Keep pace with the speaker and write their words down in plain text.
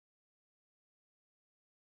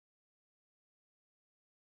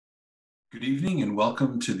Good evening and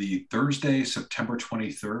welcome to the Thursday, September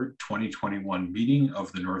 23rd, 2021 meeting of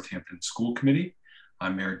the Northampton School Committee.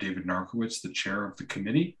 I'm Mayor David Narkowitz, the chair of the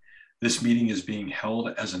committee. This meeting is being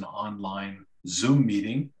held as an online Zoom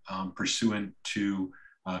meeting pursuant to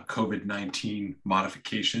COVID-19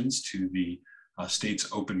 modifications to the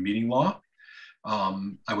state's open meeting law.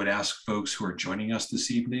 I would ask folks who are joining us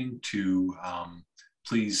this evening to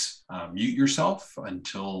please mute yourself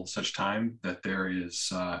until such time that there is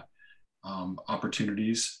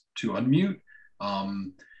opportunities to unmute.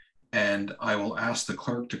 And I will ask the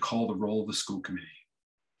clerk to call the roll of the school committee.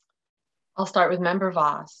 I'll start with Member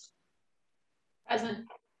Voss. Present.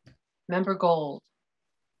 Member Gold.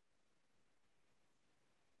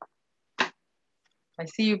 I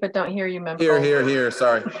see you, but don't hear you, Member Gold. Here.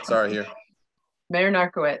 Sorry, here. Mayor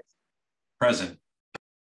Narkowitz. Present.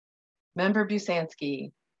 Member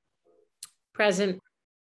Busansky. Present.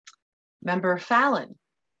 Member Fallon.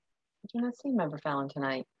 I do not see Member Fallon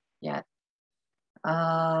tonight yet.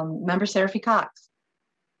 Member Seraphy Cox.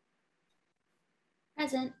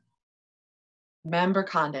 Present. Member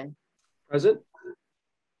Condon. Present.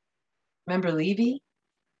 Member Levy.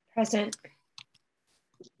 Present.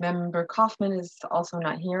 Member Kaufman is also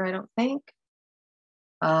not here, I don't think.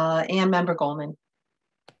 And Member Goldman.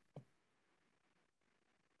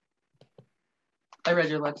 I read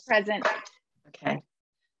your lips. Present. Okay.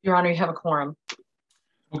 Your Honor, you have a quorum.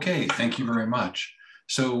 Okay, thank you very much.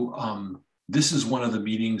 So this is one of the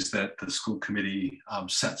meetings that the school committee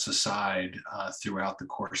sets aside throughout the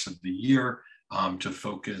course of the year to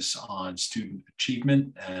focus on student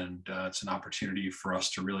achievement. And it's an opportunity for us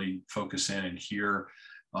to really focus in and hear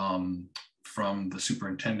from the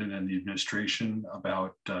superintendent and the administration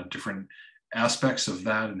about different aspects of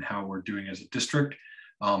that and how we're doing as a district.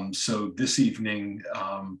 So this evening,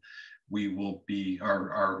 we will be,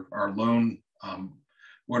 our lone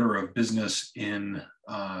order of business in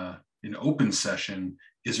open session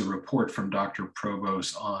is a report from Dr.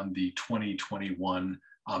 Provost on the 2021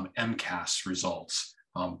 MCAS results.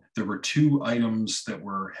 There were two items that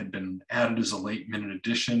had been added as a late minute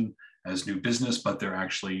addition as new business, but they're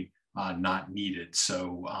actually not needed.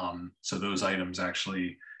 So, so those items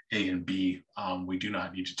actually, A and B, we do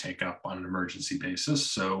not need to take up on an emergency basis.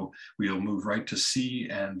 So we'll move right to C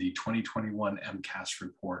and the 2021 MCAS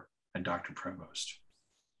report and Dr. Provost.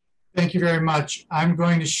 Thank you very much. I'm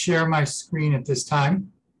going to share my screen at this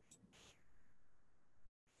time.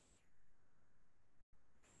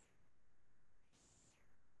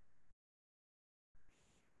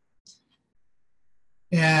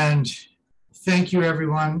 And thank you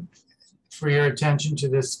everyone for your attention to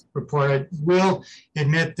this report. I will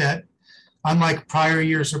admit that unlike prior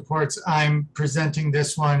year's reports, I'm presenting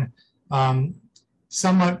this one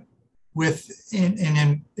somewhat with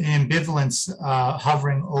an ambivalence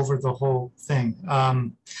hovering over the whole thing.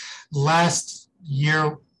 Last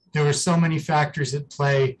year, there were so many factors at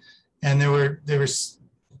play, and there was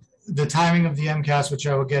the timing of the MCAS, which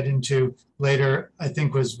I will get into later, I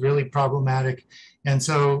think was really problematic. And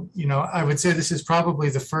so, you know, I would say this is probably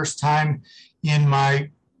the first time in my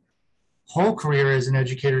whole career as an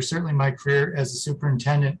educator, certainly my career as a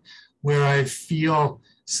superintendent, where I feel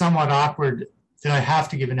somewhat awkward that I have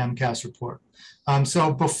to give an MCAS report.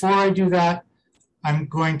 So before I do that, I'm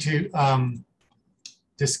going to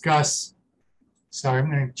discuss, sorry, I'm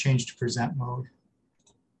going to change to present mode.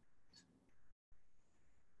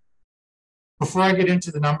 Before I get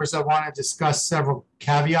into the numbers, I want to discuss several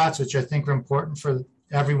caveats, which I think are important for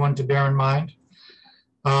everyone to bear in mind.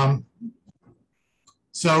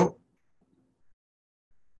 So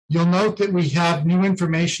you'll note that we have new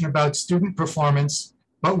information about student performance,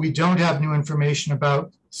 but we don't have new information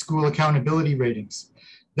about school accountability ratings.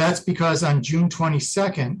 That's because on June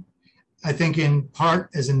 22nd, I think in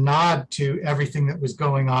part as a nod to everything that was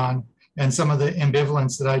going on and some of the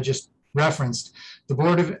ambivalence that I just referenced, the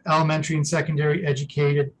Board of Elementary and Secondary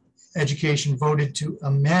Education voted to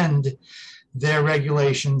amend their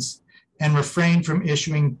regulations and refrain from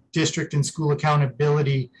issuing district and school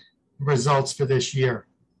accountability results for this year.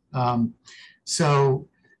 So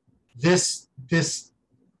this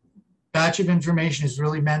batch of information is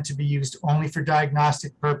really meant to be used only for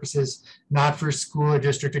diagnostic purposes, not for school or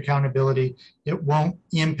district accountability. It won't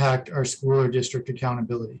impact our school or district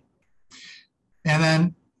accountability. And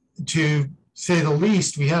then to say the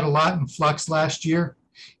least, we had a lot in flux last year,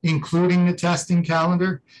 including the testing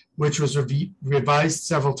calendar, which was revised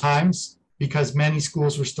several times because many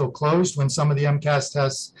schools were still closed when some of the MCAS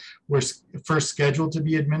tests were first scheduled to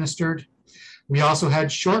be administered. We also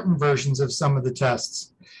had shortened versions of some of the tests.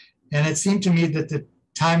 And it seemed to me that the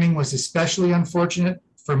timing was especially unfortunate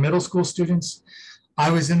for middle school students.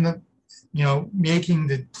 I was in the making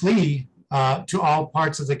the plea to all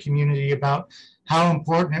parts of the community about how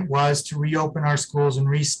important it was to reopen our schools and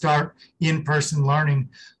restart in-person learning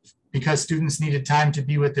because students needed time to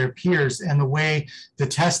be with their peers. And the way the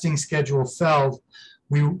testing schedule fell,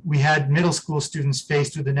 we had middle school students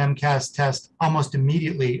faced with an MCAS test almost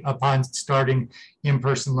immediately upon starting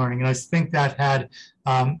in-person learning. And I think that had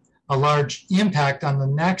a large impact on the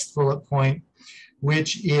next bullet point,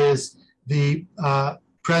 which is the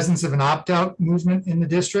presence of an opt-out movement in the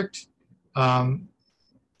district.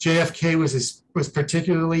 JFK was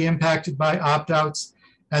particularly impacted by opt-outs.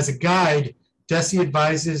 As a guide, DESE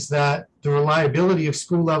advises that the reliability of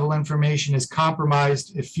school level information is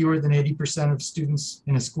compromised if fewer than 80% of students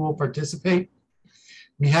in a school participate.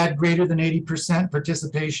 We had greater than 80%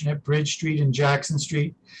 participation at Bridge Street and Jackson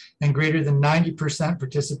Street, and greater than 90%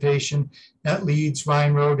 participation at Leeds,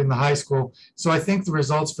 Ryan Road, and the high school. So I think the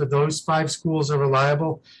results for those 5 schools are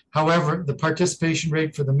reliable. However, the participation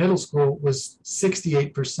rate for the middle school was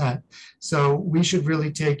 68%. So we should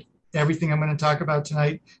really take everything I'm going to talk about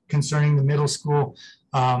tonight concerning the middle school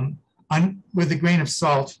with a grain of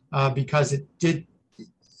salt because the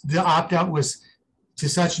opt-out was to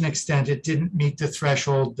such an extent it didn't meet the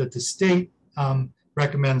threshold that the state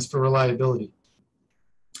recommends for reliability.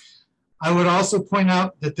 I would also point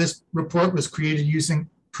out that this report was created using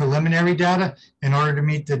preliminary data in order to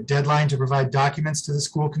meet the deadline to provide documents to the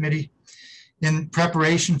school committee. In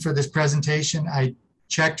preparation for this presentation, I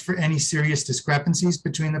checked for any serious discrepancies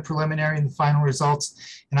between the preliminary and the final results,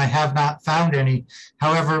 and I have not found any.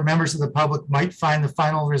 However, members of the public might find the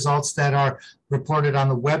final results that are reported on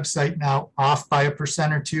the website now off by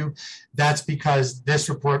 1% or 2. That's because this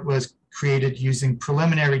report was created using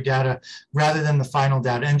preliminary data rather than the final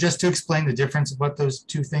data. And just to explain the difference of what those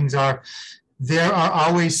two things are, there are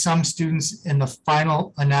always some students in the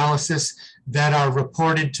final analysis that are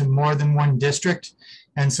reported to more than one district.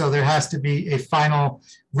 And so there has to be a final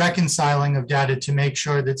reconciling of data to make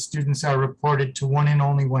sure that students are reported to one and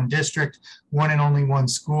only one district, one and only one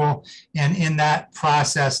school. And in that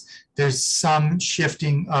process, there's some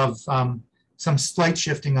shifting of, some slight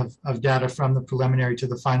shifting of data from the preliminary to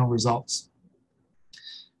the final results.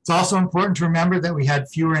 It's also important to remember that we had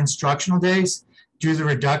fewer instructional days due to the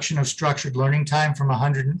reduction of structured learning time from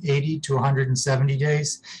 180 to 170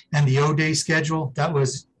 days, and the O-day schedule that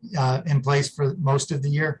was in place for most of the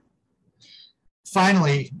year.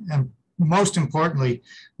 Finally, and most importantly,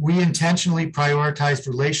 we intentionally prioritized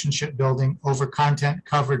relationship building over content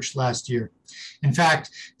coverage last year. In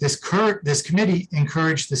fact, this committee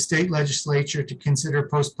encouraged the state legislature to consider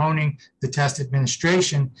postponing the test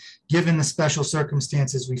administration given the special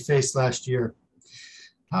circumstances we faced last year.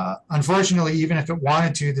 Unfortunately, even if it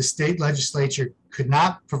wanted to, the state legislature could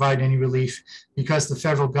not provide any relief because the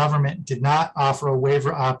federal government did not offer a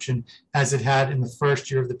waiver option as it had in the first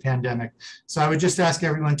year of the pandemic. So I would just ask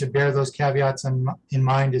everyone to bear those caveats in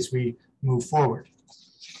mind as we move forward.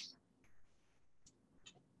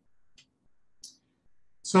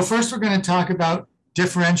 So first, we're going to talk about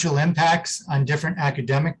differential impacts on different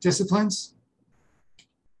academic disciplines.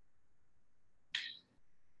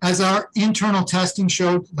 As our internal testing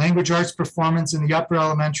showed, language arts performance in the upper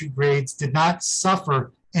elementary grades did not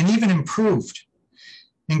suffer and even improved.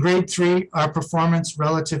 In grade 3, our performance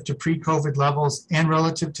relative to pre-COVID levels and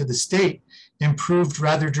relative to the state improved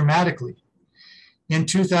rather dramatically. In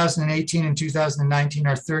 2018 and 2019,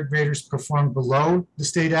 our 3rd graders performed below the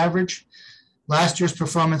state average. Last year's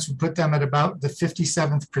performance would put them at about the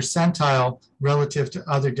 57th percentile relative to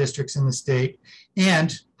other districts in the state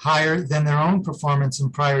and higher than their own performance in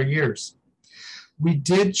prior years. We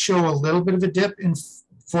did show a little bit of a dip in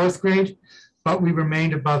 4th grade, but we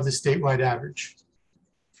remained above the statewide average.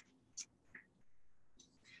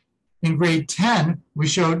 In grade 10, we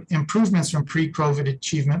showed improvements from pre-COVID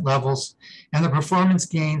achievement levels, and the performance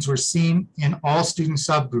gains were seen in all student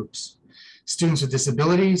subgroups. Students with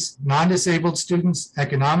disabilities, non-disabled students,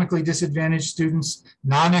 economically disadvantaged students,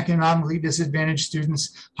 non-economically disadvantaged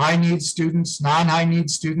students, high-need students, non-high-need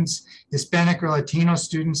students, Hispanic or Latino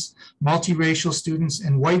students, multiracial students,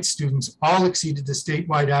 and white students all exceeded the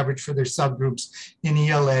statewide average for their subgroups in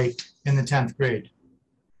ELA in the 10th grade.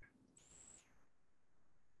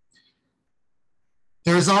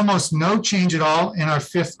 There is almost no change at all in our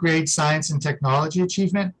 5th grade science and technology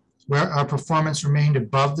achievement, where our performance remained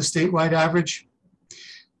above the statewide average.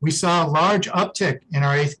 We saw a large uptick in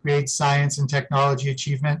our 8th grade science and technology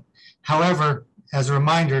achievement. However, as a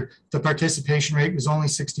reminder, the participation rate was only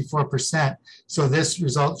 64%, so this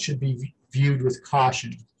result should be viewed with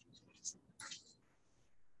caution.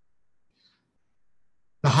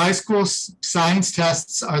 The high school science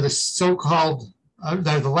tests are the so-called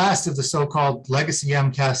they're the last of the so-called legacy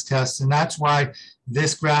MCAS tests, and that's why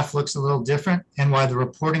this graph looks a little different and why the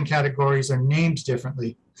reporting categories are named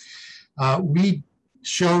differently. We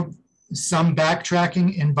showed some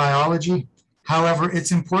backtracking in biology. However,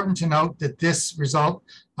 it's important to note that this result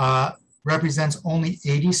represents only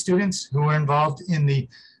 80 students who were involved in the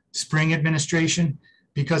spring administration,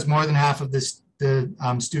 because more than half of the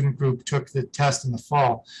student group took the test in the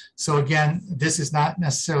fall. So again, this is not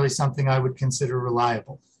necessarily something I would consider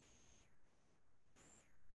reliable.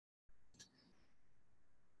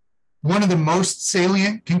 One of the most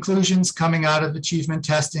salient conclusions coming out of achievement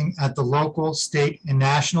testing at the local, state, and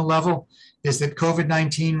national level is that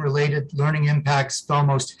COVID-19 related learning impacts fell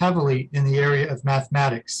most heavily in the area of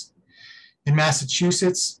mathematics. In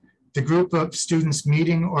Massachusetts, the group of students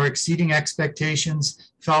meeting or exceeding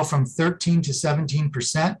expectations fell from 13 to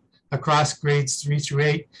 17% across grades 3 through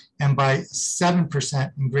 8 and by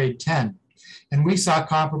 7% in grade 10. And we saw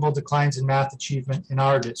comparable declines in math achievement in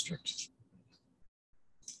our district.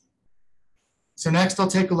 So next, I'll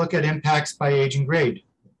take a look at impacts by age and grade.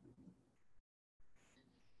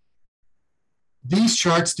 These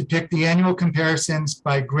charts depict the annual comparisons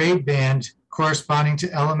by grade band corresponding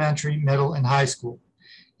to elementary, middle, and high school.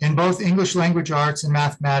 In both English language arts and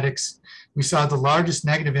mathematics, we saw the largest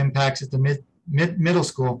negative impacts at the middle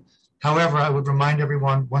school. However, I would remind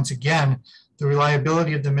everyone, once again, the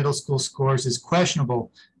reliability of the middle school scores is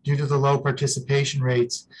questionable due to the low participation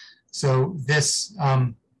rates. So this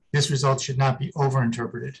result should not be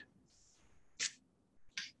overinterpreted.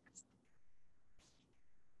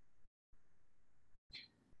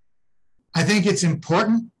 I think it's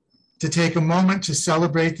important to take a moment to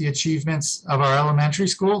celebrate the achievements of our elementary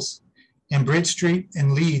schools and Bridge Street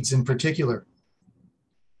and Leeds in particular.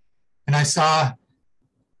 And I saw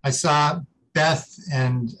Beth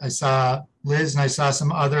and I saw Liz and I saw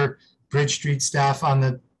some other Bridge Street staff on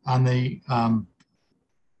the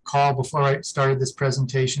call before I started this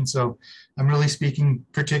presentation. So I'm really speaking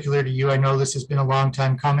particular to you. I know this has been a long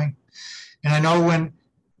time coming. And I know when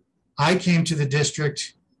I came to the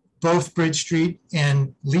district, both Bridge Street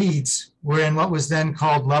and Leeds were in what was then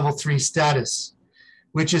called level 3 status,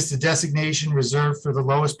 which is the designation reserved for the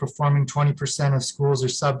lowest performing 20% of schools or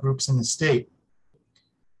subgroups in the state.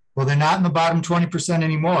 Well, they're not in the bottom 20%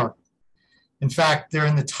 anymore. In fact, they're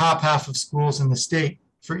in the top half of schools in the state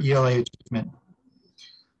for ELA achievement.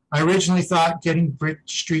 I originally thought getting Bridge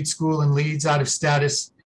Street School and Leeds out of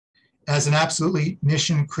status as an absolutely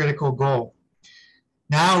mission critical goal.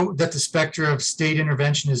 Now that the specter of state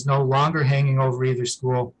intervention is no longer hanging over either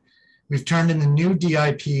school, we've turned in the new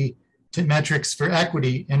DIP to metrics for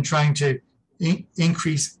equity and trying to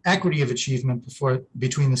increase equity of achievement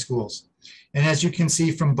between the schools. And as you can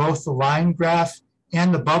see from both the line graph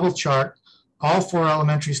and the bubble chart, all 4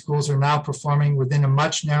 elementary schools are now performing within a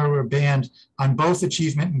much narrower band on both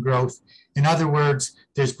achievement and growth. In other words,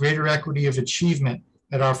 there's greater equity of achievement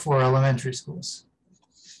at our 4 elementary schools.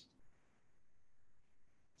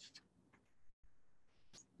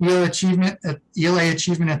 ELA achievement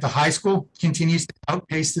at the high school continues to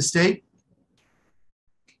outpace the state.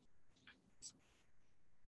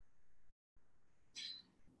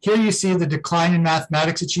 Here you see the decline in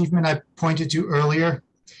mathematics achievement I pointed to earlier,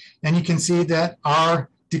 and you can see that our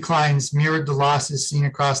declines mirrored the losses seen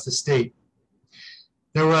across the state.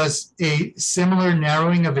 There was a similar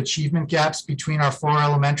narrowing of achievement gaps between our 4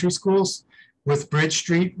 elementary schools, with Bridge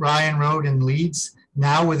Street, Ryan Road, and Leeds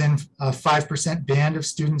now within a 5% band of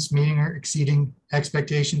students meeting or exceeding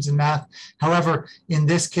expectations in math. However, in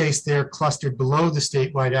this case, they're clustered below the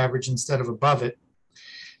statewide average instead of above it.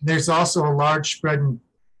 There's also a large spread in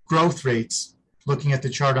growth rates, looking at the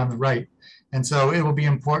chart on the right. And so it will be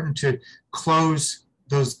important to close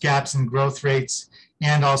those gaps in growth rates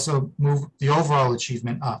and also move the overall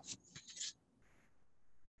achievement up.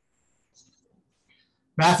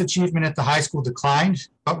 Math achievement at the high school declined,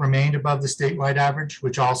 but remained above the statewide average,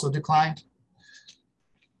 which also declined.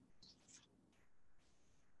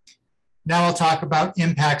 Now I'll talk about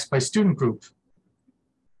impacts by student group.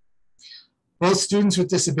 Both students with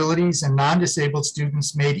disabilities and non-disabled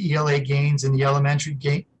students made ELA gains in the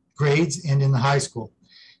elementary grades and in the high school.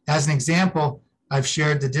 As an example, I've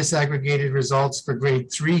shared the disaggregated results for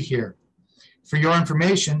grade 3 here. For your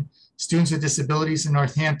information, students with disabilities in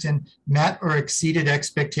Northampton met or exceeded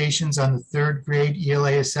expectations on the 3rd grade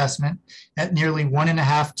ELA assessment at nearly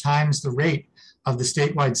 1.5 times the rate of the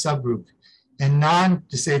statewide subgroup. And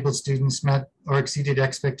non-disabled students met or exceeded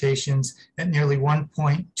expectations at nearly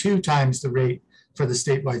 1.2 times the rate for the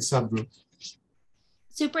statewide subgroup.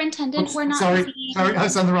 Superintendent, Oops, we're not sorry, seeing... I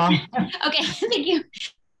was on the wrong. Okay, thank you.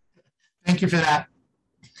 Thank you for that.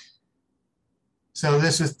 So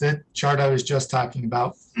this is the chart I was just talking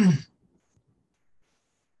about.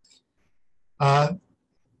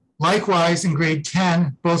 Likewise, in grade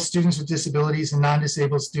 10, both students with disabilities and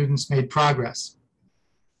non-disabled students made progress.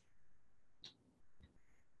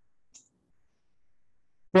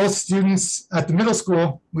 Both students at the middle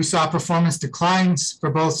school, we saw performance declines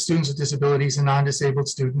for both students with disabilities and non-disabled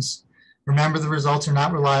students. Remember, the results are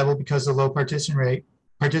not reliable because of the low participation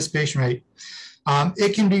rate.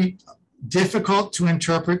 It can be difficult to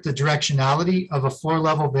interpret the directionality of a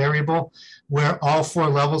 4-level variable where all 4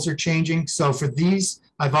 levels are changing. So for these,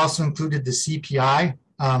 I've also included the CPI.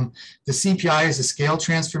 The CPI is a scale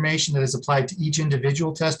transformation that is applied to each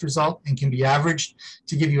individual test result and can be averaged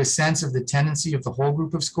to give you a sense of the tendency of the whole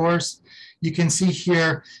group of scores. You can see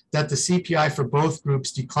here that the CPI for both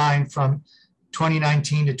groups declined from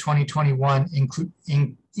 2019 to 2021,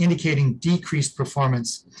 indicating decreased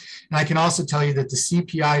performance. And I can also tell you that the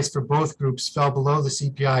CPIs for both groups fell below the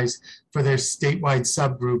CPIs for their statewide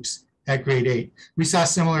subgroups at grade 8. We saw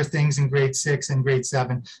similar things in grade 6 and grade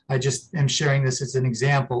 7. I just am sharing this as an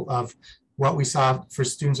example of what we saw for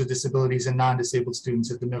students with disabilities and non-disabled students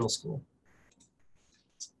at the middle school.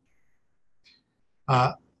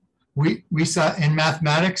 We saw in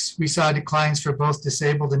mathematics, we saw declines for both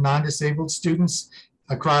disabled and non-disabled students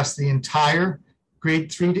across the entire grade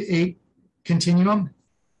 3 to 8 continuum.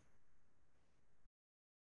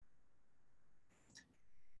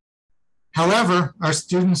 However, our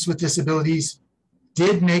students with disabilities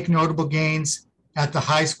did make notable gains at the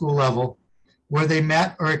high school level, where they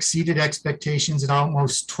met or exceeded expectations at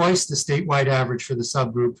almost twice the statewide average for the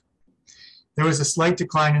subgroup. There was a slight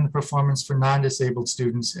decline in the performance for non-disabled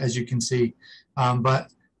students, as you can see,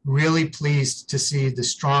 but really pleased to see the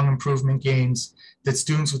strong improvement gains that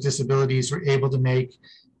students with disabilities were able to make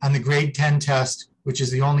on the grade 10 test, which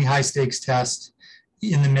is the only high stakes test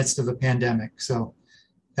in the midst of a pandemic. So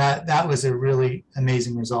that was a really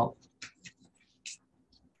amazing result.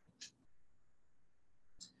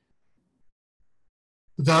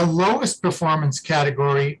 The lowest performance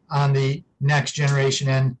category on the next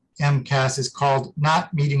generation MCAS is called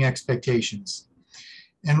not meeting expectations.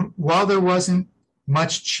 And while there wasn't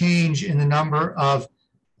much change in the number of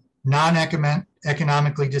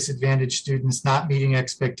non-economically disadvantaged students not meeting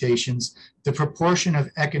expectations, the proportion of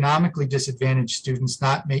economically disadvantaged students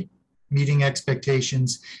not meeting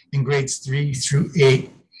expectations in grades 3 through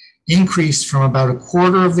 8 increased from about a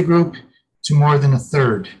quarter of the group to more than a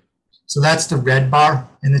third. So that's the red bar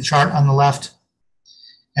in the chart on the left.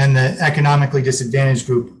 And the economically disadvantaged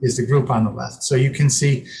group is the group on the left. So you can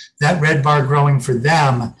see that red bar growing for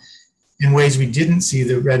them in ways we didn't see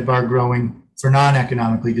the red bar growing for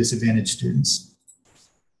non-economically disadvantaged students.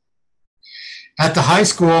 At the high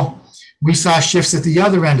school, we saw shifts at the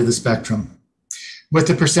other end of the spectrum, with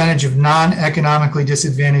the percentage of non-economically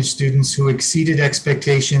disadvantaged students who exceeded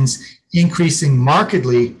expectations increasing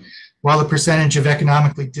markedly, while the percentage of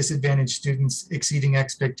economically disadvantaged students exceeding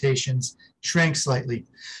expectations shrank slightly.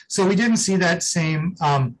 So we didn't see that same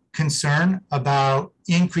concern about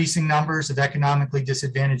increasing numbers of economically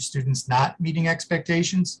disadvantaged students not meeting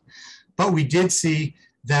expectations, but we did see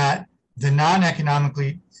that the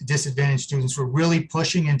non-economically disadvantaged students were really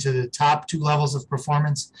pushing into the top 2 levels of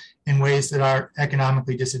performance in ways that our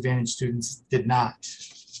economically disadvantaged students did not.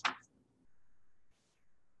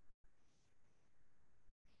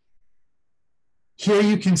 Here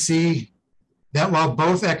you can see that while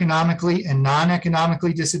both economically and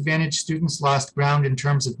non-economically disadvantaged students lost ground in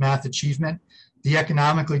terms of math achievement, the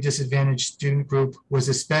economically disadvantaged student group was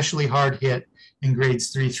especially hard hit in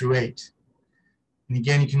grades 3 through 8. And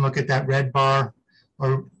again, you can look at that red bar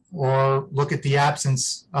or look at the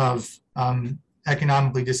absence of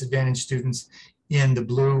economically disadvantaged students in the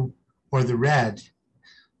blue or the red.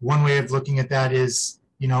 One way of looking at that is,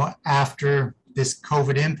 after this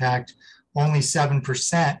COVID impact, only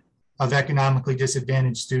 7% of economically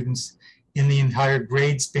disadvantaged students in the entire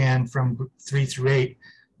grade span from 3 through 8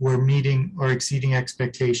 were meeting or exceeding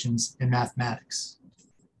expectations in mathematics.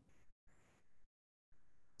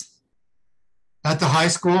 At the high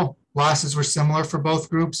school, losses were similar for both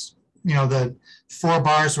groups. The 4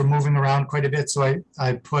 bars were moving around quite a bit, so I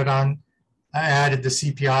added the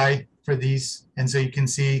CPI for these, and so you can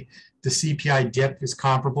see the CPI dip is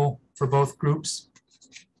comparable for both groups.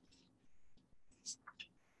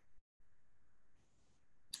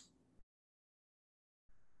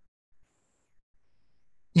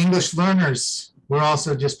 English learners were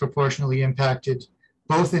also disproportionately impacted,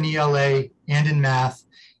 both in ELA and in math.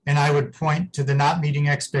 And I would point to the not meeting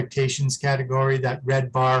expectations category, that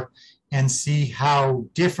red bar, and see how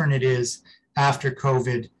different it is after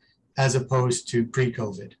COVID as opposed to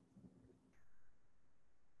pre-COVID.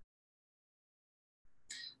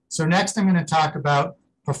 So next I'm going to talk about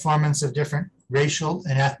performance of different racial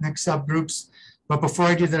and ethnic subgroups. But before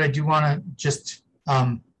I do that, I do want to just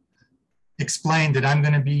explain that I'm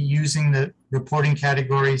going to be using the reporting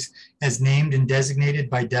categories as named and designated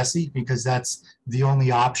by DESE because that's the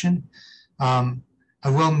only option. I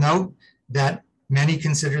will note that many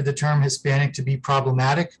consider the term Hispanic to be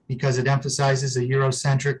problematic because it emphasizes a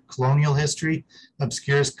Eurocentric colonial history,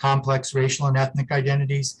 obscures complex racial and ethnic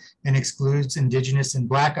identities, and excludes Indigenous and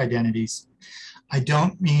Black identities. I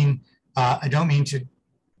don't mean to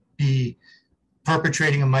be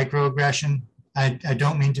perpetrating a microaggression. I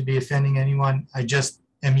don't mean to be offending anyone. I just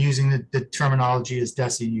am using the terminology as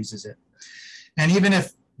DESE uses it. And even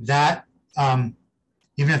if that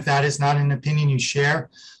is not an opinion you share,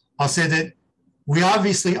 I'll say that we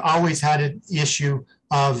obviously always had an issue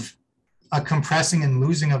of a compressing and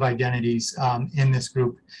losing of identities in this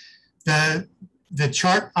group. The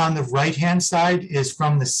chart on the right-hand side is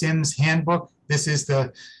from the Sims handbook. This is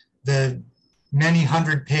the many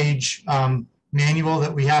hundred-page manual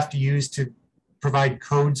that we have to use to provide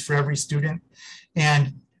codes for every student.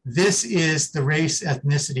 And this is the race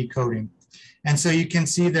ethnicity coding. And so you can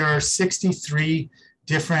see there are 63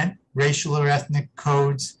 different racial or ethnic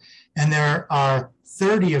codes, and there are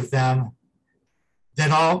 30 of them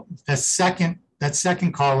that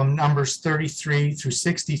second column, numbers 33 through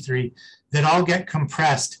 63, that all get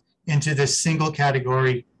compressed into this single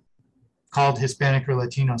category called Hispanic or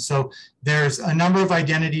Latino. So there's a number of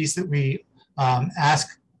identities that we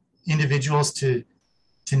ask individuals to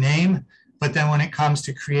name, but then when it comes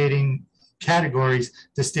to creating categories,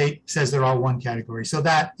 the state says they're all one category. So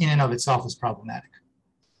that in and of itself is problematic.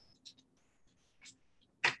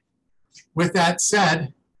 With that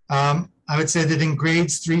said, I would say that in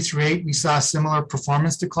grades 3 through 8, we saw similar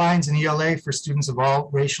performance declines in ELA for students of all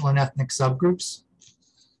racial and ethnic subgroups.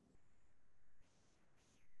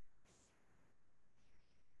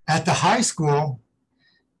 At the high school,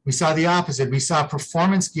 we saw the opposite. We saw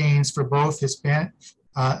performance gains for both Hispanic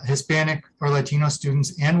or Latino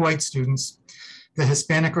students and white students. The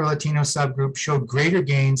Hispanic or Latino subgroup showed greater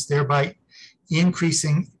gains, thereby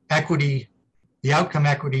increasing equity, the outcome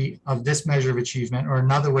equity of this measure of achievement, or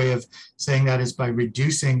another way of saying that is by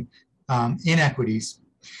reducing inequities.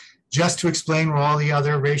 Just to explain where all the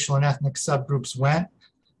other racial and ethnic subgroups went,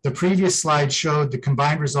 the previous slide showed the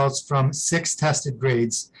combined results from 6 tested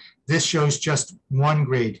grades. This shows just 1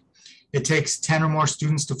 grade. It takes 10 or more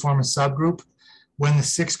students to form a subgroup. When the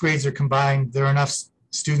 6 grades are combined, there are enough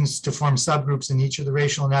students to form subgroups in each of the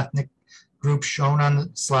racial and ethnic groups shown on the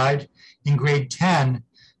slide. In grade 10,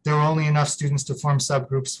 there were only enough students to form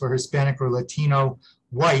subgroups for Hispanic or Latino,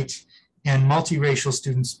 white, and multiracial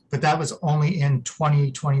students, but that was only in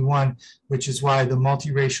 2021, which is why the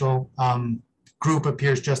multiracial group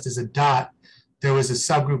appears just as a dot. There was a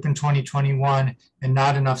subgroup in 2021 and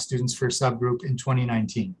not enough students for a subgroup in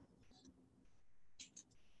 2019.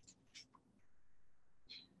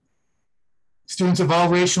 Students of all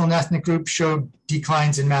racial and ethnic groups showed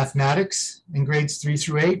declines in mathematics in grades 3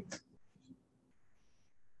 through 8.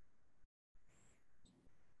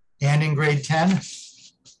 And in grade 10.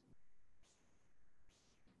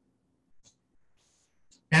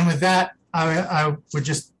 And with that, I would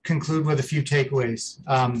just conclude with a few takeaways.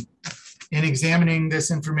 In examining this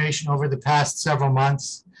information over the past several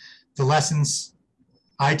months, the lessons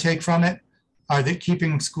I take from it are that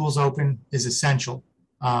keeping schools open is essential.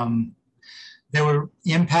 There were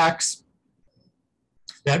impacts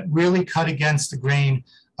that really cut against the grain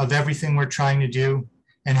of everything we're trying to do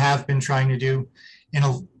and have been trying to do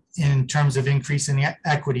in terms of increasing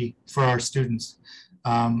equity for our students.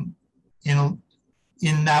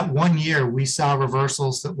 In that 1 year, we saw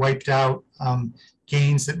reversals that wiped out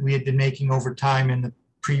gains that we had been making over time in the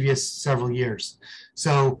previous several years.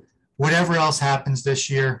 So whatever else happens this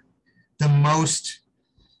year, the most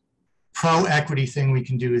pro-equity thing we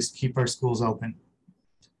can do is keep our schools open.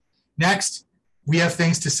 Next, we have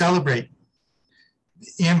things to celebrate.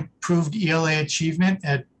 Improved ELA achievement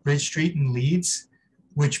at Bridge Street and Leeds,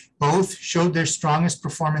 which both showed their strongest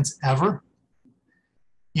performance ever.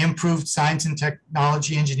 Improved science and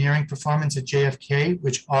technology engineering performance at JFK,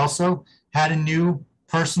 which also had a new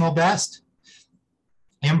personal best.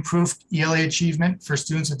 Improved ELA achievement for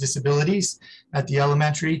students with disabilities at the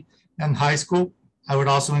elementary and high school. I would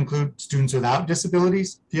also include students without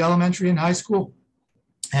disabilities, the elementary and high school.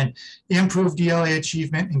 And improved ELA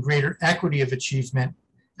achievement and greater equity of achievement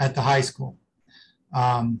at the high school.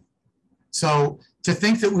 So to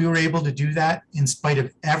think that we were able to do that in spite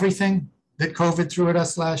of everything that COVID threw at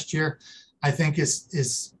us last year, I think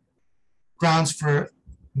is grounds for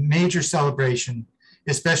major celebration,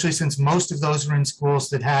 especially since most of those were in schools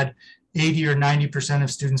that had 80 or 90%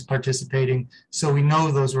 of students participating. So we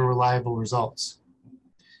know those were reliable results.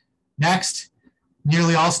 Next,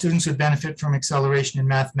 nearly all students would benefit from acceleration in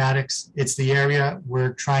mathematics. It's the area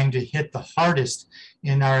we're trying to hit the hardest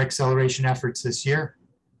in our acceleration efforts this year.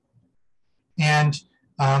 And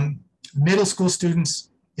middle school students,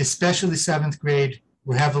 especially 7th grade,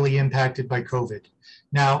 were heavily impacted by COVID.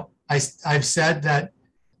 Now, I've said that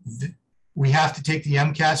we have to take the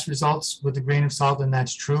MCAS results with a grain of salt, and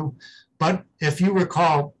that's true. But if you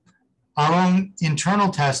recall, our own internal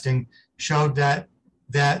testing showed that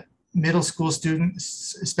middle school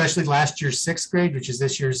students, especially last year's 6th grade, which is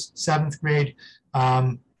this year's 7th grade,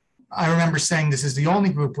 I remember saying this is the only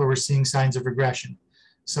group where we're seeing signs of regression.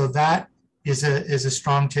 So that is a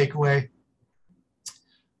strong takeaway.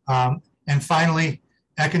 And finally,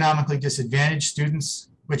 economically disadvantaged students,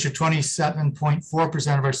 which are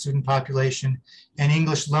 27.4% of our student population, and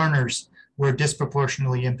English learners were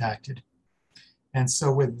disproportionately impacted. And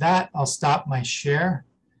so with that, I'll stop my share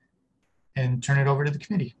and turn it over to the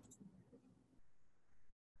committee.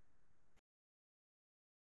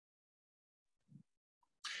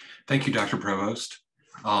 Thank you, Dr. Provost.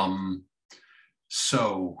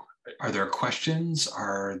 So are there questions?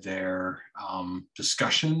 Are there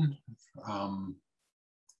discussion?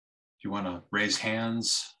 Do you want to raise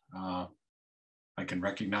hands? I can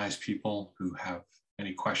recognize people who have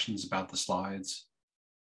any questions about the slides.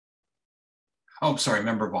 Oh, sorry,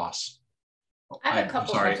 Member Voss. I have a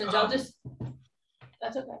couple questions. I'll just,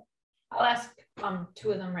 that's okay. I'll ask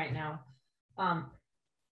 2 of them right now.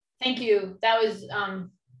 Thank you. That was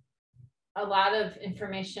a lot of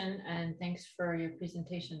information, and thanks for your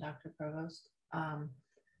presentation, Dr. Provost.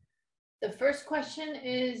 The first question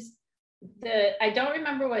is, I don't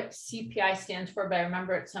remember what CPI stands for, but I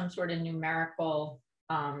remember it's some sort of numerical,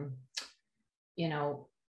 you know,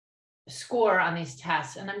 score on these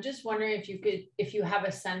tests. And I'm just wondering if you have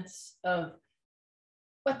a sense of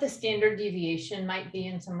what the standard deviation might be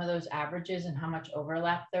in some of those averages and how much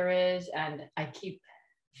overlap there is. And I keep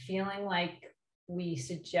feeling like we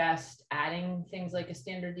suggest adding things like a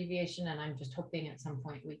standard deviation, and I'm just hoping at some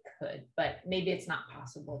point we could, but maybe it's not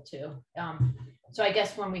possible to. So I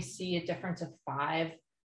guess when we see a difference of 5,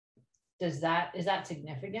 is that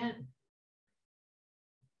significant?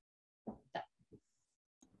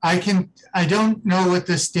 I don't know what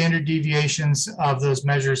the standard deviations of those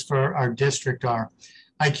measures for our district are.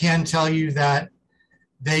 I can tell you that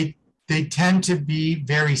they tend to be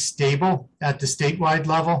very stable at the statewide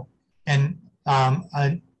level, and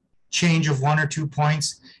a change of 1 or 2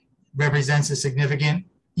 points represents a significant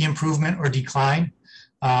improvement or decline.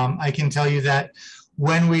 I can tell you that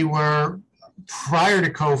when we were, prior to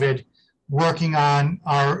COVID, working on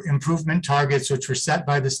our improvement targets, which were set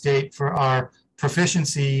by the state for our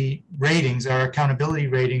proficiency ratings, our accountability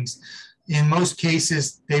ratings, in most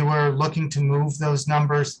cases, they were looking to move those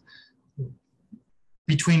numbers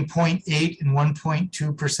between 0.8 and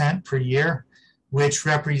 1.2% per year, which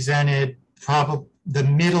represented probably the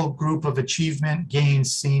middle group of achievement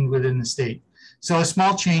gains seen within the state. So a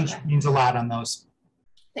small change means a lot on those.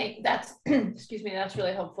 That's, excuse me, that's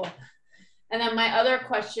really helpful. And then my other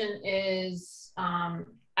question is, I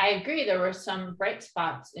agree there were some bright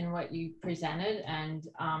spots in what you presented. And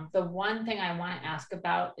the one thing I want to ask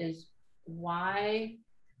about is, why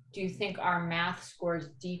do you think our math scores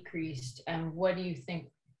decreased? And what do you think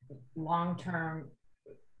long-term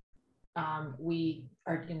we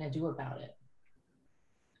are going to do about it?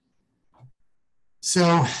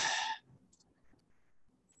 So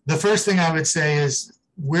the first thing I would say is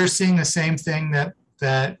we're seeing the same thing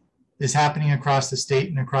that is happening across the state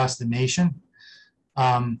and across the nation.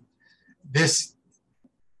 I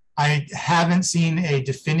haven't seen a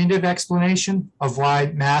definitive explanation of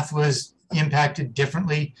why math was impacted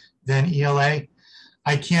differently than ELA.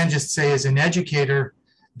 I can just say as an educator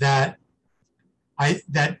that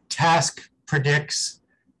task predicts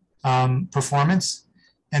performance,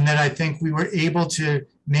 and that I think we were able to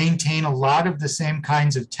maintain a lot of the same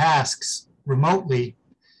kinds of tasks remotely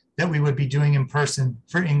that we would be doing in person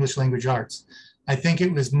for English language arts. I think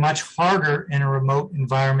it was much harder in a remote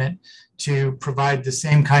environment to provide the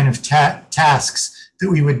same kind of tasks that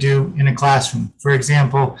we would do in a classroom. For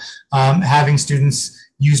example, having students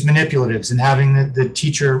use manipulatives and having the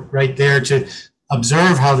teacher right there to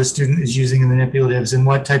observe how the student is using the manipulatives and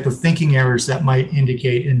what type of thinking errors that might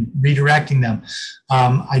indicate and redirecting them.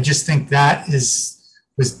 I just think that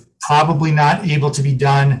was probably not able to be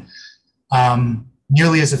done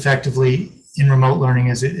nearly as effectively in remote learning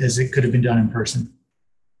as it could have been done in person.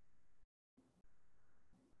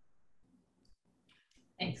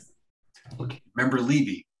 Thanks. Okay. Member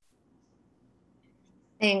Levy.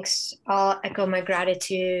 Thanks. I'll echo my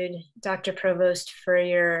gratitude, Dr. Provost, for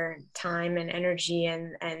your time and energy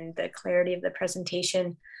and the clarity of the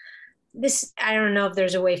presentation. I don't know if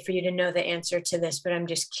there's a way for you to know the answer to this, but I'm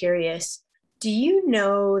just curious. Do you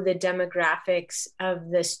know the demographics of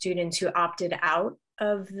the students who opted out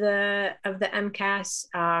of the MCAS?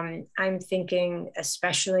 I'm thinking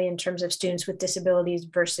especially in terms of students with disabilities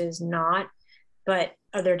versus not, but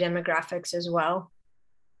other demographics as well.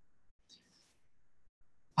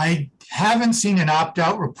 I haven't seen an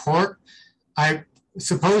opt-out report. I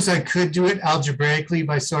suppose I could do it algebraically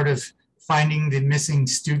by sort of finding the missing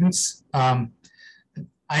students. I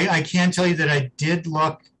can tell you that I did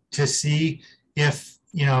look to see if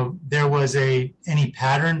there was any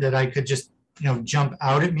pattern that I could just jump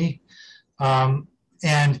out at me.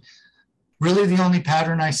 And really the only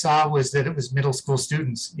pattern I saw was that it was middle school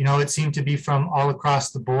students. It seemed to be from all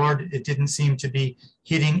across the board. It didn't seem to be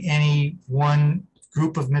hitting any one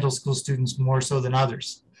group of middle school students more so than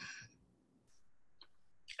others.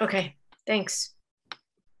 Okay, thanks.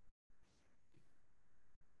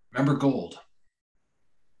 Member Gold.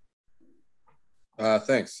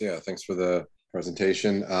 Thanks. Yeah, thanks for the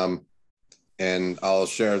presentation. And I'll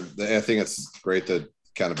share, I think it's great that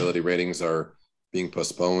accountability ratings are being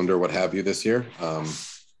postponed or what have you this year,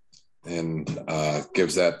 and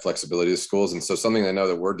gives that flexibility to schools. And so something I know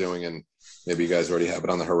that we're doing, and maybe you guys already have it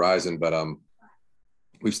on the horizon, but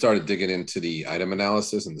we've started digging into the item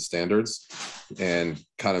analysis and the standards, and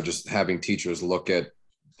kind of just having teachers look at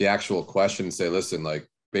the actual question and say, listen, like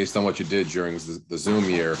based on what you did during the Zoom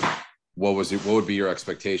year, what would be your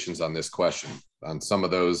expectations on this question? On some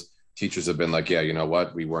of those, teachers have been like, yeah, you know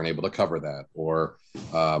what, we weren't able to cover that, or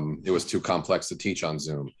it was too complex to teach on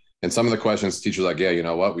Zoom. And some of the questions, teachers are like, yeah, you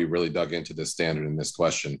know what, we really dug into this standard in this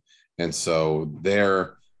question. And so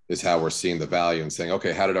there is how we're seeing the value and saying,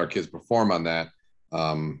 okay, how did our kids perform on that?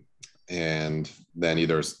 And then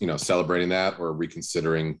either celebrating that or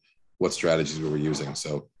reconsidering what strategies we were using.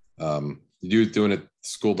 So you doing it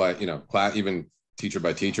school by class, even teacher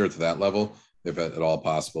by teacher to that level, if at all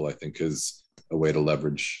possible, I think is a way to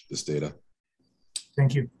leverage this data.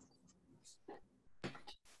 Thank you.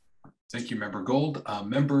 Thank you, Member Gold.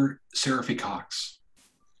 Member Seraphy Cox.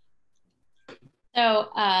 So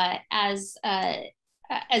as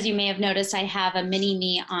you may have noticed, I have a mini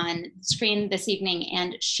me on screen this evening,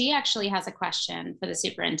 and she actually has a question for the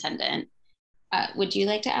superintendent. Would you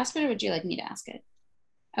like to ask it, or would you like me to ask it?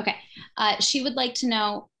 Okay. She would like to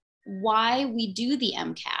know why we do the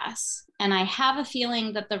MCAS. And I have a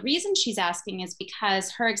feeling that the reason she's asking is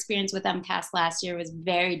because her experience with MCAS last year was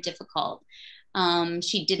very difficult.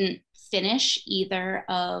 She didn't finish either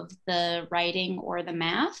of the writing or the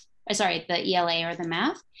math. The ELA or the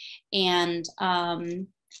math, and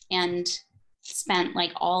spent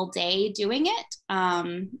like all day doing it,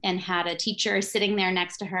 and had a teacher sitting there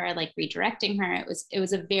next to her, like redirecting her. It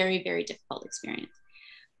was a very, very difficult experience.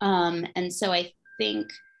 And so I think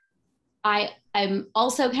I'm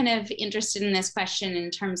also kind of interested in this question in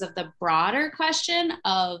terms of the broader question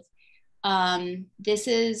of this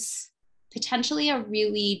is potentially a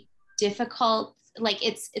really difficult, like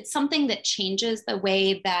it's something that changes the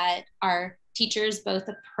way that our teachers both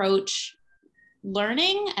approach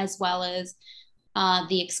learning as well as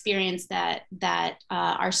the experience that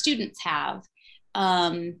our students have.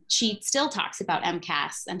 She still talks about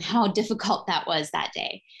MCAS and how difficult that was that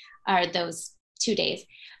day, or those 2 days.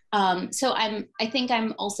 So I think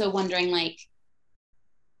I'm also wondering, like,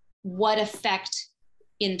 what effect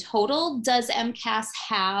in total does MCAS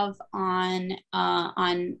have on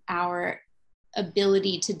our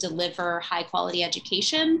ability to deliver high quality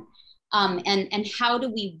education, and how do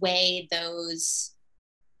we weigh those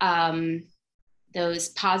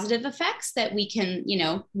positive effects that we can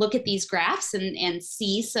look at these graphs and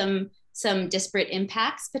see some disparate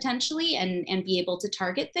impacts potentially, and be able to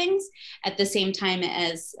target things at the same time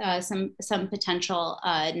as some potential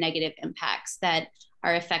negative impacts that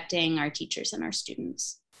are affecting our teachers and our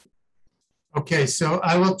students. Okay, so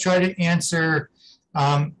I will try to answer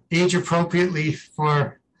age appropriately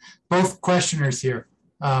for both questioners here.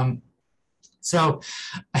 So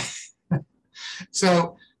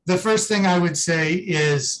the first thing I would say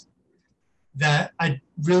is that I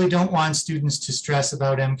really don't want students to stress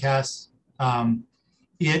about MCAS.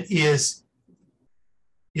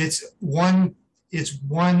 It's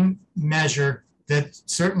one measure that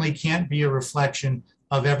certainly can't be a reflection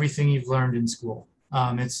of everything you've learned in school.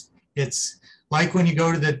 It's like when you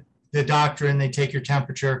go to the doctor and they take your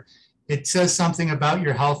temperature. It says something about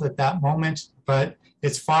your health at that moment, but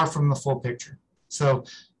it's far from the full picture. So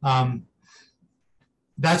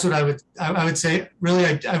that's what I would say. Really,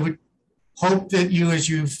 I would hope that you, as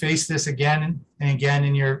you face this again and again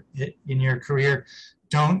in your career,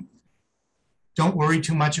 don't worry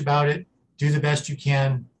too much about it. Do the best you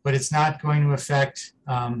can, but it's not going to affect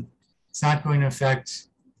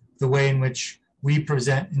the way in which we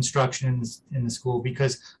present instruction in the school.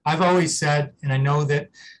 Because I've always said, and I know that,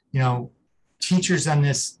 you know, teachers in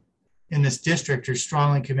this district are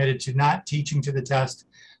strongly committed to not teaching to the test,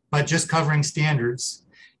 but just covering standards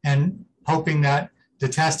and hoping that the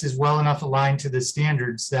test is well enough aligned to the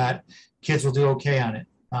standards that kids will do okay on it.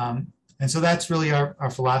 And so that's really our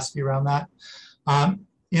philosophy around that.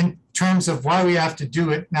 In terms of why we have to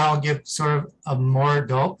do it, now I'll give sort of a more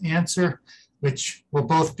adult answer, which will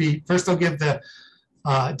both be, first I'll give the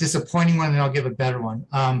disappointing one, and I'll give a better one.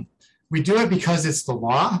 We do it because it's the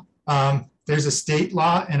law. There's a state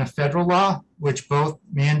law and a federal law, which both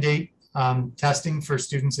mandate testing for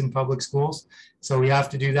students in public schools. So we have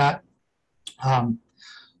to do that.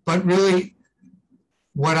 But really,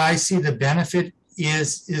 what I see the benefit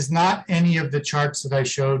is not any of the charts that I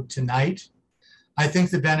showed tonight. I think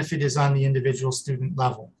the benefit is on the individual student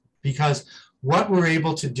level, because what we're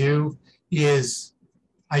able to do is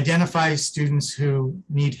identify students who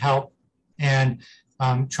need help and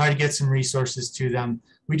try to get some resources to them.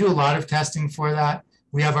 We do a lot of testing for that.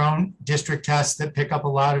 We have our own district tests that pick up a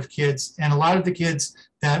lot of kids, and a lot of the kids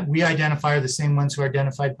that we identify are the same ones who are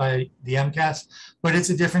identified by the MCAS, but it's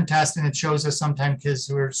a different test, and it shows us sometimes kids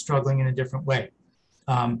who are struggling in a different way.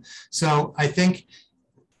 So I think,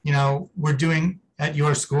 you know, we're doing at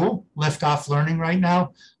your school lift-off learning right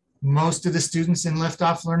now. Most of the students in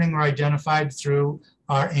lift-off learning were identified through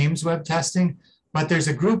our Ames web testing, but there's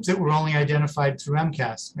a group that were only identified through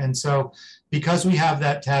MCAS. And so because we have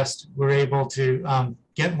that test, we're able to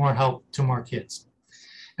get more help to more kids.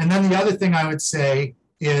 And then the other thing I would say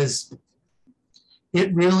is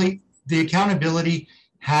the accountability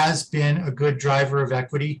has been a good driver of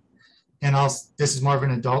equity. And this is more of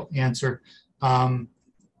an adult answer.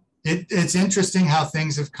 It's interesting how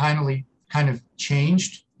things have kind of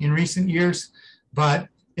changed in recent years, but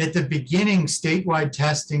at the beginning, statewide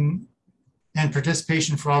testing and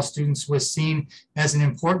participation for all students was seen as an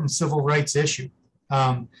important civil rights issue.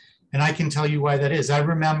 And I can tell you why that is. I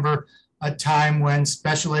remember a time when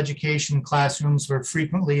special education classrooms were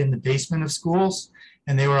frequently in the basement of schools,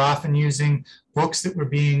 and they were often using books that were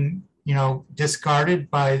being, you know, discarded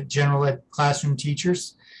by general ed classroom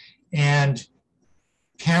teachers. And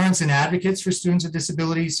parents and advocates for students with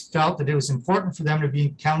disabilities felt that it was important for them to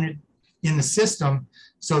be counted in the system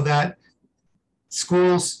so that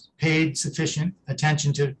schools paid sufficient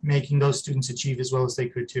attention to making those students achieve as well as they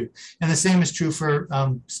could too. And the same is true for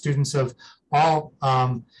students of all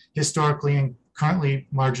historically and currently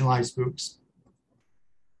marginalized groups.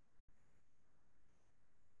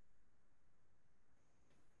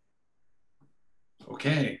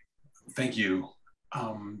 Okay, thank you.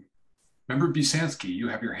 Member Busansky, you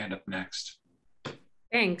have your hand up next.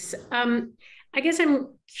 Thanks. I guess I'm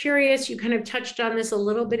curious, you kind of touched on this a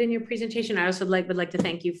little bit in your presentation. I also would like to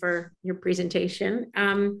thank you for your presentation.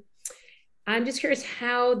 I'm just curious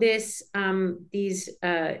how these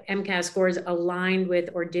MCAS scores aligned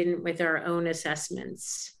with or didn't with our own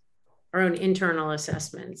assessments, our own internal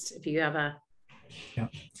assessments, if you have a... Yeah,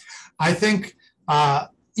 I think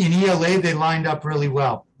in ELA, they lined up really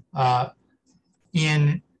well.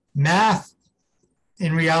 In math,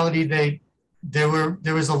 in reality,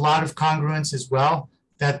 there was a lot of congruence as well.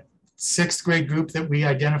 That 6th grade group that we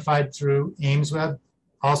identified through Ames Web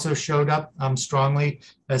also showed up strongly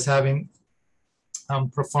as having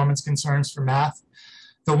performance concerns for math.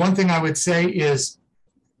 The one thing I would say is,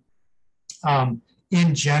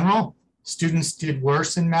 in general, students did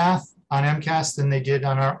worse in math on MCAS than they did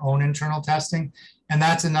on our own internal testing. And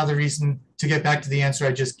that's another reason, to get back to the answer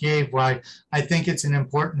I just gave, why I think it's an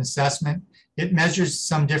important assessment. It measures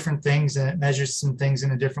some different things, and it measures some things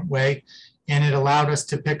in a different way. And it allowed us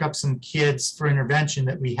to pick up some kids for intervention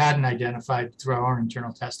that we hadn't identified through our own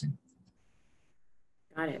internal testing.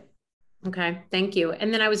 Got it. Okay, thank you.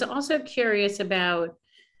 And then I was also curious about,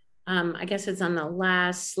 I guess it's on the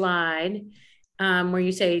last slide, where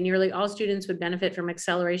you say nearly all students would benefit from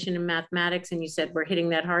acceleration in mathematics. And you said we're hitting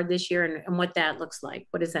that hard this year, and what that looks like.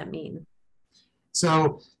 What does that mean?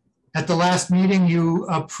 So at the last meeting, you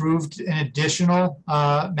approved an additional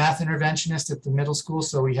math interventionist at the middle school.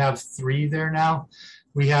 So we have 3 there now.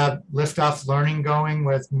 We have lift-off learning going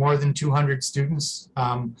with more than 200 students.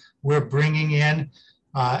 We're bringing in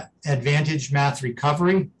Advantage Math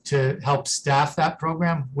Recovery to help staff that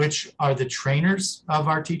program, which are the trainers of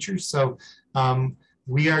our teachers. So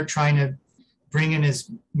we are trying to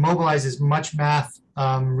mobilize as much math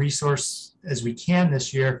resource as we can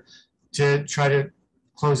this year to try to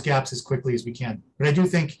close gaps as quickly as we can. But I do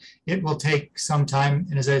think it will take some time.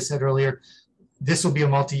 And as I said earlier, this will be a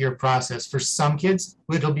multi-year process. For some kids,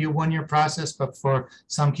 it'll be a one-year process, but for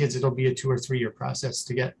some kids, it'll be a 2 or 3 year process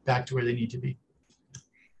to get back to where they need to be.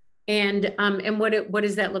 And what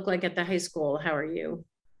does that look like at the high school? How are you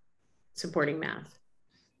supporting math?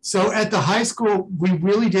 So at the high school, we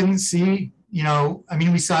really didn't see, I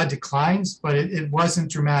mean, we saw declines, but it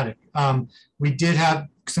wasn't dramatic. We did have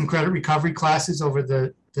some credit recovery classes over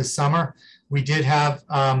the summer. We did have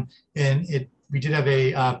a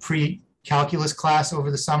pre-calculus class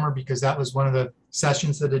over the summer because that was one of the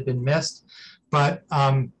sessions that had been missed. But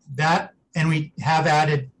and we have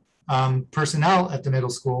added personnel at the middle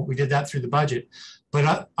school. We did that through the budget.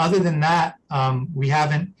 But other than that, we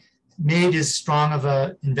haven't made as strong of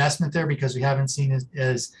an investment there because we haven't seen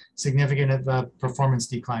as significant of a performance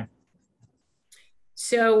decline.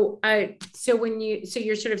 So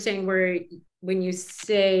you're sort of saying when you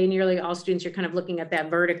say nearly all students, you're kind of looking at that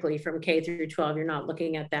vertically from K through 12. You're not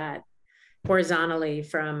looking at that horizontally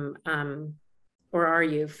from, or are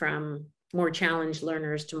you, from more challenged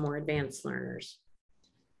learners to more advanced learners?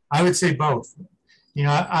 I would say both.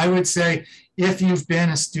 I would say if you've been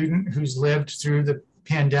a student who's lived through the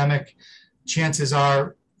pandemic, chances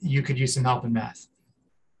are you could use some help in math.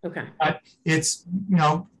 Okay. But it's,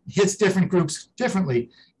 hits different groups differently.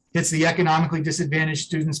 Hits the economically disadvantaged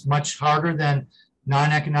students much harder than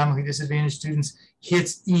non-economically disadvantaged students.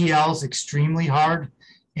 Hits ELs extremely hard.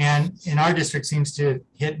 And in our district seems to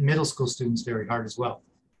hit middle school students very hard as well.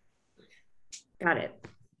 Got it.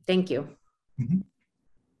 Thank you. Mm-hmm.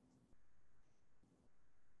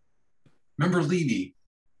 Member Levy.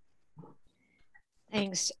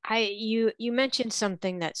 Thanks. You mentioned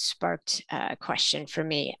something that sparked a question for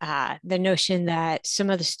me. The notion that some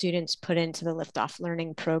of the students put into the Liftoff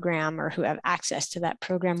Learning program or who have access to that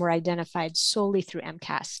program were identified solely through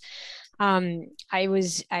MCAS. I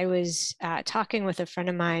was talking with a friend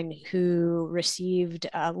of mine who received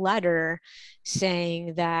a letter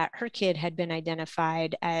saying that her kid had been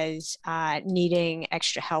identified as needing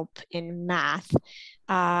extra help in math.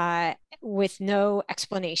 With no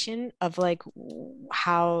explanation of like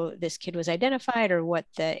how this kid was identified or what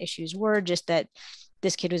the issues were, just that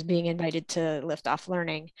this kid was being invited to Liftoff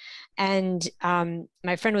Learning. And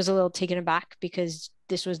my friend was a little taken aback because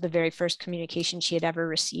this was the very first communication she had ever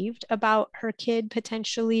received about her kid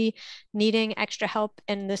potentially needing extra help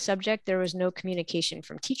in the subject. There was no communication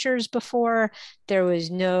from teachers before. There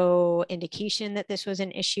was no indication that this was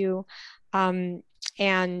an issue.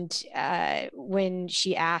 And when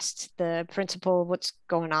she asked the principal what's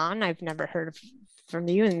going on, I've never heard from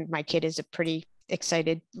you, and my kid is a pretty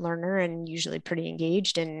excited learner and usually pretty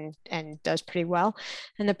engaged and does pretty well.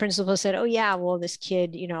 And the principal said, oh yeah, well, this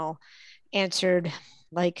kid, answered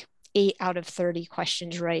like 8 out of 30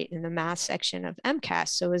 questions right in the math section of MCAS.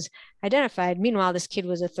 So it was identified. Meanwhile, this kid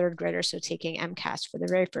was a 3rd grader, so taking MCAS for the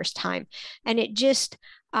very first time. And it just,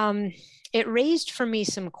 it raised for me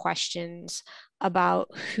some questions about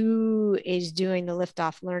who is doing the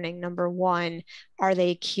Liftoff Learning. Number one, are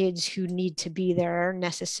they kids who need to be there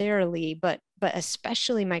necessarily? But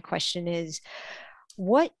especially my question is,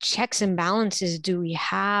 what checks and balances do we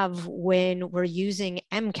have when we're using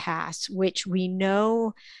MCAS, which we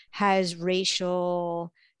know has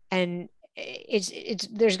racial and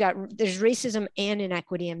there's racism and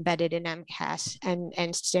inequity embedded in MCAS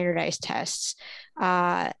and standardized tests.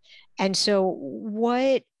 And so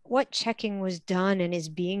what checking was done and is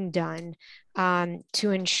being done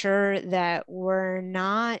to ensure that we're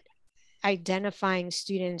not identifying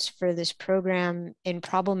students for this program in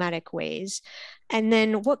problematic ways? And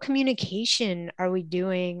then what communication are we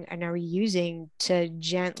doing and are we using to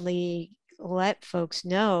gently let folks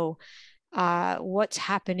know what's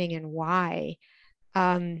happening and why?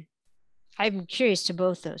 I'm curious to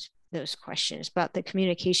both those questions about the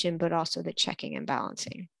communication, but also the checking and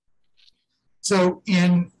balancing. So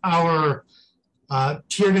in our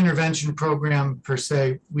tiered intervention program per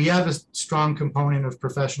se, we have a strong component of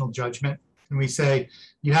professional judgment. And we say,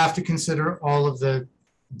 you have to consider all of the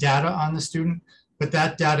data on the student, but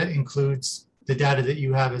that data includes the data that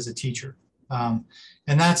you have as a teacher. And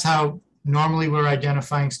that's how normally we're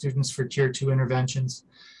identifying students for tier 2 interventions.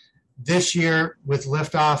 This year with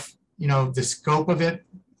Liftoff, the scope of it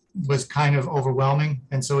was kind of overwhelming.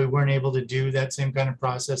 And so we weren't able to do that same kind of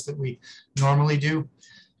process that we normally do.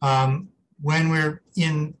 When we're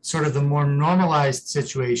in sort of the more normalized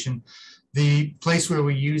situation, the place where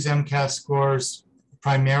we use MCAS scores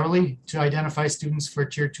primarily to identify students for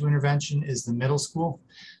tier 2 intervention is the middle school.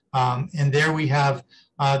 And there we have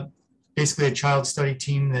basically a child study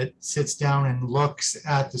team that sits down and looks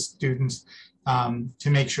at the students to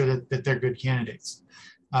make sure that they're good candidates.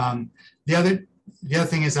 The other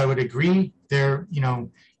thing is, I would agree, there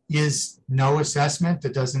is no assessment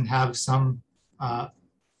that doesn't have some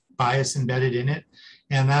bias embedded in it.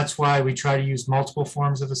 And that's why we try to use multiple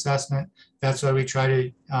forms of assessment. That's why we try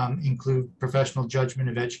to include professional judgment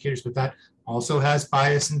of educators, but that also has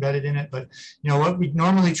bias embedded in it. But what we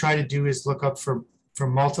normally try to do is look up for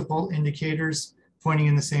multiple indicators pointing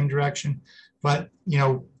in the same direction. But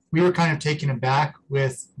we were kind of taken aback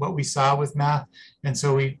with what we saw with math. And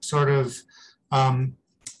so we sort of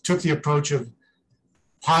took the approach of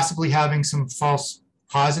possibly having some false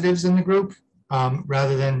positives in the group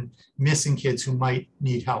rather than missing kids who might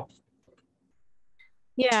need help.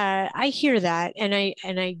 Yeah, I hear that. And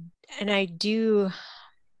I do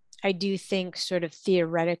think sort of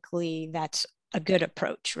theoretically that's a good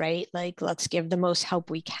approach, right? Like, let's give the most help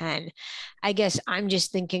we can. I guess I'm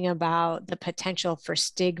just thinking about the potential for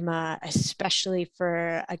stigma, especially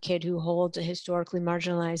for a kid who holds a historically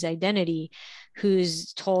marginalized identity,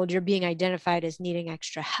 who's told you're being identified as needing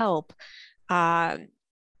extra help,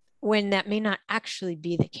 when that may not actually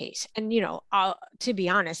be the case. And, to be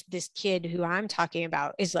honest, this kid who I'm talking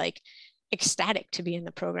about is like ecstatic to be in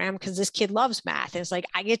the program because this kid loves math. And it's like,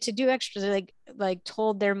 I get to do extra, like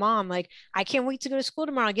told their mom, like, I can't wait to go to school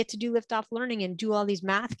tomorrow. I get to do lift off learning and do all these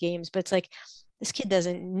math games. But it's like, this kid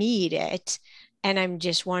doesn't need it. And I'm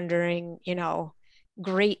just wondering,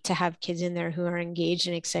 great to have kids in there who are engaged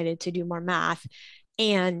and excited to do more math.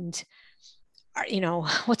 And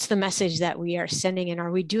what's the message that we are sending, and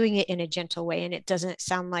are we doing it in a gentle way? And it doesn't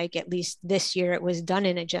sound like, at least this year, it was done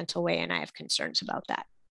in a gentle way. And I have concerns about that.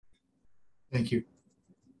 Thank you.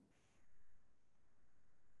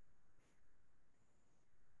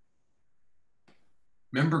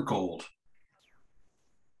 Member Gold.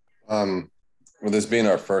 Well, this being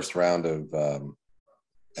our first round of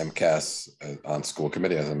MCAS on school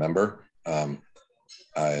committee as a member,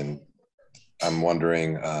 and I'm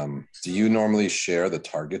wondering, do you normally share the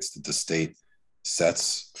targets that the state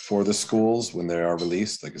sets for the schools when they are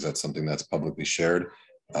released? Like, is that something that's publicly shared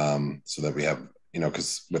so that we have,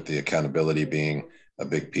 because with the accountability being a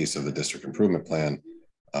big piece of the district improvement plan,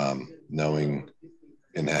 knowing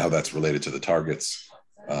and how that's related to the targets,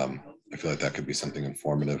 I feel like that could be something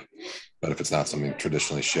informative. But if it's not something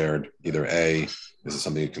traditionally shared, either A, is it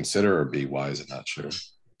something you consider, or B, why is it not shared?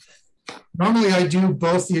 Normally, I do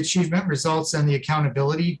both the achievement results and the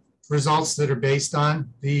accountability results that are based on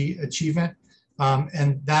the achievement.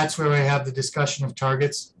 And that's where I have the discussion of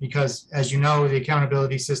targets, because as you know, the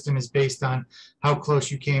accountability system is based on how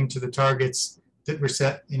close you came to the targets that were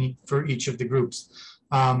set for each of the groups.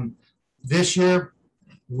 This year,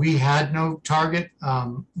 we had no target.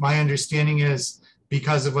 My understanding is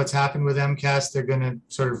because of what's happened with MCAS, they're going to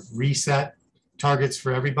sort of reset targets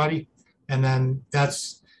for everybody. And then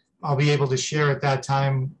I'll be able to share at that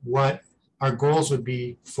time what our goals would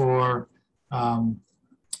be for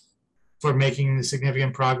making the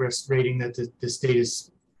significant progress rating that the state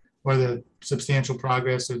is, or the substantial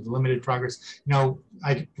progress or the limited progress.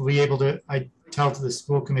 I tell to the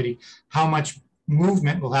school committee how much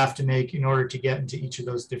movement we'll have to make in order to get into each of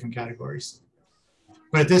those different categories.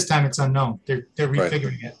 But at this time, it's unknown. They're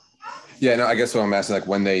refiguring it. Yeah, no, I guess what I'm asking, like,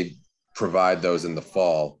 when they provide those in the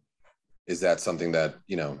fall, is that something that,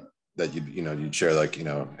 that you'd share, like,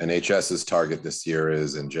 NHS's target this year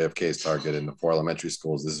is, and JFK's target in the 4 elementary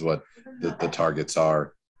schools, this is what the targets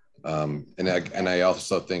are. And I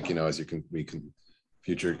also think, as we can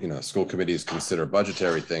future, school committees consider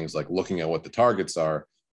budgetary things, like looking at what the targets are,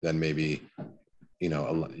 then maybe,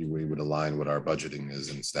 we would align what our budgeting is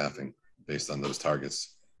and staffing based on those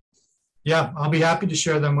targets. Yeah, I'll be happy to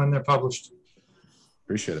share them when they're published.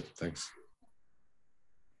 Appreciate it. Thanks.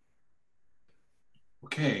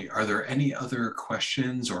 Okay, are there any other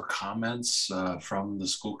questions or comments from the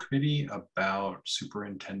school committee about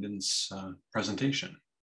superintendent's presentation?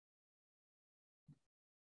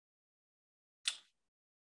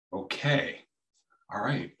 Okay, all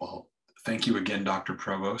right, well, thank you again, Dr.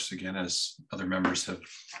 Provost. Again, as other members have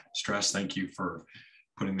stressed, thank you for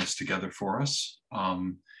putting this together for us.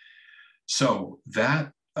 So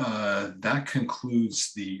that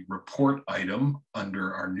concludes the report item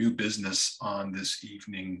under our new business on this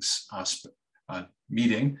evening's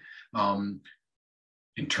meeting.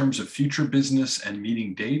 In terms of future business and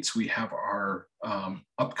meeting dates, we have our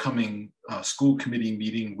upcoming school committee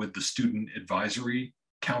meeting with the Student Advisory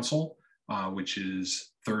Council which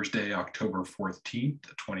is Thursday, October 14th,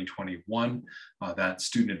 2021. That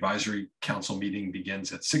Student Advisory Council meeting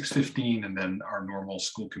begins at 6:15, and then our normal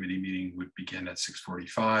school committee meeting would begin at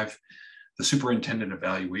 6:45. The Superintendent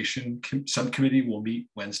Evaluation Subcommittee will meet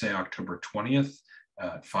Wednesday, October 20th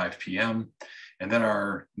at 5 p.m. And then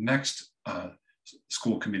our next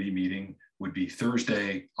school committee meeting would be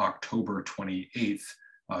Thursday, October 28th,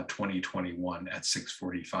 2021 at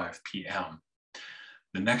 6:45 p.m.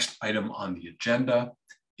 The next item on the agenda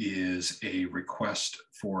is a request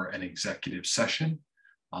for an executive session.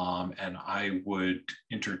 And I would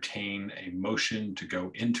entertain a motion to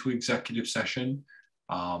go into executive session.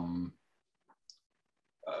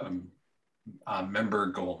 Member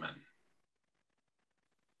Goldman.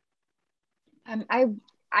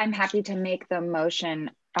 I'm happy to make the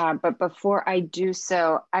motion, but before I do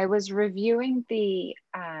so, I was reviewing the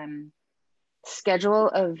schedule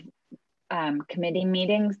of committee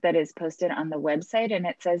meetings that is posted on the website, and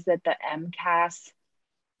it says that the MCAS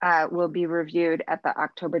will be reviewed at the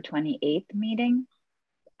October 28th meeting,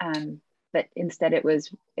 but instead it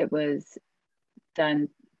was done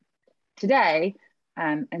today,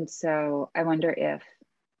 and so I wonder if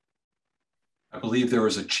I believe there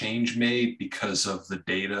was a change made because of the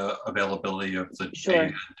data availability of the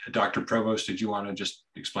data. Dr. Provost, did you want to just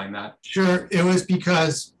explain that? Sure. It was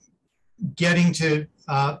because getting to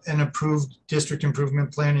an approved district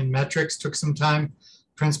improvement plan and metrics took some time.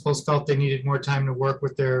 Principals felt they needed more time to work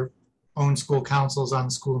with their own school councils on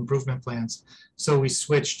school improvement plans. So we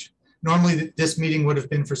switched. Normally this meeting would have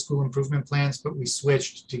been for school improvement plans, but we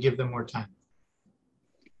switched to give them more time.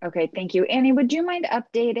 Okay, thank you. Annie, would you mind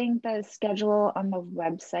updating the schedule on the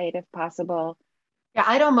website if possible? Yeah,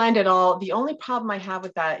 I don't mind at all. The only problem I have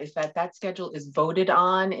with that is that that schedule is voted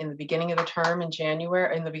on in the beginning of the term in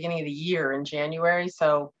January, in the beginning of the year in January.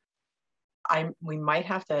 So we might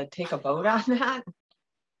have to take a vote on that.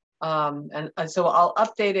 And so I'll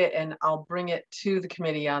update it and I'll bring it to the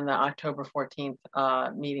committee on the October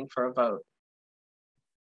 14th meeting for a vote.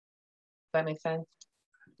 Does that make sense?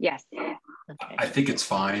 Yes. Okay. I think it's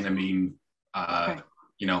fine. I mean,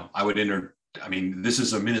 you know, I mean, this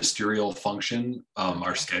is a ministerial function,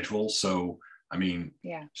 our schedule. So, I mean,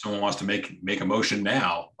 if someone wants to make a motion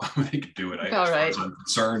now, they could do it. As far as I'm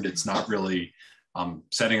concerned, it's not really,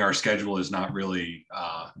 setting our schedule is not really,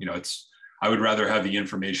 you know, I would rather have the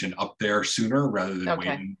information up there sooner rather than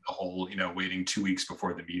waiting the whole, you know, waiting 2 weeks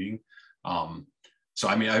before the meeting. So,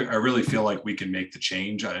 I mean, I really feel like we can make the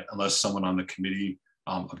change unless someone on the committee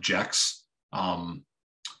objects.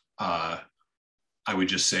 I would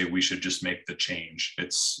just say we should just make the change.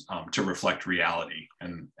 It's to reflect reality,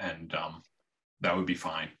 and that would be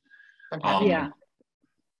fine. Okay.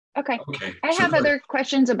 I have other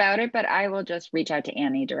questions about it, but I will just reach out to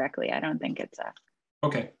Annie directly. I don't think it's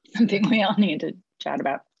something we all need to chat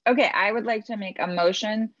about. Okay, I would like to make a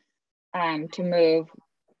motion to move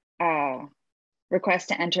request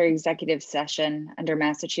to enter executive session under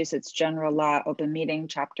Massachusetts General Law, Open Meeting,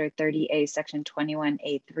 Chapter 30A, Section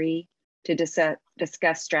 21A3, to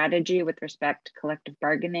discuss strategy with respect to collective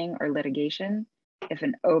bargaining or litigation if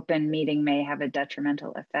an open meeting may have a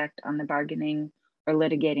detrimental effect on the bargaining or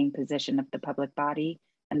litigating position of the public body,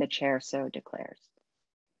 and the chair so declares.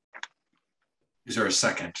 Is there a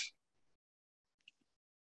second?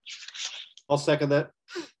 I'll second that.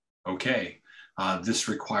 Okay. This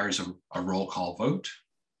requires a roll call vote,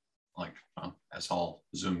 like as all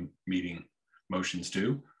Zoom meeting motions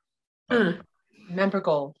do. Member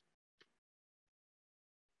Gold.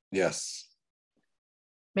 Yes.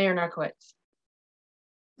 Mayor Narkowitz.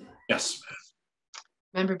 Yes.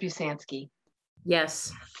 Member Busansky.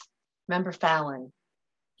 Yes. Member Fallon.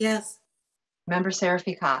 Yes. Member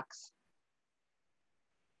Seraphy Cox.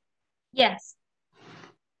 Yes.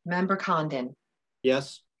 Member Condon.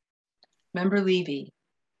 Yes. Member Levy.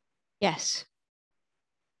 Yes.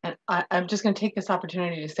 And I'm just going to take this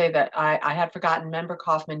opportunity to say that I had forgotten Member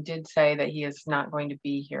Kaufman did say that he is not going to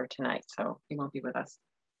be here tonight, so he won't be with us.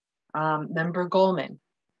 Member Goldman.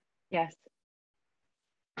 Yes.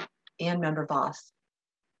 And Member Voss.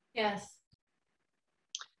 Yes.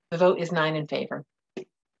 The vote is 9 in favor.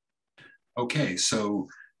 Okay, so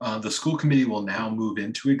the school committee will now move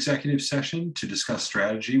into executive session to discuss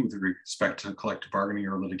strategy with respect to collective bargaining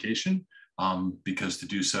or litigation, because to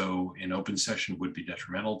do so in open session would be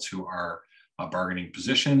detrimental to our bargaining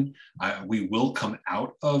position. We will come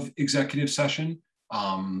out of executive session.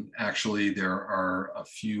 Actually, there are a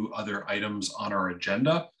few other items on our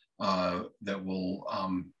agenda that will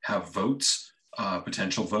have votes,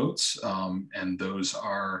 potential votes, and those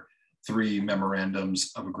are 3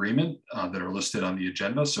 memorandums of agreement that are listed on the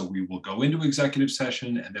agenda. So we will go into executive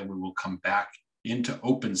session and then we will come back into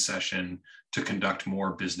open session to conduct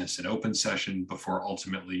more business in open session before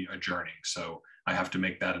ultimately adjourning. So I have to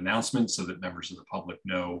make that announcement so that members of the public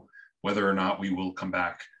know whether or not we will come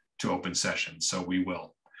back to open session. So we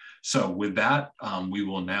will. So with that, we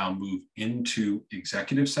will now move into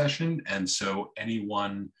executive session. And so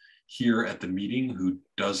anyone here at the meeting who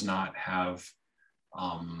does not have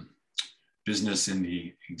business in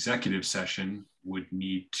the executive session would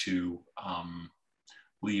need to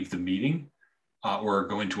leave the meeting or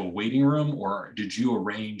go into a waiting room, or did you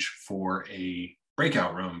arrange for a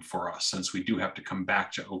breakout room for us since we do have to come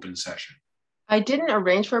back to open session? I didn't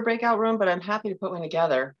arrange for a breakout room, but I'm happy to put one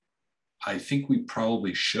together. I think we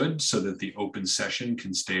probably should so that the open session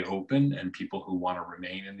can stay open and people who want to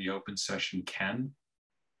remain in the open session can.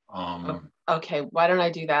 Okay, why don't I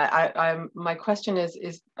do that? My question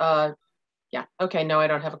is yeah, okay, no, I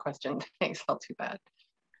don't have a question. Thanks, I'll do that.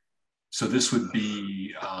 So this would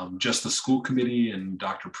be just the school committee and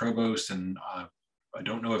Dr. Provost, and I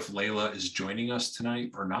don't know if Layla is joining us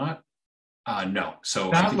tonight or not. No, so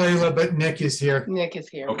not Layla, but Nick is here. Nick is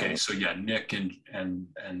here. Okay, so yeah, Nick and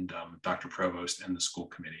Dr. Provost and the school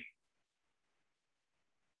committee.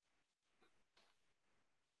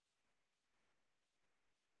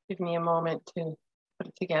 Give me a moment to put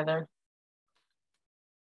it together.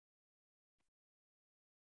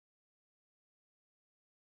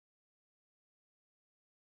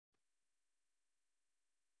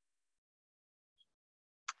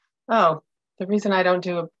 Oh, the reason I don't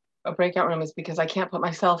do a breakout room is because I can't put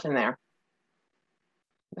myself in there.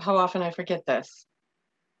 How often I forget this.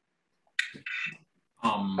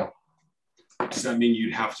 Does that mean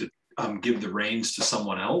you'd have to give the reins to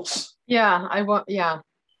someone else? Yeah, yeah,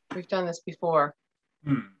 we've done this before.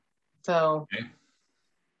 So, okay.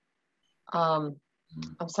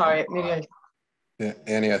 I'm sorry, maybe Yeah,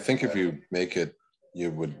 Annie, I think if you make it,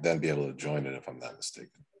 you would then be able to join it if I'm not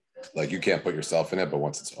mistaken. Like you can't put yourself in it, but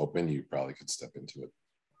once it's open, you probably could step into it.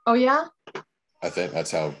 Oh yeah? I think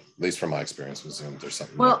that's how, at least from my experience with Zoom, there's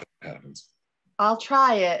something well, like that happens. I'll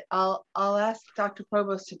try it. I'll ask Dr.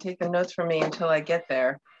 Provost to take the notes for me until I get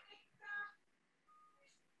there.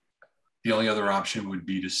 The only other option would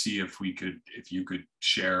be to see if you could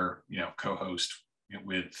share, co-host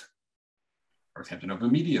with Northampton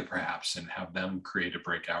Open Media perhaps, and have them create a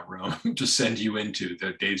breakout room to send you into.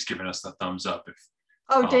 Dave's given us the thumbs up.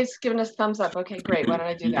 Dave's given us thumbs up. Okay, great. Why don't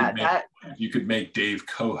I do that? If you could make Dave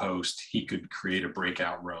co-host, he could create a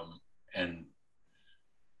breakout room, and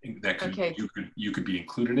that could you could be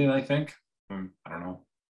included in. I think. I don't know.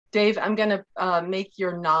 Dave, I'm gonna make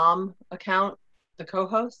your NOM account the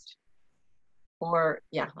co-host. Or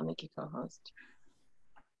yeah, I'll make you co-host.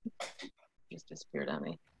 Just disappeared on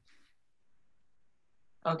me.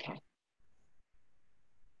 Okay.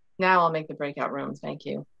 Now I'll make the breakout rooms. Thank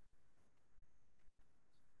you.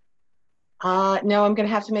 No, I'm gonna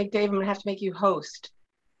have to make Dave. I'm gonna have to make you host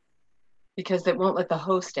because it won't let the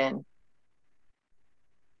host in,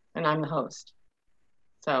 and I'm the host.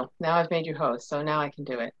 So now I've made you host. So now I can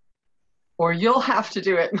do it, or you'll have to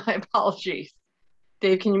do it. My apologies.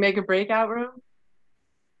 Dave, can you make a breakout room?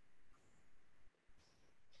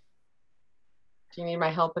 Do you need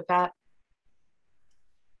my help with that?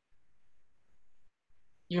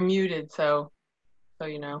 You're muted, so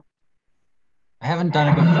you know. I haven't done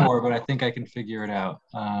it before, but I think I can figure it out.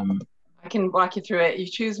 I can walk you through it. You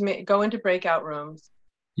choose, go into breakout rooms.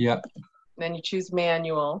 Yep. Then you choose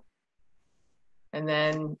manual. And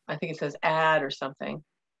then I think it says add or something.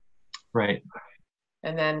 Right.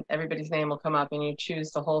 And then everybody's name will come up and you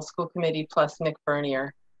choose the whole school committee plus Nick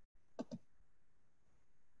Bernier.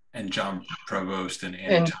 And John Provost and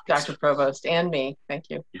Annie and Thompson. Dr. Provost and me. Thank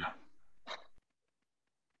you. Yeah.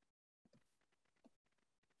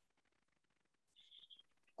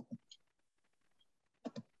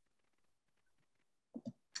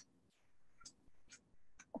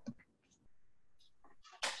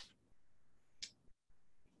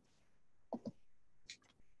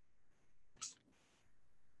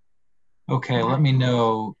 Okay, let me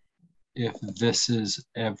know if this is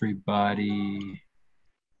everybody.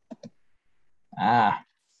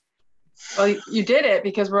 Well, you did it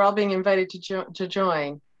because we're all being invited to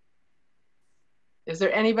join. Is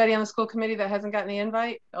there anybody on the school committee that hasn't gotten the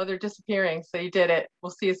invite? Oh, they're disappearing. So you did it.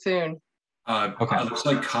 We'll see you soon. Okay. It looks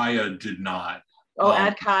like Kaya did not. Oh,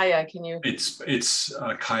 add Kaya. Can you? It's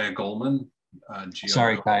Kaya Goldman.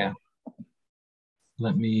 Sorry, Kaya.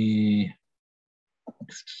 Let me.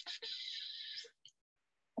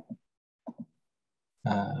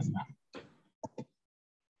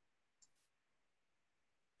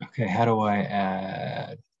 Okay, how do I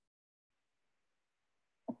add?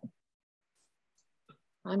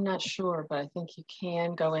 I'm not sure, but I think you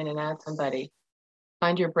can go in and add somebody.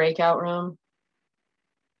 Find your breakout room.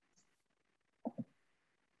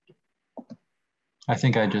 I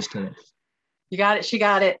think I just did it. You got it. She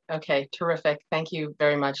got it. Okay, terrific. Thank you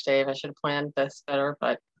very much, Dave. I should have planned this better,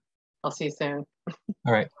 but I'll see you soon.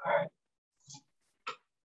 All right.